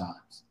of all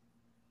times.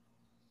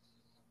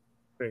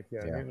 Great.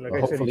 Yeah. Like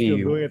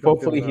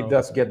hopefully he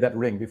does get that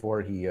ring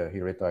before he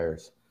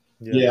retires.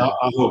 Yeah,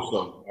 I hope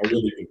so. I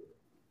really do.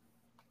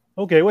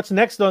 Okay, what's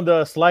next on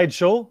the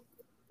slideshow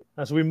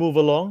as we move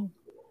along?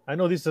 I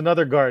know this is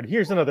another guard.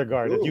 Here's another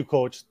guard that you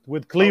coached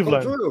with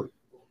Cleveland.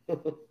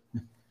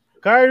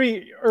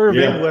 Kyrie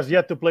Irving who has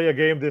yet to play a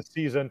game this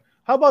season.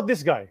 How about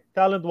this guy,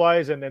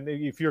 talent-wise, and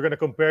if you're going to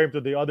compare him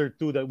to the other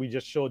two that we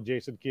just showed,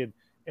 Jason Kidd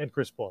and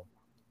Chris Paul?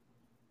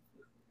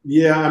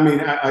 Yeah, I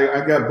mean,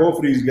 I got both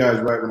of these guys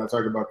right when I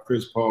talk about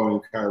Chris Paul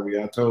and Kyrie.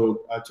 I told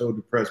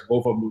the press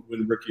both of them would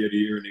win Rookie of the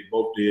Year, and they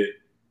both did.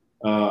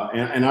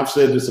 And I've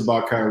said this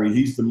about Kyrie.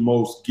 He's the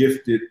most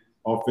gifted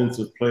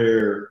offensive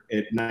player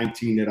at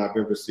 19 that I've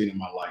ever seen in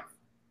my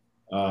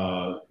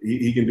life.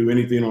 He can do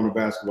anything on a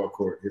basketball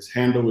court. His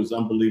handle is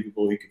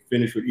unbelievable. He can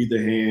finish with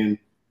either hand.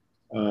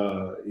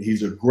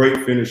 He's a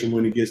great finisher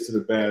when he gets to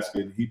the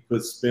basket. He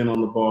puts spin on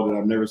the ball that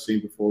I've never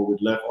seen before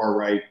with left or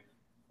right.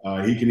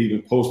 He can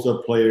even post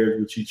up players,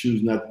 which he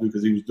chooses not to do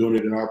because he was doing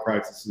it in our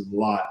practices a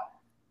lot.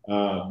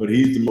 But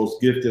he's the most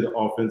gifted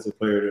offensive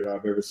player that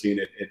I've ever seen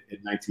at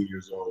 19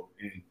 years old.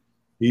 And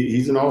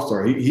he's an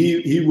all-star.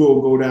 He will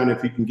go down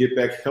if he can get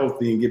back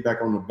healthy and get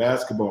back on the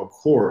basketball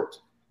court.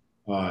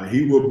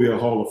 He will be a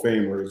Hall of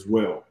Famer as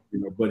well.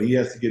 But he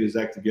has to get his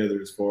act together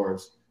as far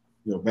as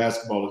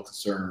basketball is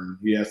concerned.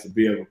 He has to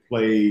be able to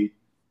play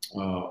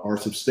or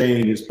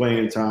sustain his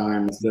playing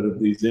time instead of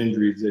these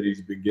injuries that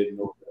he's been getting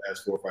over the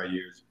last 4 or 5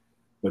 years.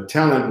 But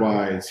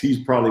talent-wise, he's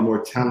probably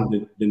more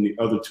talented than the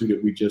other two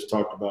that we just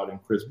talked about in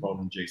Chris Paul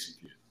and Jason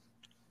Kidd.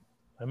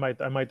 I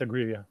might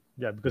agree,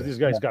 yeah, because this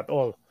guy's got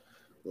all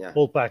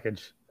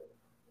package.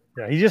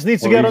 Yeah, he just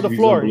needs to get on the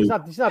floor. He's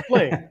not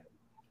playing.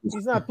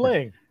 He's not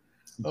playing.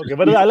 Okay,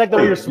 but I like the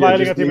way you're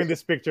smiling at him in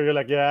this picture. You're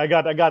like, yeah, I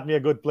got me a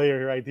good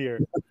player right here.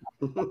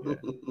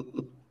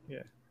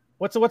 Yeah.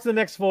 What's the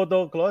next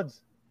photo, Claude?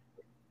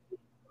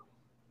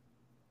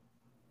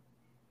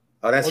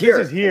 Oh, that's here.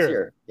 This is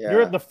here. Yeah.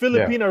 You're at the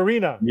Philippine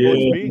Arena.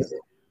 Yeah.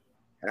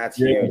 That's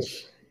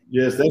huge.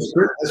 Yes,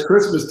 that's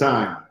Christmas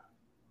time.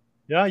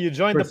 Yeah, you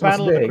joined the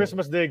panel at the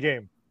Christmas Day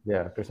game.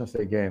 Yeah, Christmas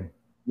Day game.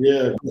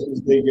 Yeah, Christmas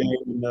Day game.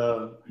 And,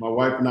 my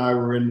wife and I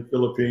were in the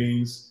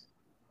Philippines,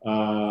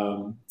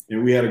 and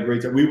we had a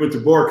great time. We went to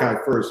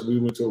Boracay first. We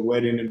went to a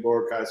wedding in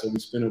Boracay, so we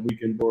spent a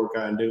week in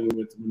Boracay, and then we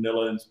went to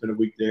Manila and spent a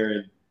week there.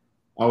 And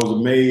I was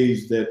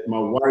amazed that my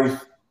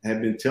wife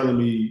had been telling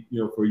me,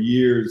 for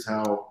years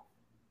how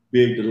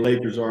big the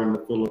Lakers are in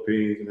the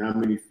Philippines and how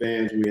many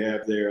fans we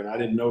have there. And I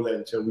didn't know that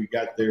until we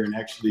got there. And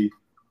actually,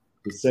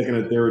 the second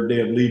or third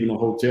day of leaving the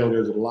hotel,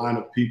 there's a line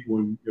of people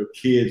and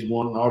kids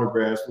wanting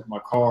autographs with my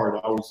card.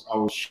 I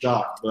was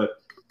shocked. But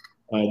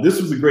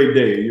this was a great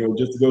day,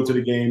 just to go to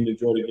the game, to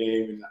enjoy the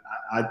game.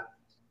 And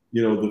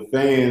the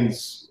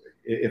fans,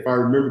 if I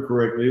remember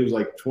correctly, it was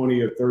like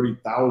 20 or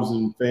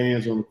 30,000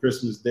 fans on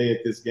Christmas Day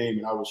at this game.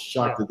 And I was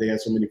shocked that they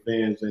had so many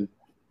fans. And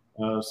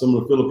some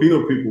of the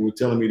Filipino people were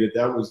telling me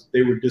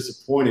they were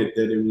disappointed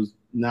that it was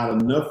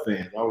not enough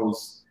fans.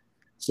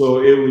 This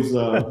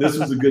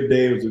was a good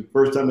day. It was the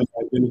first time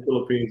I've been in the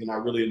Philippines, and I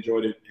really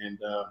enjoyed it. And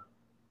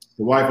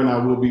the wife and I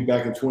will be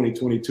back in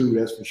 2022.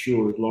 That's for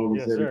sure, as long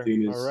as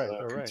everything is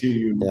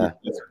continuing. Yeah,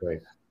 that's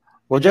great.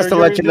 Well, just to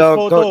let you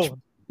know, Coach.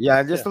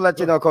 Yeah, just to let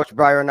you know, Coach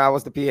Byron, I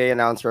was the PA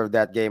announcer of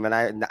that game,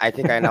 and I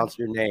think I announced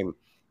your name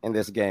in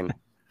this game.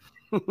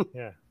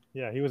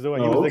 Yeah, he was the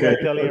one. He was the guy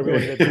telling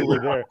everyone that you were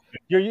there.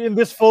 You're in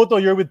this photo.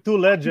 You're with two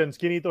legends,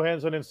 Quinito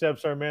Henson and Seb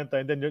Sarmenta,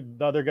 and then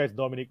the other guy's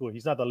Dominic Wu.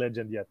 He's not a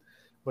legend yet,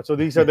 but so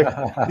these are the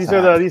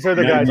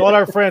guys. All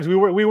our friends. We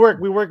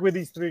work with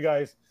these three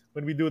guys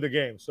when we do the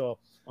game. So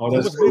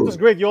it was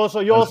great. You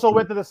also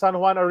went to the San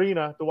Juan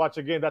Arena to watch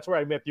a game. That's where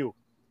I met you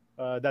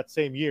that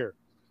same year.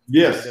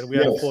 Yes, and we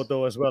had a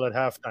photo as well at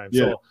halftime.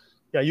 Yeah.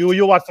 So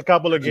you watched a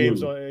couple of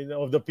games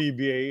of the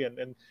PBA,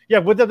 and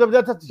but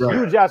that's a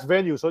huge ass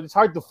venue, so it's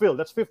hard to fill.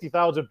 That's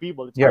 50,000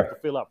 people. It's hard to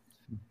fill up.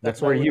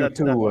 That's where you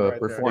two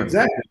performed.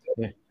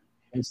 Exactly.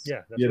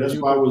 That's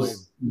why I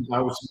was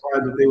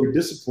surprised that they were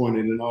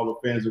disappointed in all the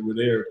fans that were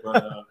there.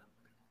 But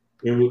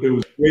it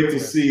was great to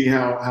see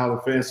how the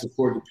fans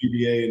support the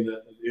PBA, and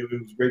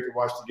it was great to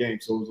watch the game.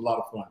 So it was a lot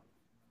of fun.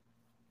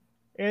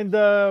 And,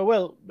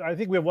 I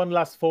think we have one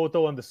last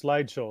photo on the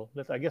slideshow.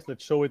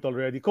 Let's show it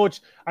already.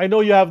 Coach, I know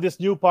you have this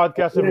new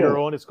podcast of your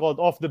own. It's called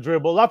Off the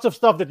Dribble. Lots of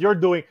stuff that you're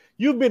doing.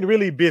 You've been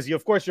really busy.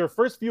 Of course, your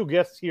first few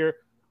guests here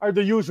are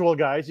the usual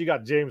guys. You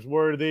got James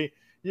Worthy.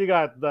 You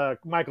got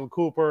Michael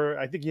Cooper.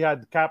 I think you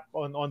had Cap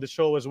on the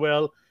show as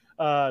well.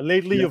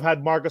 Lately, you've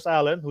had Marcus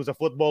Allen, who's a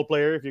football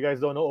player, if you guys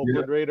don't know,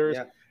 Oakland Raiders.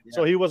 Yeah.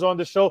 So he was on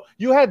the show.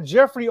 You had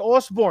Jeffrey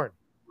Osborne,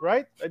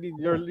 right? I mean,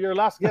 your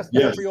last guest,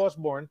 Jeffrey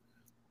Osborne.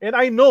 And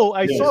I know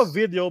I saw a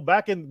video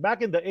back in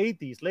the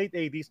 80s, late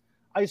 80s.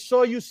 I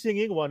saw you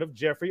singing one of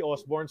Jeffrey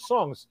Osborne's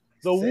songs,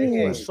 the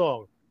Woo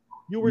song.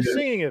 You were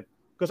singing it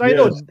because I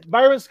know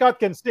Byron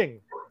Scott can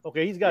sing.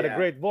 Okay, he's got a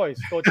great voice,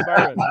 Coach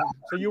Byron.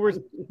 So you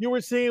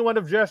were singing one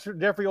of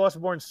Jeffrey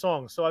Osborne's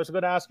songs. So I was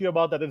going to ask you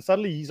about that, and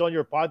suddenly he's on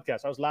your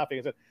podcast. I was laughing.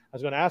 I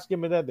was going to ask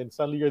him that, and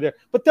suddenly you're there.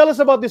 But tell us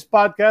about this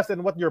podcast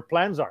and what your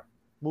plans are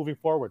moving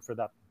forward for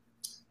that.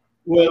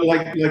 Well,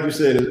 like you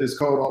said, it's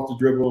called Off the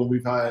Dribble, and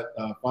we've had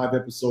 5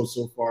 episodes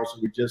so far. So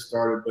we just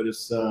started, but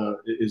it's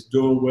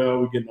doing well.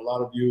 We're getting a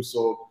lot of views.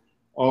 So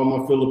all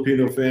my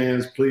Filipino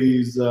fans,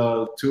 please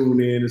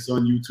tune in. It's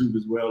on YouTube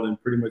as well, and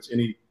pretty much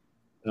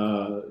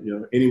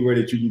anywhere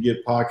that you can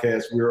get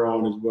podcasts, we're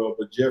on as well.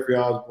 But Jeffrey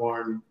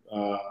Osborne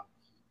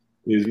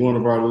is one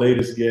of our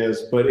latest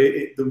guests. But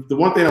the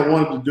one thing I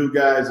wanted to do,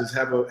 guys, is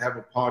have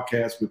a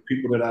podcast with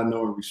people that I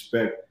know and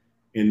respect,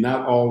 and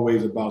not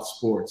always about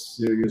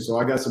sports. So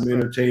I got some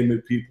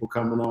entertainment people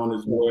coming on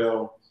as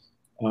well.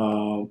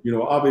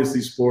 Obviously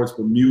sports,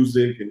 but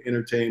music and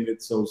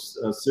entertainment. So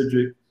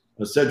Cedric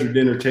the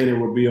Entertainer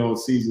will be on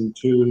season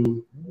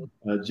 2.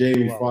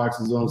 Jamie Foxx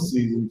is on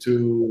season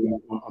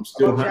 2. I'm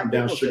still hunting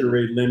down Sugar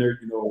Ray Leonard.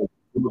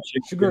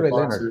 Sugar Ray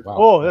Leonard. Wow.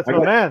 Oh, that's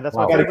my man. That's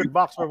my favorite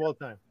boxer of all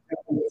time.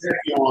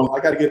 I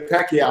got to get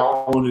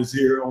Pacquiao on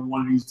here on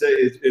one of these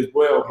days as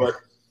well. But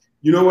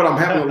you know what? I'm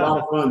having a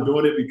lot of fun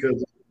doing it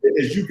because,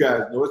 as you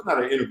guys know, it's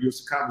not an interview,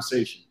 it's a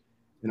conversation.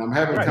 And I'm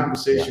having a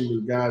conversation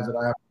with guys that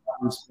I have a lot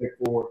of respect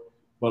for.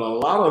 But a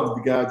lot of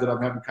the guys that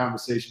I'm having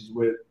conversations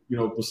with,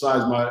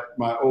 besides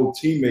my old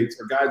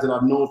teammates, are guys that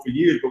I've known for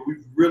years, but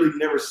we've really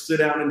never sit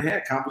down and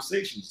had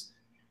conversations.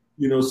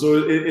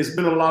 So it's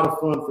been a lot of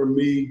fun for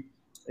me.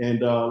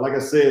 And like I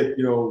said,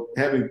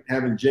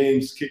 having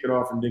James kick it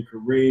off, and then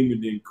Kareem,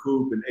 and then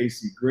Coop and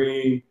AC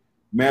Green,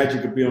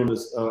 Magic will be on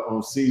this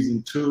on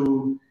season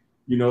 2.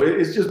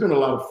 It's just been a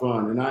lot of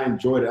fun, and I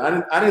enjoyed it. I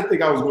didn't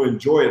think I was going to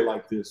enjoy it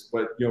like this,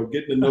 but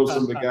getting to know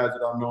some of the guys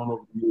that I've known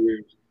over the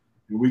years.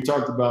 And we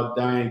talked about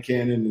Diane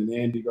Cannon and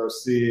Andy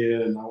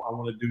Garcia, and I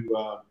want to do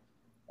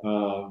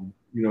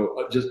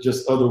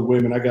just other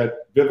women. I got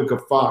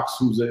Vivica Fox,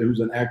 who's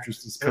an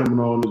actress that's coming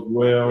on as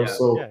well.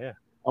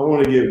 I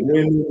want to get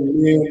women,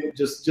 men,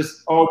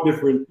 just all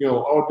different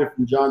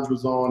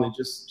genres on, and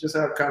just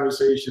have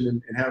conversation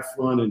and have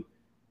fun and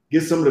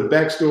get some of the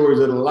backstories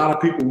that a lot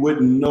of people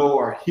wouldn't know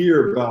or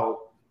hear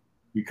about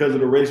because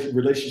of the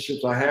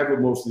relationships I have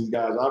with most of these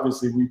guys.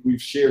 Obviously,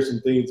 we've shared some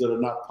things that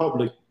are not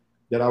public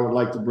that I would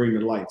like to bring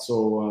to light.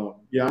 So,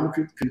 I'm going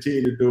to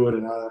continue to do it,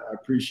 and I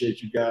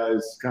appreciate you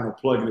guys kind of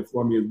plugging it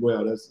for me as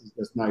well.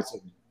 That's nice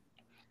of you.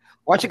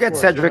 Why don't you get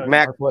Cedric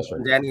Maxwell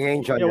and Danny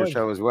Ainge on your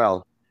show as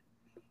well?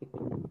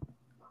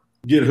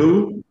 Get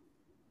who?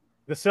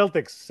 The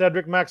Celtics,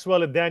 Cedric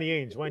Maxwell and Danny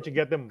Ainge. Why don't you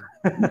get them?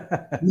 I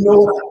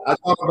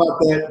thought about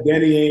that.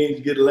 Danny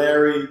Ainge, get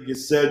Larry, get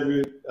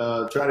Cedric,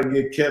 try to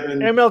get Kevin.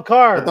 ML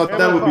Card. I thought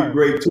that would be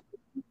great too.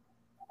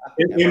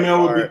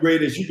 ML would be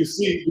great. As you can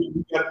see,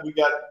 we got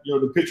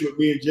the picture with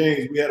me and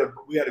James. We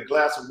had a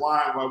glass of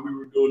wine while we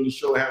were doing the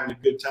show, having a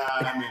good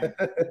time. And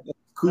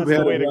Coop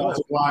had a glass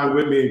of wine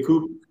with me, and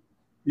Coop.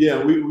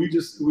 Yeah, we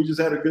just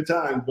had a good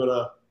time.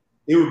 But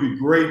it would be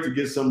great to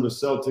get some of the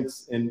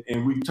Celtics, and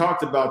we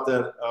talked about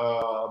that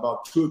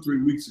about 2 or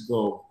 3 weeks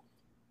ago.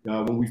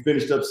 when we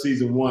finished up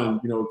season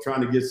 1,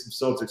 trying to get some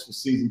Celtics for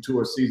season 2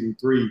 or season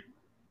 3.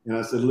 And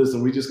I said,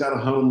 listen, we just got to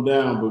hunt them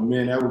down. But,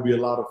 man, that would be a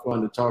lot of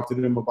fun to talk to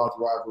them about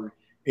the rivalry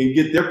and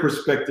get their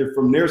perspective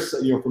from their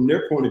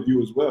point of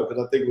view as well,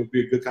 because I think it would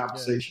be a good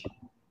conversation.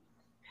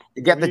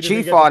 You get the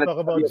Chief on, it's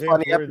going to be a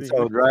funny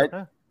episode, right?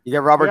 Huh? You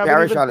get Robert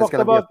Parrish on, it's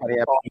going to be a funny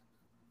episode.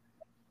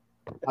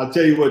 I'll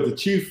tell you what, the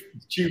Chief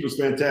was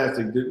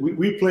fantastic.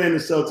 We played the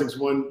Celtics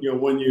one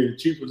year. The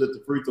Chief was at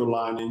the free throw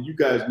line, and you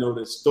guys know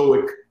the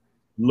stoic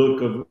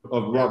look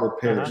of Robert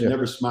Parrish.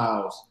 Never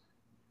smiles.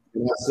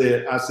 And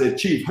I said,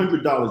 Chief,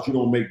 $100, you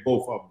don't make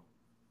both of them.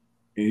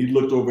 And he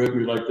looked over at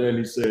me like that, and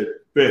he said,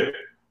 bet.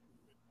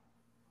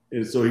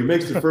 And so he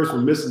makes the first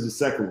one, misses the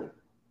second one.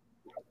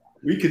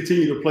 We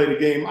continue to play the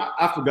game.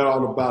 I forgot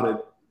all about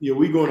it.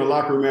 We go in the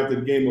locker room after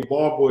the game. A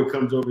ball boy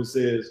comes over and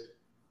says,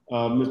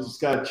 Mr.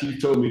 Scott, Chief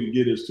told me to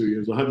get this to you.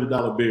 It was a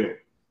 $100 bill.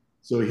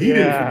 So he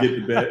didn't forget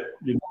the bet.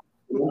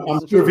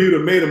 I'm sure if he would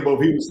have made them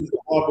both, he would send the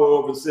ball boy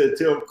over and said,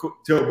 tell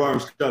Byron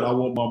Scott I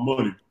want my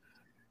money.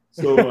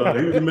 So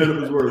he was a man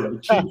of his word.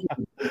 The Chief,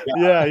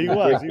 he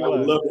was. I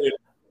love it.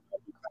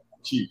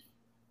 Chief.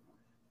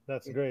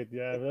 That's great.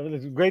 Yeah,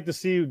 it's great to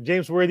see you.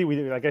 James Worthy.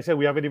 Like I said,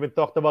 we haven't even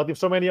talked about him.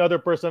 So many other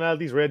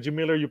personalities. Reggie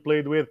Miller, you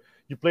played with.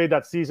 You played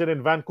that season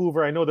in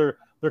Vancouver. I know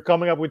they're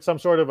coming up with some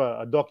sort of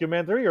a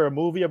documentary or a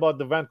movie about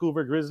the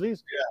Vancouver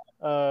Grizzlies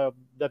that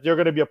you're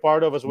going to be a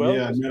part of as well.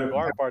 Yeah, you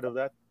are a part of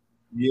that.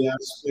 Yeah,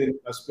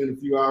 I spent a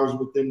few hours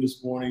with them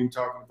this morning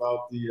talking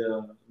about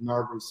the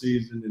inaugural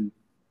season and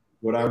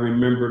what I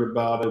remembered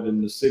about it,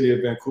 in the city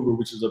of Vancouver,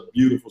 which is a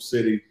beautiful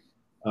city.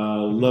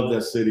 Love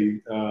that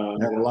city.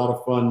 Had a lot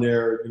of fun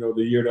there,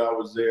 the year that I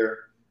was there.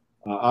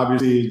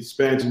 Obviously,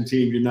 expansion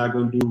team, you're not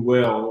going to do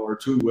well or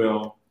too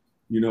well,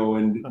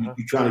 and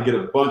you're trying to get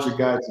a bunch of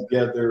guys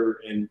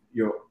together, and,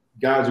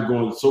 guys are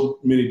going so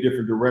many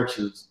different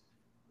directions.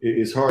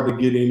 It's hard to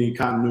get any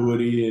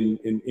continuity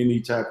and any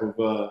type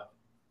of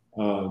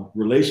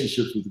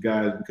relationships with the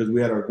guys, because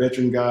we had our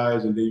veteran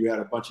guys and then you had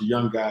a bunch of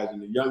young guys,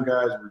 and the young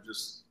guys were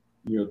just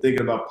thinking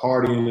about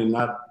partying and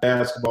not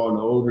basketball, and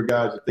the older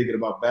guys are thinking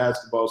about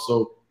basketball.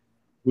 So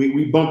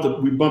we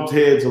bumped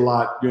heads a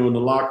lot, in the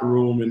locker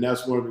room, and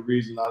that's one of the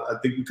reasons I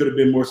think we could have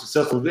been more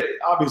successful.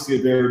 Obviously,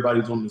 if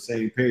everybody's on the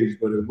same page,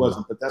 but it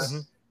wasn't. But that's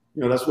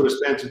that's what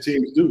expansion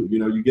teams do.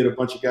 You get a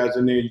bunch of guys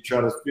in there, you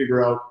try to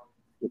figure out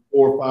the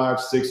 4,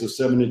 5, 6, or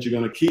 7 that you're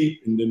going to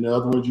keep, and then the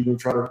other ones you're going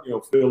to try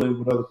to fill in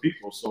with other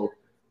people. So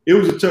it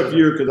was a tough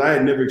year because I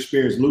had never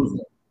experienced losing.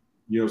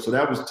 So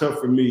that was tough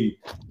for me.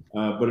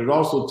 But it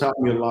also taught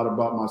me a lot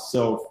about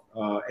myself,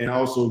 and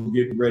also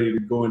getting ready to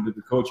go into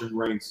the coaching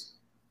ranks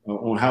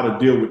on how to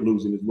deal with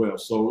losing as well.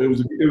 So it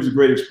was a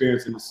great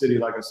experience in the city.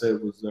 Like I said,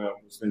 it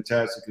was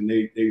fantastic, and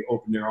they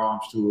opened their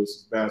arms to us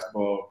as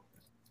basketball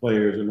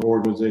players, and the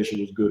organization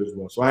was good as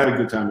well. So I had a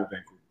good time in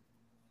Vancouver.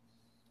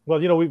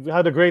 Well, we've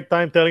had a great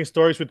time telling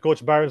stories with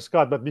Coach Byron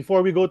Scott. But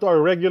before we go to our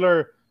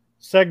regular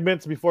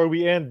segments, before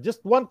we end,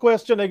 just one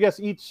question, I guess,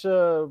 each,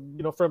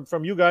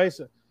 from you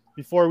guys.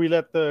 Before we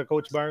let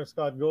Coach Byron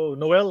Scott go,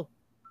 Noel,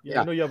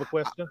 I know you have a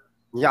question.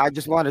 Yeah, I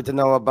just wanted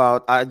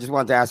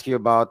to ask you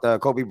about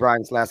Kobe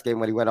Bryant's last game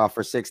when he went off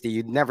for 60.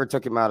 You never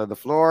took him out of the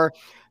floor,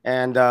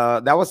 and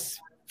that was,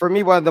 for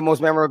me, one of the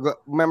most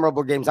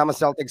memorable games. I'm a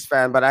Celtics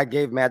fan, but I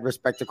gave mad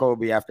respect to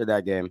Kobe after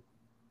that game.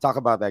 Talk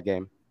about that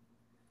game.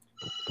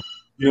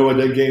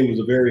 That game was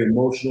a very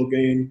emotional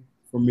game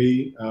for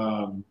me,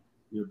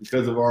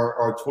 because of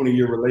our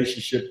 20-year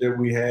relationship that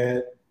we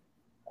had.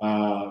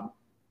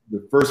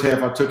 The first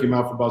half, I took him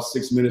out for about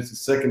 6 minutes. The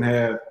second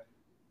half,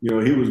 he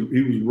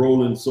was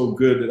rolling so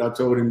good that I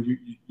told him,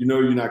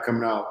 you're not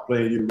coming out,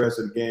 playing you the rest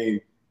of the game.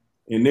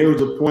 And there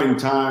was a point in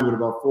time with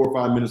about 4 or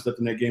 5 minutes left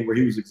in that game where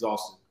he was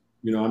exhausted.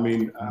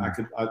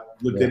 I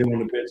looked at him on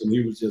the bench and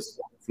he was just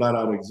flat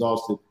out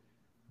exhausted.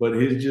 But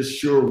his just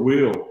sure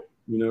will,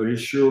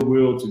 his sure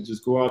will to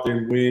just go out there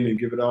and win and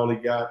give it all he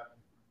got,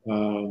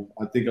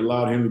 I think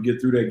allowed him to get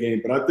through that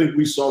game. But I think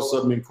we saw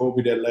something in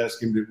Kobe that last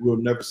game that we'll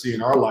never see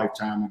in our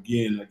lifetime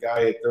again. A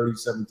guy at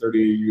 37,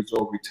 38 years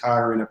old,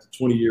 retiring after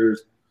 20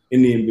 years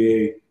in the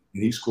NBA,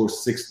 and he scored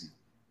 60.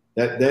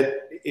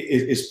 That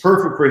is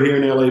perfect for here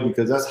in LA,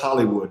 because that's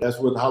Hollywood. That's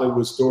what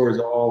Hollywood stories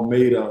are all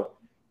made of.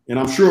 And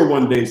I'm sure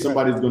one day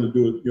somebody's going to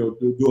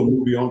do a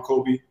movie on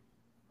Kobe.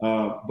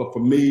 But for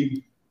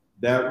me,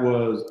 that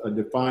was a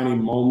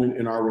defining moment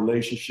in our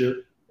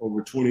relationship over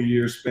a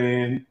 20-year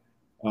span.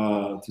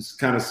 To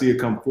kind of see it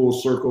come full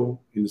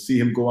circle and to see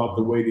him go out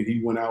the way that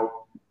he went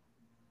out,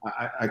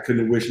 I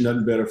couldn't have wished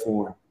nothing better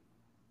for him.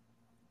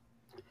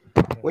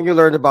 When you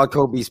learned about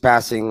Kobe's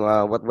passing,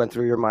 what went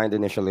through your mind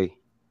initially?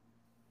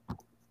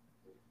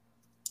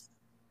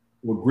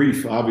 Well,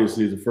 grief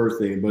obviously is the first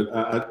thing, but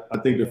I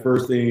think the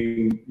first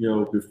thing,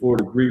 before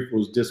the grief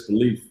was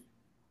disbelief.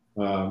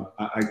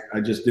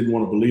 I just didn't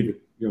want to believe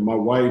it. My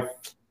wife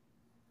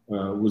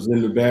was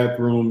in the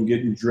bathroom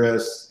getting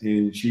dressed,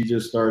 and she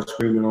just started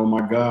screaming, "Oh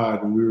my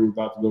God!" And we were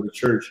about to go to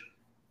church,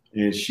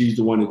 and she's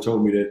the one that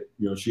told me that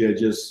she had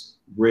just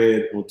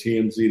read on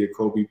TMZ that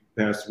Kobe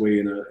passed away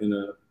in a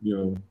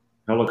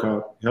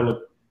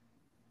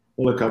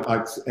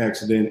helicopter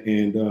accident,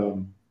 and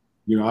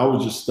I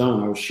was just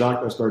stunned. I was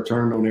shocked. I started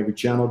turning on every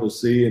channel to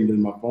see, and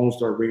then my phone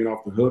started ringing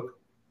off the hook.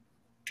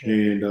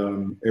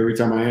 And every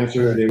time I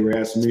answered, they were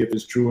asking me if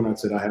it's true, and I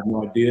said I have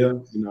no idea.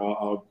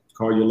 I'll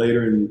call you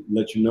later and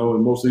let you know.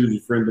 And mostly he was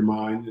a friend of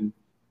mine, and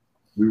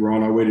we were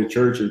on our way to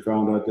church and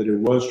found out that it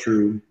was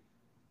true.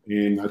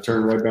 And I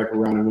turned right back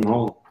around and went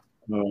home.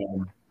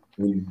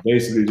 And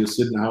basically just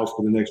sit in the house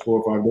for the next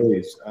 4 or 5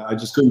 days. I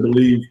just couldn't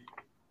believe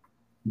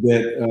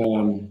that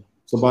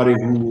somebody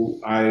who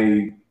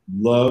I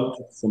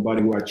loved,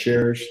 somebody who I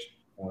cherished,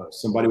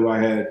 somebody who I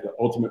had the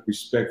ultimate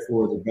respect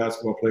for as a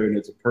basketball player and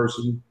as a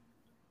person,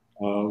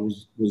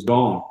 was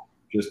gone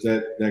just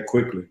that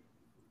quickly.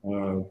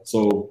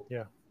 So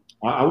yeah,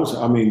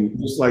 I mean,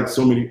 just like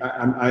so many,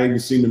 I even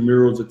seen the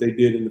murals that they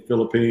did in the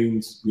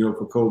Philippines,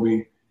 for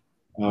Kobe.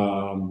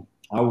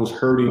 I was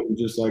hurting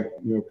just like,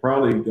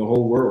 probably the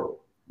whole world,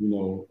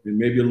 and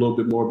maybe a little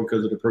bit more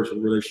because of the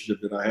personal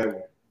relationship that I have with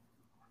him.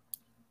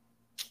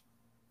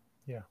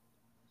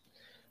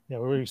 Yeah,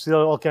 we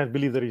still all can't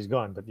believe that he's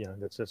gone, but yeah,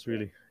 that's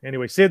really.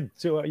 Anyway, Sid,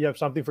 so you have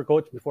something for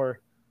Coach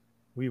before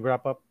we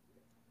wrap up?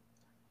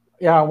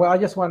 Yeah, well, I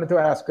just wanted to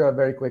ask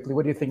very quickly,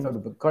 what do you think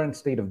of the current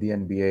state of the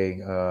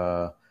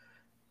NBA?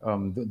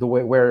 The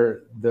way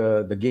where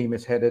the game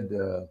is headed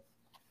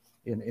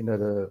in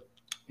the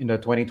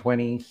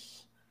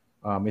 2020s.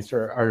 Are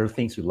there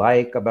things you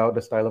like about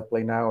the style of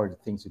play now, or the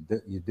things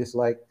you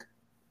dislike?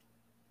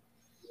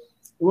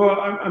 Well,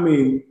 I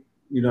mean,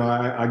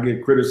 I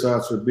get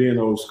criticized for being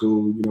old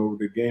school.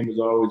 The game has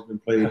always been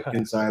played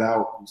inside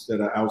out instead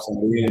of outside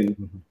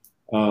in.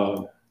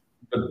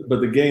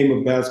 But the game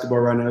of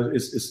basketball right now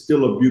is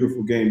still a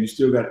beautiful game. You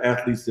still got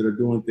athletes that are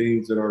doing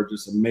things that are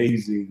just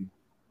amazing.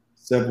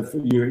 7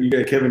 foot. You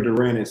got Kevin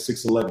Durant at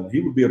 6'11".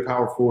 He would be a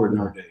power forward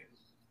nowadays.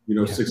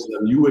 6'11".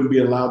 You wouldn't be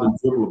allowed to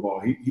dribble the ball.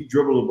 He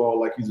dribble the ball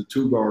like he's a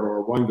 2 guard or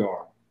a 1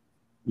 guard.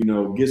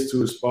 Gets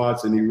to his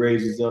spots and he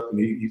raises up and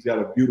he's got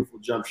a beautiful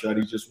jump shot.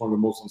 He's just one of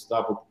the most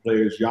unstoppable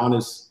players.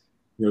 Giannis,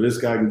 this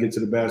guy can get to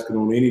the basket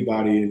on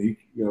anybody, and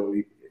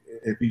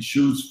if he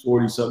shoots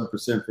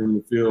 40-something% from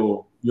the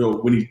field,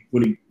 when he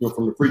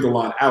from the free throw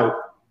line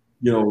out,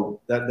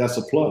 that's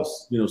a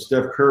plus.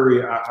 Steph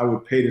Curry, I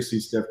would pay to see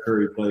Steph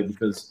Curry play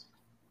because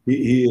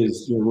he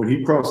is, when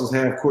he crosses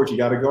half court, you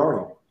got to guard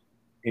him.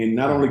 And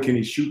not only can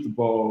he shoot the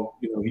ball,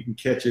 he can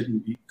catch it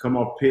and he can come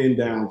off pin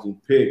downs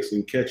and picks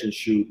and catch and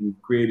shoot and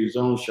create his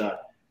own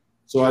shot.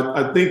 So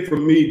I think for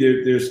me,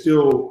 there's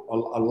still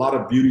a lot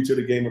of beauty to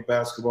the game of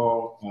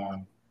basketball.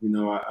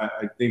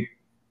 I think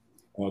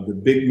the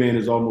big man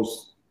is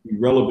almost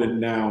irrelevant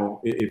now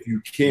if you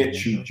can't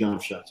shoot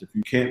jump shots, if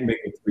you can't make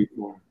a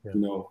three-pointer.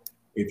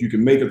 If you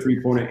can make a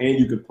three-pointer and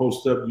you can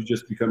post up, you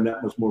just become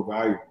that much more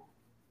valuable.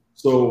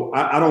 So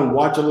I don't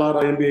watch a lot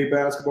of NBA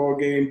basketball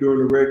game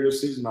during the regular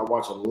season. I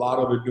watch a lot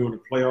of it during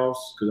the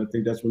playoffs because I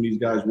think that's when these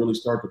guys really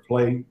start to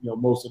play,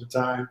 most of the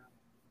time.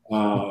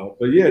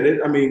 But yeah,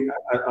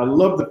 I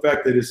love the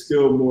fact that it's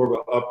still more of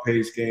an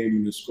up-paced game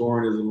and the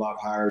scoring is a lot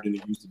higher than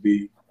it used to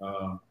be.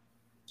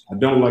 I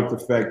don't like the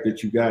fact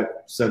that you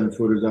got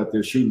 7-footers out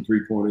there shooting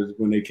 3-pointers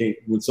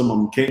when some of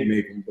them can't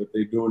make them, but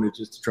they're doing it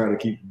just to try to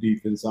keep the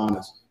defense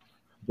honest.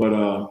 But,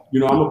 I'm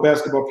a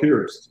basketball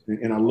purist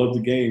and I love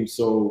the game.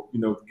 So,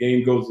 the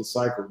game goes in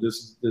cycle.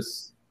 This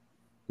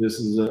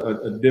is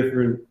a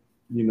different,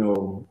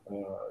 the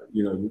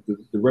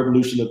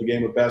revolution of the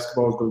game of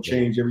basketball is going to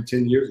change every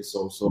 10 years or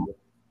so. So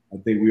I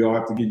think we all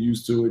have to get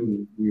used to it.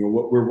 And,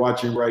 what we're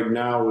watching right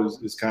now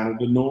is kind of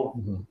the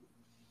norm.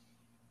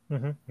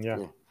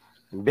 Yeah.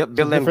 Bill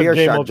Laimbeer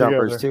shot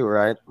jumpers too,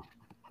 right?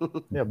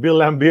 Yeah, Bill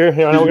Laimbeer.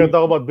 We're going to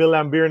talk about Bill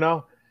Laimbeer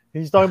now.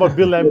 He's talking about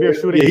Bill Laimbeer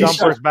shooting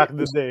jumpers back in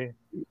the day.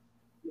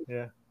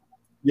 Yeah.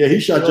 Yeah, he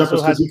shot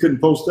jumpers because he couldn't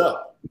post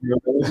up. That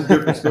was a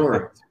different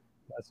story.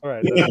 That's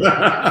right. You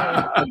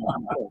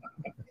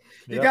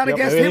got to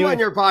guest him on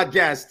your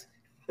podcast.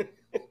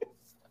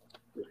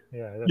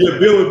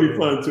 Bill would be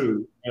fun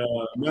too.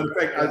 Matter of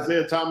fact,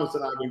 Isaiah Thomas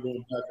and I have been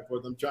going back and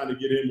forth. I'm trying to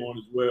get him on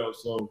as well.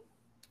 So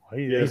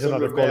he's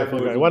another colorful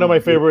guy. One of my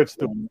favorites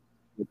too.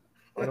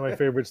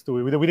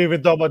 We didn't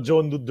even talk about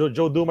Joe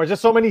Dumars.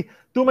 Just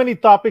too many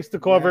topics to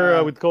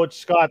cover with Coach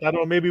Scott. I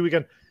don't know. Maybe we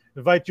can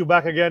invite you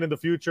back again in the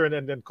future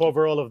and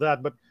cover all of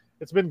that. But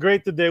it's been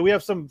great today. We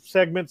have some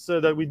segments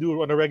that we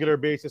do on a regular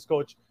basis,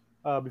 Coach.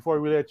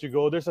 Before we let you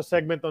go, there's a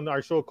segment on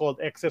our show called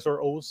X's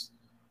or O's.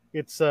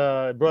 It's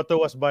brought to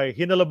us by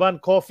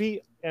Hinalaban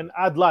Coffee and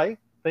Adlai.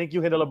 Thank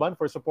you, Hinalaban,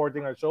 for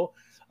supporting our show.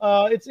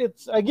 I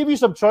give you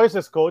some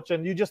choices, Coach,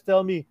 and you just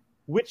tell me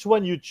which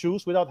one you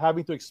choose without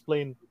having to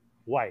explain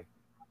why.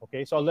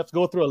 Okay, so let's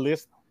go through a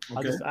list.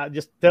 Okay.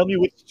 Just tell me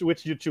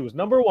which you choose.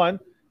 Number 1,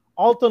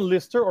 Alton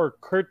Lister or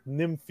Kurt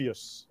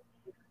Nymphius?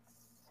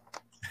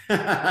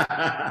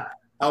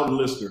 Alton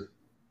Lister.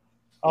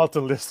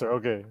 Alton Lister.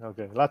 Okay.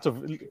 Lots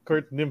of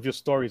Kurt Nymphius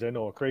stories. I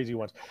know, crazy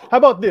ones. How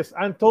about this?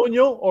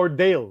 Antonio or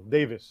Dale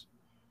Davis?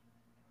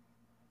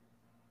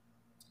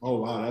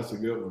 Oh, wow, that's a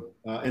good one.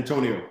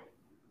 Antonio.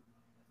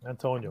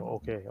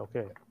 Okay.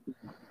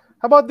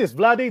 How about this?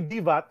 Vlade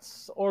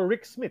Divac or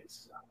Rick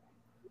Smits?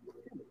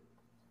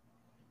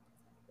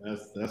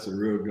 That's a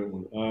real good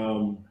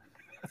one.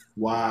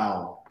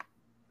 Wow.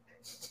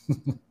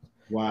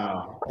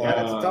 Wow. Yeah,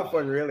 that's a tough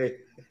one, really.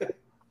 That's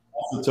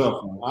a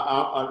tough one.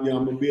 I'm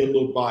gonna be a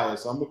little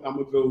biased. I'm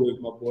gonna go with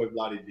my boy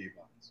Vlade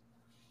Divac.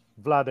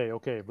 Vlade,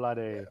 okay,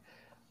 Vlade.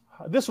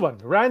 This one,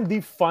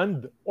 Randy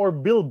Fund or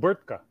Bill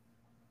Burtka?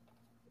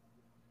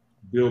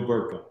 Bill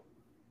Burtka.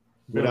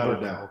 Without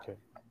a doubt. Okay.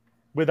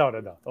 Without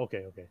a doubt.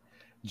 Okay.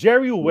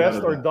 Jerry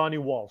West or Donnie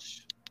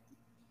Walsh?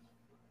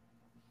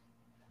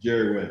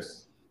 Jerry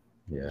West.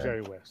 Yeah.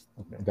 Jerry West.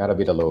 Okay. Gotta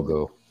be the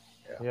logo.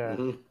 Yeah.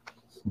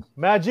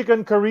 Magic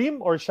and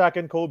Kareem or Shaq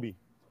and Kobe?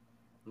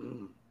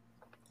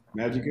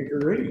 Magic and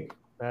Kareem.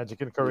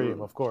 Magic and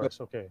Kareem, of course.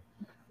 Okay.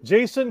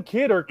 Jason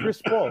Kidd or Chris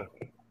Paul?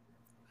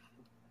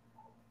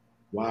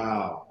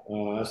 Wow.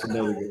 That's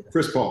another good.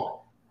 Chris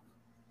Paul.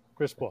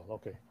 Chris Paul,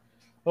 okay.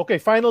 Okay,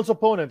 finals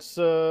opponents.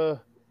 Phil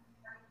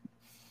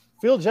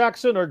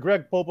Jackson or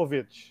Greg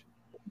Popovich?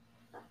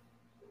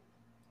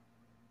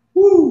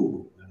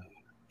 Woo!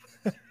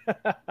 I'm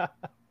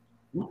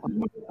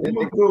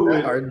gonna go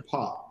with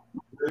Pop.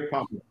 Greg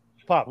Popovich.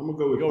 Pop. I'm gonna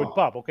go with Go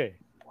Pop. with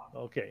Pop.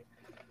 Okay.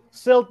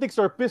 Celtics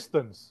or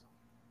Pistons?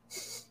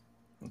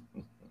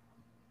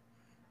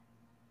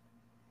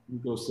 You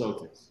go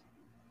Celtics.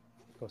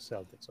 Go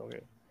Celtics.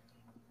 Okay.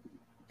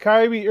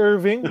 Kyrie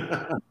Irving,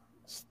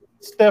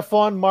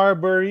 Stephon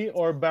Marbury,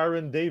 or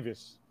Baron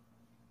Davis?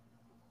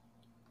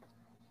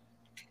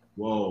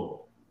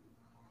 Whoa,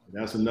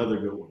 that's another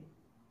good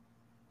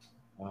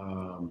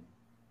one.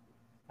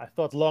 I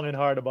thought long and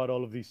hard about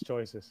all of these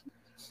choices.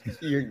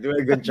 You're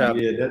doing a good job.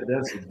 Yeah,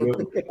 that's a good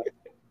one.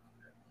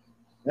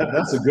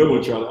 That's a good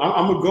one, Charlie.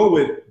 I'm gonna go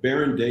with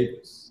Baron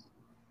Davis.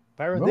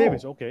 Baron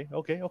Davis. Okay.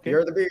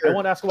 You're the bigger. I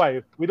won't ask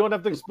why. We don't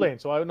have to explain.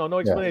 So I no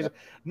explanation.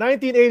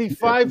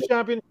 1985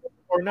 championship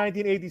or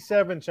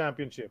 1987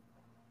 championship?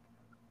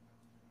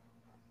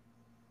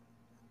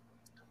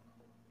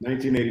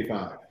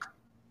 1985.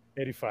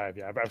 85.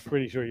 Yeah, I'm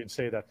pretty sure you'd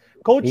say that.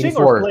 Coaching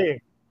 84. or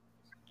playing?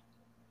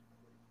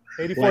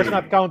 84 is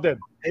not counted.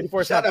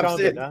 84 is Shut not up,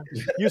 counted. Sid. Huh?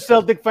 You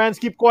Celtic fans,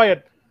 keep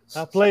quiet.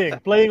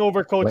 Playing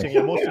over coaching.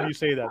 Yeah, most of you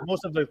say that.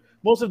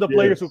 Most of the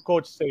players who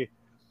coach say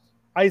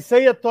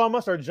Isaiah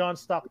Thomas or John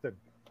Stockton.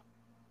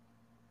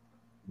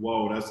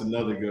 Whoa, that's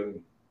another good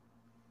one.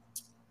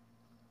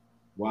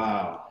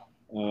 Wow.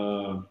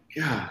 God,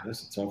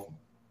 that's a tough one.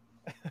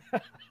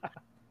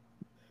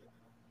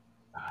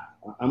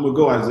 I'm gonna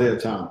go Isaiah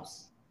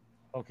Thomas.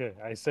 Okay,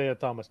 Isaiah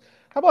Thomas.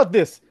 How about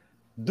this?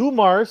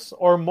 Dumars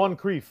or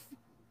Moncrief?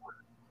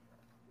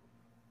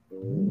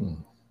 Ooh,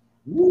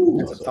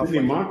 Sidney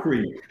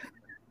Moncrief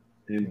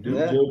and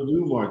Joe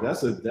Dumars.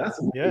 That's a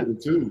good one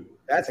too.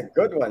 That's a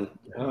good one.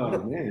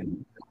 Oh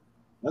man,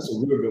 that's a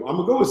real good one. I'm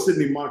gonna go with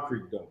Sidney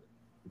Moncrief though.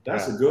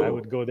 That's a good one. I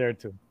would go there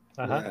too.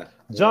 Yeah.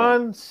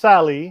 John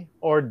Sally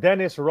or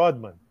Dennis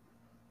Rodman?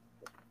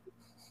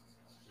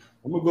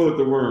 I'm gonna go with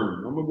the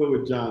worm. I'm gonna go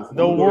with Johnson.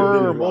 The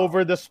worm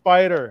over the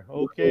spider.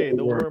 Okay,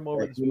 the worm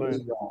over the spider.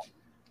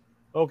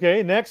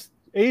 Okay, next,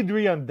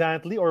 Adrian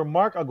Dantley or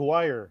Mark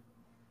Aguirre?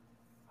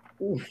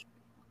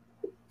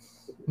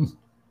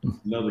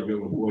 Another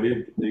good one.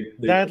 Boy,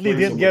 they Dantley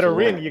didn't so get a much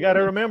ring. alike. You got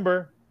to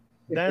remember,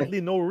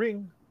 Dantley no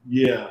ring.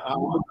 Yeah,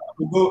 I'm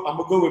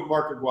gonna go with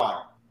Mark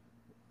Aguirre.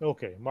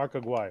 Okay, Mark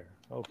Aguirre.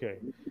 Okay,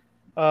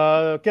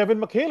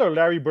 Kevin McHale or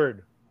Larry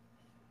Bird?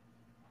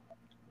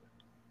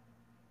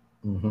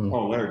 Mm-hmm.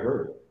 Oh, Larry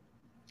Bird.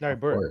 Larry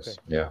Bird. Okay.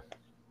 Yeah.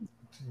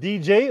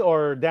 DJ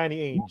or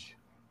Danny Ainge?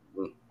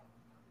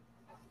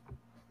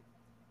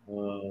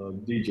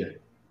 DJ.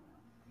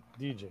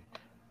 DJ.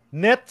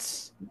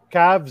 Nets,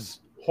 Cavs,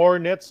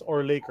 Hornets,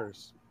 or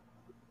Lakers?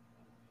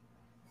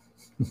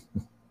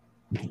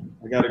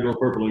 I got to go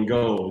purple and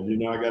gold. You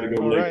know, I got to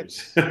go All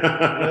Lakers.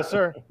 Yes,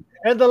 sir.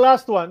 And the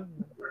last one,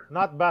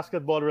 not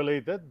basketball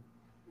related,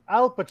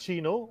 Al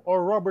Pacino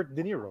or Robert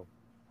De Niro?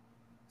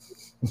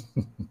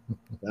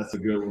 That's a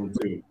good one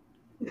too.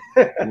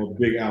 I'm a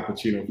big Al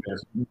Pacino fan.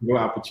 Go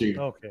Al Pacino.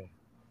 Okay.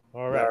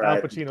 All right. Al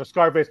Pacino,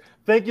 Scarface.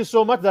 Thank you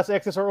so much. That's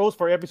XSROs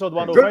for episode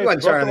 105. Good one,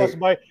 Brought to Charlie. us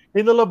by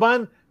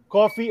Hinalaban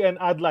Coffee and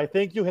Adlai.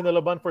 Thank you,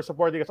 Hinalaban, for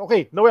supporting us.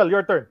 Okay, Noel,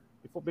 your turn.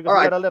 All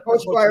right,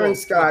 Coach Byron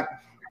Scott,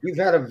 you've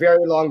had a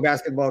very long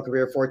basketball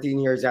career, 14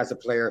 years as a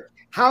player.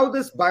 How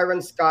does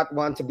Byron Scott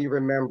want to be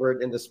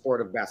remembered in the sport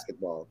of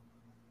basketball?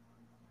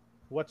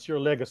 What's your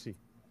legacy?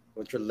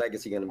 What's your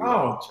legacy going to be?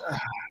 Oh,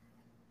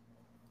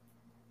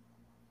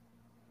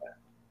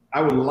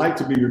 I would like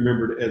to be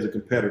remembered as a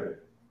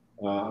competitor,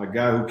 a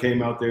guy who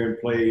came out there and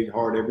played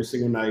hard every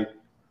single night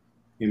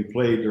and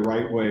played the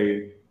right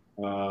way,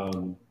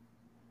 and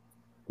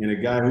a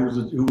guy who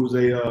was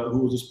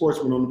a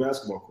sportsman on the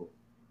basketball court.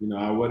 You know,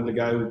 I wasn't the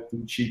guy who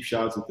threw cheap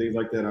shots and things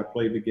like that. I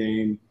played the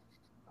game,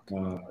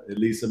 at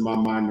least in my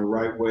mind, the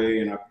right way,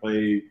 and I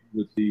played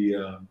with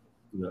the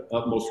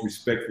utmost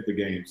respect for the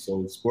game.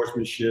 So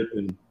sportsmanship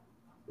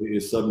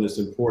is something that's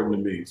important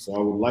to me. So I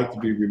would like to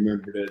be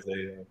remembered as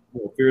a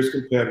fierce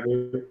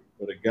competitor,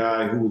 but a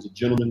guy who was a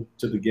gentleman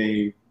to the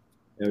game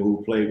and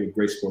who played with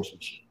great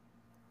sportsmanship.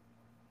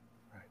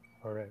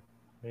 All right.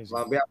 Amazing.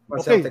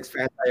 Well, Celtics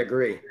fans, I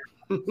agree.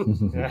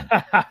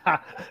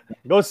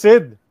 Go,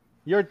 Sid.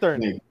 Your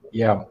turn.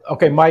 Yeah.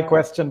 Okay. My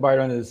question,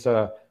 Byron, is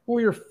who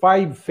are your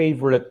 5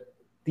 favorite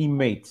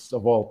teammates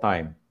of all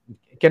time?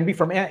 It can be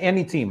from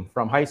any team,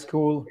 from high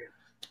school,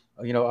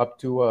 up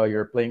to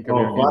your playing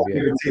career. My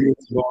favorite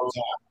teammates of all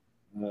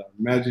time: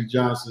 Magic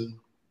Johnson,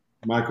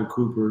 Michael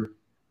Cooper,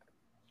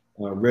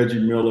 Reggie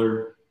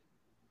Miller,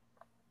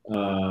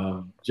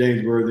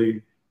 James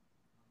Worthy.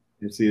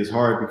 And see, it's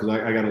hard because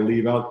I got to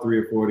leave out 3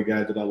 or 4 of the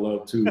guys that I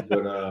love too.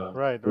 But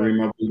right.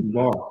 My big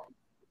bar.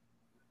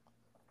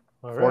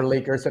 4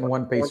 Lakers and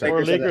 1 Pacer.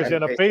 4 Lakers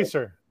and a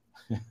Pacer.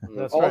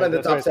 That's all in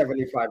the top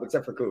 75,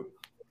 except for Coop.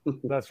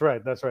 That's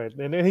right.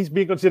 And he's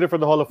being considered for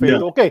the Hall of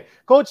Fame. Yeah. Okay,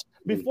 Coach,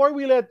 before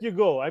we let you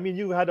go, I mean,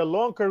 you had a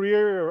long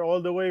career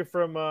all the way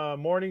from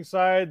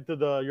Morningside to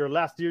your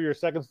last year, your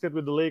second stint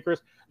with the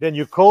Lakers. Then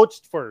you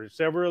coached for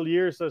several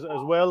years as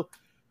well.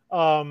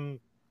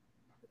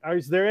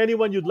 Is there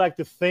anyone you'd like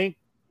to thank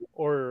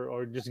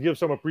or just give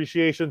some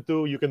appreciation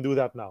to? You can do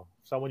that now.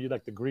 Someone you'd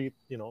like to greet,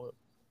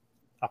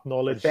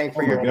 acknowledge. Thank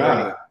for your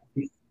God.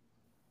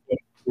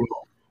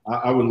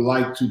 I would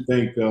like to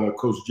thank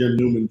Coach Jim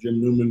Newman.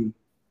 Jim Newman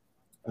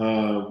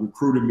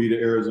recruited me to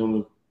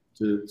Arizona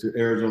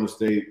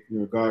State.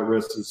 God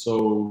rest his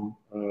soul,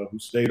 who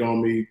stayed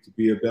on me to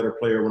be a better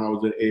player when I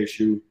was at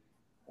ASU.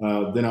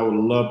 Then I would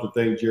love to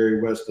thank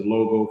Jerry West, the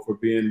logo, for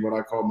being what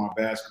I call my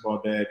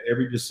basketball dad.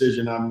 Every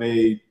decision I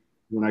made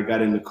when I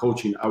got into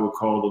coaching, I would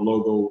call the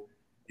logo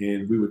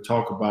and we would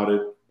talk about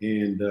it.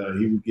 And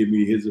he would give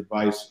me his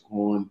advice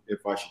on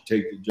if I should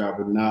take the job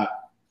or not.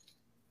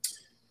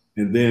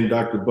 And then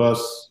Dr.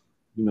 Buss,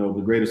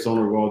 the greatest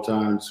owner of all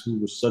times, who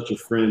was such a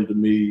friend to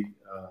me,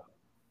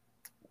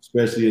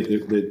 especially at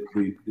the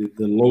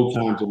low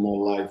times of my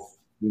life.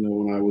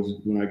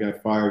 When I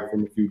got fired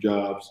from a few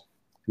jobs,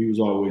 he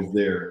was always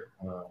there.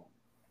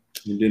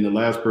 And then the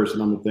last person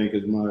I'm gonna thank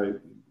is my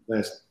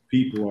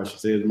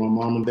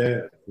mom and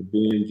dad for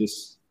being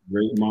just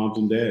great moms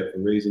and dad, for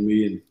raising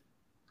me and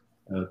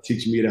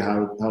teaching me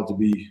how to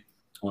be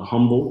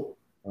humble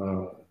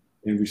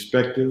and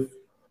respectful,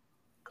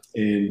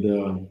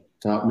 and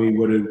taught me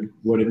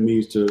what it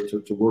means to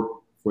work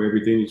for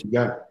everything that you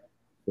got.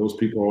 Those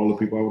people are all the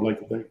people I would like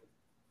to thank.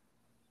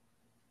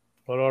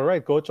 Well, all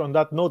right, Coach. On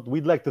that note,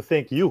 we'd like to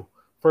thank you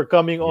for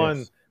coming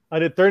on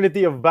An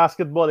Eternity of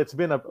Basketball. It's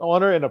been an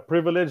honor and a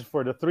privilege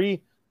for the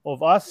 3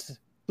 of us,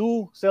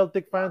 2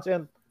 Celtic fans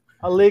and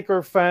a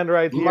Laker fan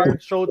right here.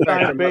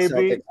 Showtime,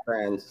 baby.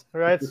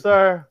 Right,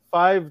 sir.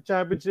 5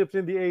 championships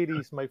in the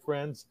 80s, my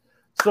friends.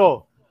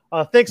 So,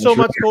 thanks so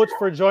much, Coach,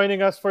 for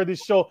joining us for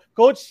this show.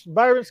 Coach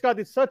Byron Scott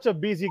is such a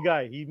busy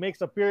guy. He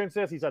makes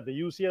appearances. He's at the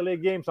UCLA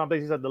game.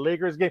 Sometimes he's at the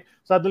Lakers game.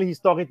 Suddenly, he's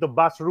talking to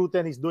Bas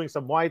Rutten. He's doing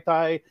some Muay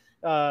Thai.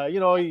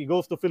 He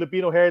goes to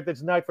Filipino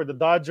Heritage Night for the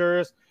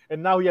Dodgers.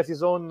 And now he has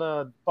his own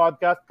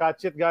podcast,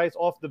 Catch It, guys,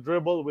 Off the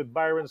Dribble with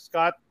Byron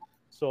Scott.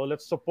 So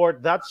let's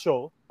support that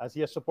show as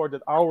he has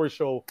supported our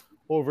show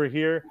over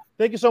here.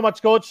 Thank you so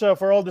much, Coach,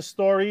 for all the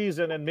stories.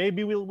 And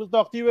maybe we'll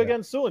talk to you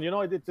again soon.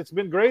 It's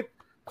been great.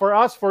 For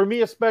us, for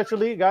me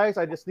especially, guys,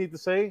 I just need to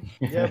say,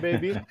 yeah,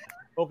 baby.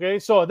 Okay,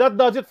 so that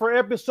does it for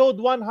episode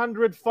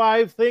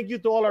 105. Thank you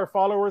to all our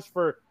followers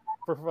for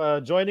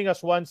joining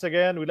us once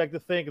again. We'd like to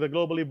thank the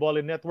Globally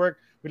Ballin Network.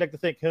 We'd like to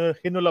thank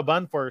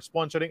Hinulaban for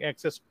sponsoring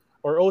X's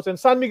or O's, and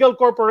San Miguel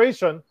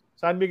Corporation,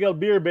 San Miguel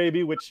Beer,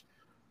 baby, which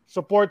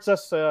supports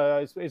us,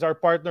 is our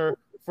partner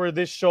for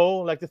this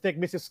show. I'd like to thank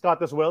Mrs.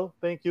 Scott as well.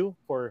 Thank you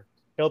for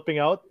helping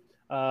out,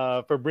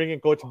 for bringing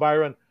Coach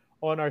Byron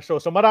on our show.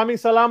 So maraming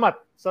salamat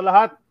sa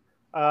lahat.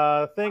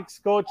 Thanks,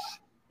 Coach,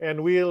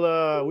 and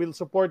we'll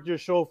support your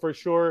show for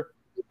sure.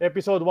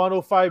 Episode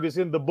 105 is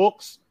in the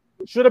books.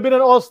 Should have been an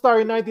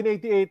all-star in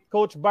 1988.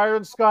 Coach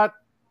Byron Scott,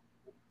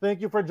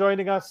 thank you for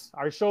joining us.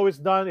 Our show is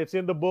done. It's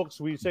in the books.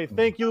 We say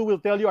thank you. We'll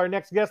tell you our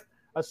next guest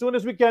as soon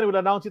as we can. We'll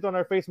announce it on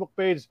our Facebook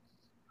page.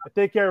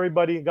 Take care,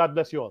 everybody. God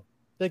bless you all.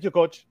 Thank you,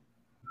 Coach.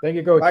 Thank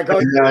you, Coach. Bye,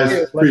 Coach.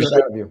 Pleasure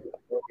to have you.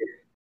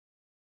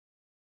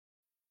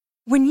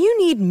 When you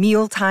need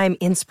mealtime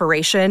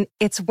inspiration,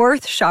 it's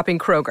worth shopping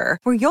Kroger,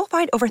 where you'll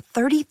find over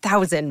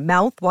 30,000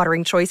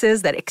 mouth-watering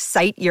choices that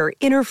excite your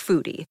inner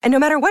foodie. And no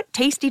matter what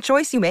tasty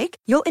choice you make,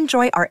 you'll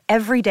enjoy our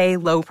everyday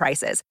low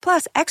prices,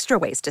 plus extra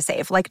ways to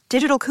save, like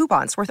digital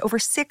coupons worth over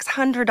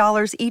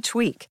 $600 each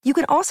week. You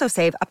can also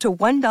save up to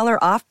 $1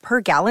 off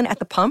per gallon at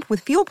the pump with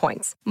fuel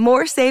points.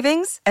 More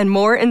savings and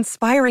more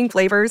inspiring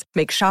flavors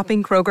make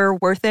shopping Kroger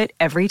worth it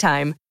every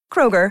time.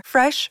 Kroger,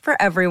 fresh for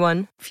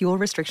everyone. Fuel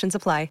restrictions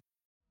apply.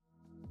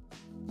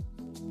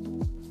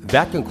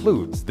 That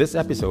concludes this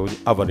episode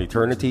of An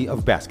Eternity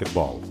of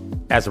Basketball.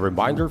 As a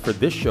reminder for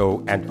this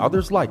show and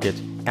others like it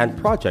and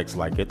projects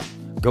like it,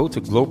 go to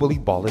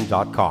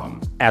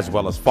globallyballin.com, as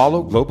well as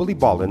follow Globally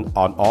Ballin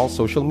on all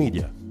social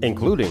media,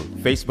 including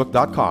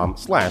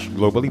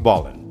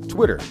facebook.com/globallyballin,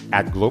 Twitter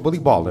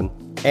 @globallyballin,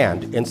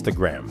 and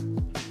Instagram.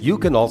 You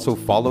can also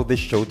follow this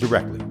show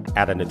directly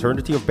at An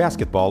Eternity of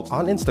Basketball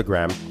on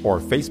Instagram or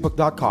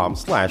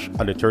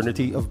facebook.com/An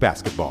Eternity of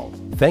Basketball.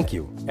 Thank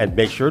you, and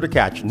make sure to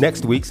catch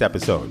next week's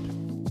episode.